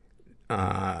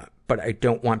 But I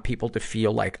don't want people to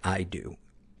feel like I do,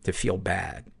 to feel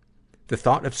bad. The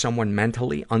thought of someone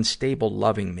mentally unstable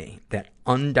loving me, that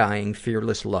undying,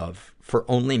 fearless love for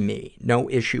only me, no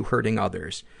issue hurting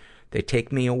others. They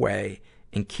take me away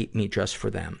and keep me just for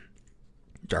them.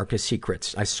 Darkest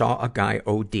secrets. I saw a guy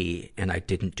OD and I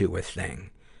didn't do a thing.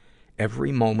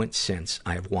 Every moment since,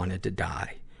 I have wanted to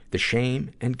die. The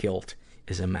shame and guilt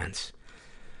is immense.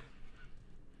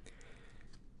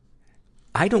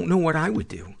 I don't know what I would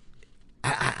do.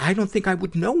 I don't think I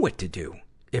would know what to do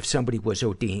if somebody was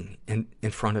ODing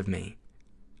in front of me.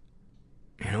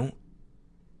 You know?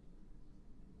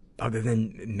 Other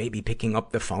than maybe picking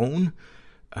up the phone.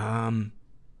 I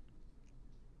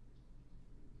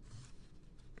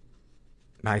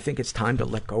think it's time to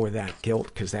let go of that guilt,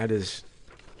 because that is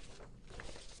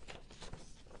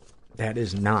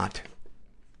not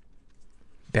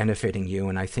benefiting you.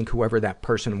 And I think whoever that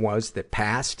person was that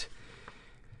passed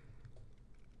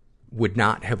would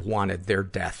not have wanted their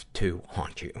death to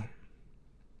haunt you.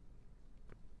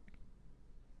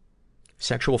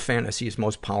 Sexual fantasy is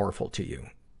most powerful to you.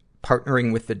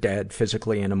 Partnering with the dead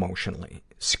physically and emotionally.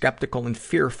 Skeptical and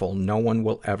fearful, no one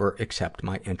will ever accept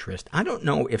my interest. I don't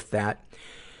know if that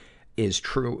is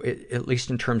true, at least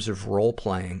in terms of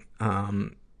role-playing.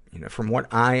 From what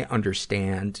I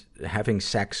understand, having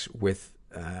sex with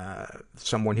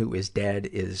someone who is dead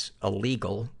is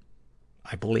illegal,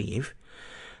 I believe.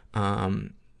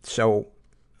 So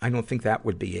I don't think that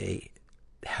would be a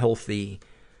healthy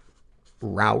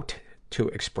route to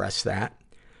express that.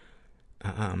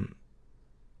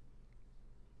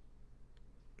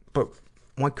 But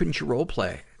why couldn't you role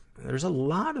play? There's a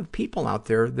lot of people out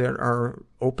there that are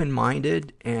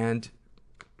open-minded and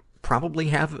probably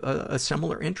have a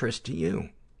similar interest to you.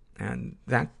 And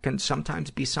that can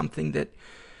sometimes be something that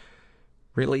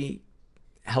really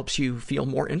helps you feel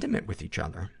more intimate with each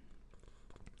other.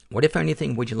 What, if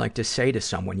anything, would you like to say to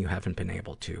someone you haven't been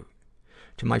able to?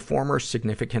 To my former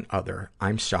significant other,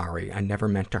 I'm sorry. I never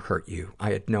meant to hurt you.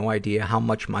 I had no idea how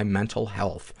much my mental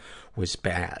health was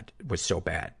so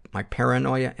bad. My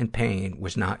paranoia and pain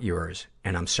was not yours,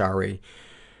 and I'm sorry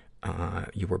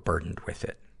you were burdened with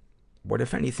it. What,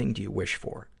 if anything, do you wish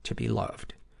for? To be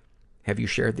loved. Have you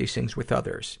shared these things with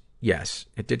others? Yes.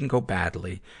 It didn't go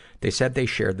badly. They said they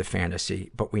shared the fantasy,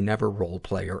 but we never role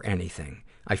play or anything.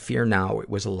 I fear now it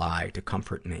was a lie to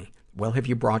comfort me. Well, have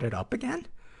you brought it up again?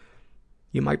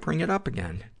 You might bring it up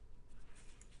again.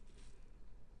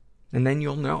 And then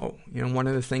you'll know. One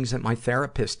of the things that my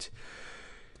therapist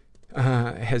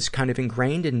has kind of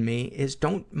ingrained in me is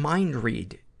don't mind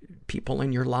read people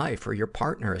in your life, or your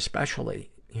partner especially.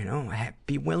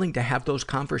 Be willing to have those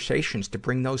conversations, to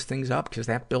bring those things up, because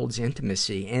that builds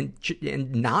intimacy. And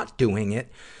not doing it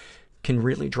can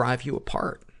really drive you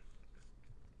apart.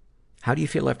 How do you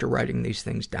feel after writing these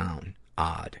things down?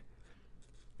 Odd.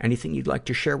 Anything you'd like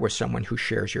to share with someone who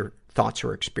shares your thoughts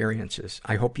or experiences?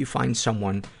 I hope you find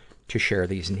someone to share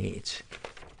these needs.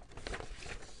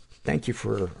 Thank you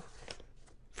for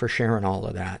sharing all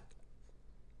of that.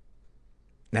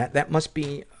 That must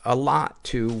be a lot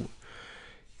to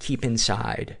keep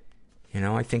inside.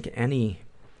 I think any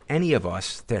of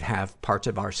us that have parts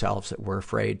of ourselves that we're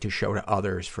afraid to show to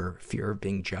others for fear of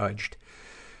being judged,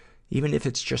 even if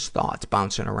it's just thoughts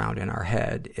bouncing around in our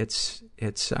head, it's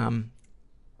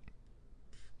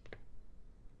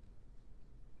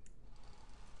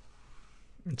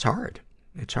hard.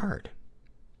 It's hard.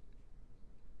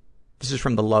 This is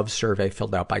from the love survey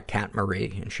filled out by Kat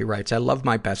Marie, and she writes, I love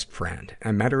my best friend.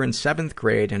 I met her in 7th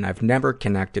grade, and I've never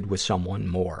connected with someone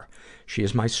more. She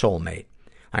is my soulmate.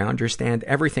 I understand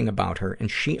everything about her, and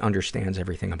she understands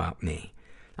everything about me.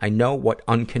 I know what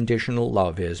unconditional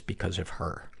love is because of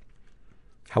her.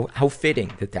 How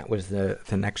fitting that was the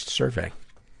next survey.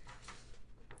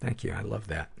 Thank you. I love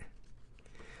that.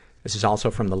 This is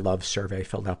also from the love survey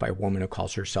filled out by a woman who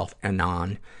calls herself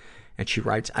Anon. And she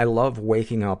writes, I love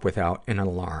waking up without an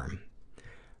alarm.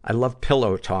 I love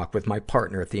pillow talk with my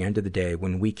partner at the end of the day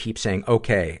when we keep saying,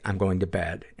 okay, I'm going to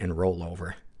bed, and roll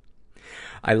over.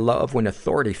 I love when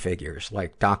authority figures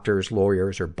like doctors,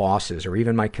 lawyers, or bosses, or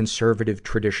even my conservative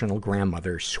traditional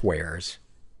grandmother swears.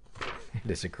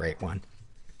 It is a great one.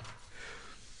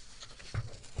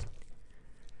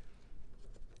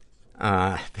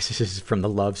 This is from the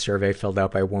love survey filled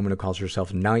out by a woman who calls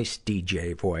herself Nice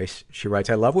DJ Voice. She writes,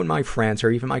 I love when my friends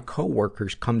or even my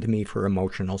coworkers come to me for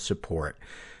emotional support.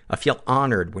 I feel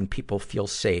honored when people feel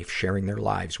safe sharing their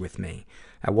lives with me.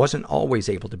 I wasn't always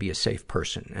able to be a safe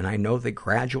person, and I know that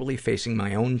gradually facing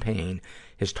my own pain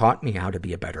has taught me how to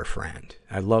be a better friend.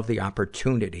 I love the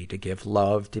opportunity to give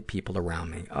love to people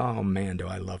around me. Oh man, do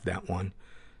I love that one.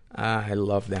 I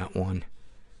love that one.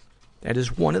 That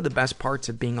is one of the best parts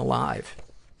of being alive,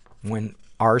 when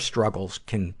our struggles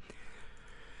can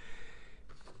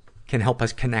help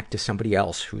us connect to somebody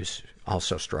else who's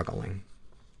also struggling.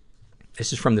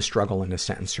 This is from the Struggle in a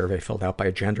Sentence survey filled out by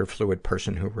a gender-fluid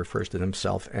person who refers to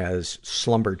themselves as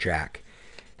Slumberjack.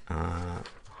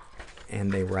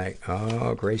 And they write,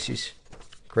 oh, Gracie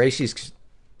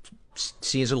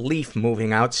sees a leaf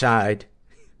moving outside.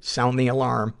 Sound the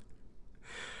alarm.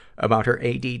 About her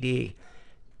ADD.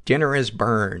 Dinner is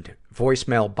burned.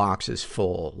 Voicemail box is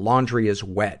full. Laundry is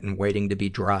wet and waiting to be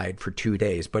dried for 2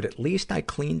 days. But at least I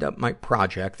cleaned up my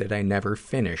project that I never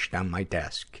finished on my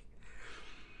desk.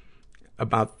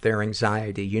 About their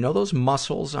anxiety. You know those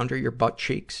muscles under your butt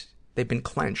cheeks? They've been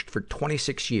clenched for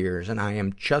 26 years, and I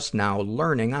am just now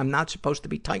learning I'm not supposed to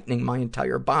be tightening my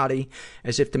entire body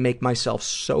as if to make myself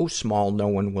so small no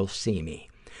one will see me.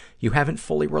 You haven't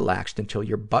fully relaxed until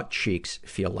your butt cheeks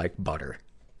feel like butter.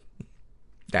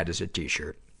 That is a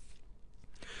t-shirt.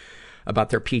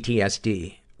 About their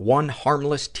PTSD. One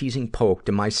harmless teasing poke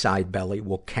to my side belly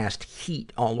will cast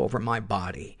heat all over my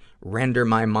body, render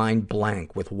my mind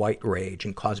blank with white rage,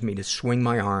 and cause me to swing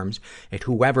my arms at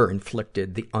whoever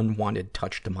inflicted the unwanted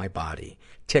touch to my body.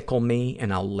 Tickle me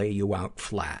and I'll lay you out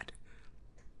flat.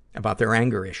 About their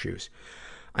anger issues.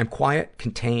 I'm quiet,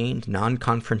 contained,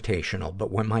 non-confrontational,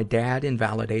 but when my dad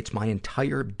invalidates my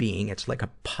entire being, it's like a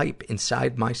pipe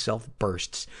inside myself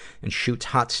bursts and shoots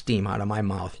hot steam out of my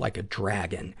mouth like a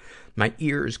dragon. My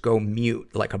ears go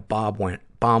mute like a bomb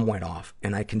went off,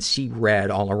 and I can see red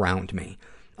all around me.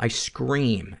 I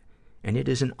scream, and it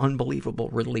is an unbelievable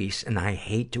release, and I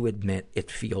hate to admit it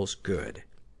feels good.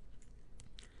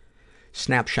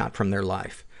 Snapshot from their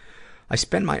life. I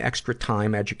spend my extra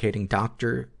time educating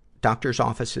doctors'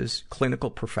 offices,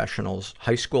 clinical professionals,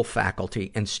 high school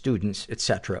faculty, and students,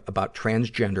 etc., about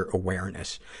transgender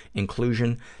awareness,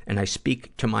 inclusion, and I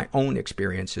speak to my own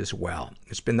experience as well.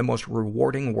 It's been the most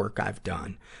rewarding work I've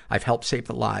done. I've helped save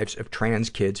the lives of trans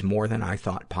kids more than I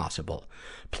thought possible.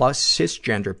 Plus,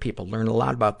 cisgender people learn a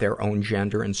lot about their own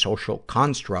gender and social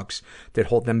constructs that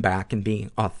hold them back in being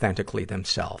authentically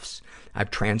themselves. I've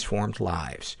transformed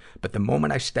lives. But the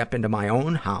moment I step into my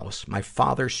own house, my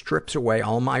father strips away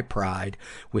all my pride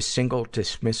with single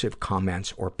dismissive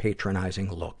comments or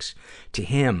patronizing looks. To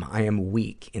him, I am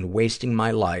weak in wasting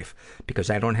my life because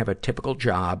I don't have a typical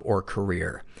job or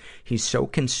career. He's so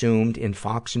consumed in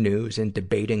Fox News and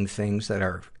debating things that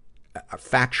are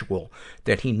factual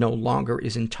that he no longer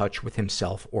is in touch with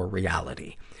himself or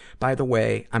reality. By the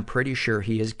way, I'm pretty sure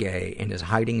he is gay and is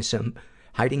hiding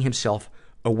himself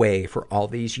away for all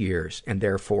these years and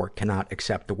therefore cannot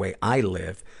accept the way I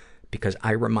live because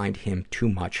I remind him too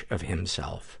much of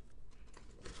himself.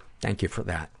 Thank you for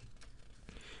that.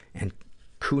 And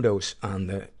kudos on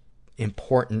the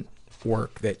important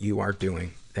work that you are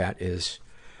doing. That is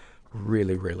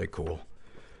really, really cool.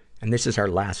 And this is our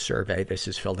last survey. This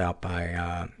is filled out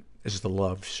by, this is the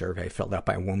love survey filled out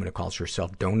by a woman who calls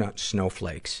herself Donut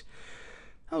Snowflakes.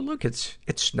 Oh, look, it's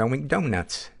snowing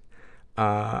donuts.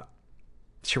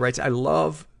 She writes, I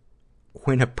love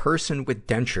when a person with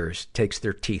dentures takes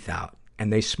their teeth out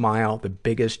and they smile the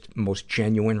biggest, most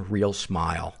genuine, real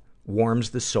smile. Warms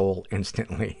the soul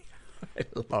instantly. I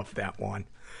love that one.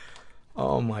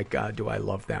 Oh my God, do I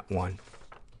love that one.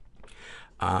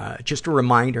 Just a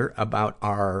reminder about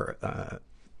our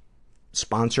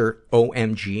sponsor,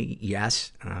 OMG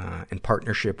Yes, in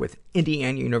partnership with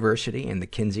Indiana University and the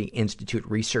Kinsey Institute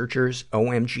researchers.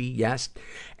 OMG Yes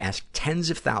asked tens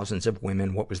of thousands of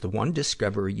women what was the one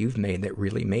discovery you've made that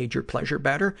really made your pleasure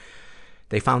better.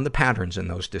 They found the patterns in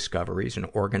those discoveries and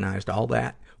organized all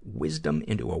that wisdom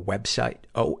into a website,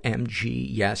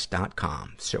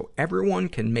 omgyes.com, so everyone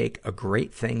can make a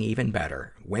great thing even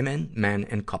better, women, men,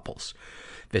 and couples.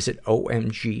 Visit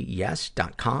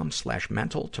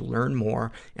omgyes.com/mental to learn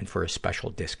more and for a special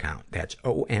discount. That's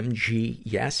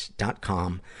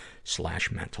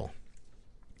omgyes.com/mental.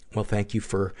 Well, thank you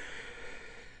for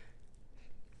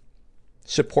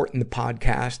supporting the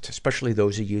podcast, especially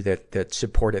those of you that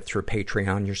support it through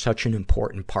Patreon. You're such an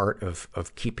important part of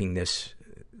keeping this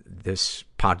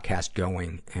podcast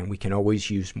going, and we can always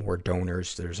use more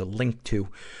donors. There's a link to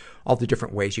all the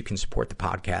different ways you can support the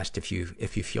podcast if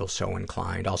you feel so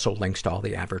inclined. Also links to all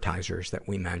the advertisers that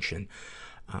we mentioned.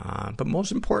 But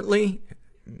most importantly,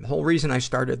 the whole reason I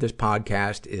started this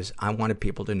podcast is I wanted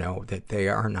people to know that they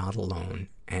are not alone.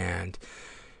 And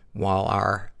while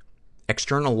our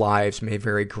external lives may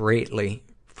vary greatly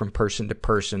from person to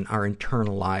person, our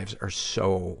internal lives are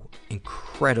so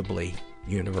incredibly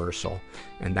universal,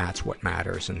 and that's what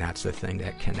matters, and that's the thing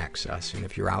that connects us. And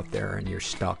if you're out there and you're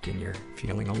stuck and you're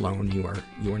feeling alone, you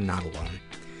are not alone.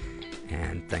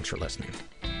 And thanks for listening.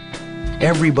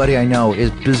 Everybody I know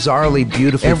is bizarrely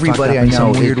beautifully Everybody fucked up I know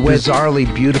in some weird way.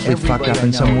 Bizarrely beautifully fucked up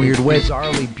in some weird way.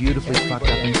 Bizarrely beautifully fucked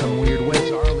up in some weird way.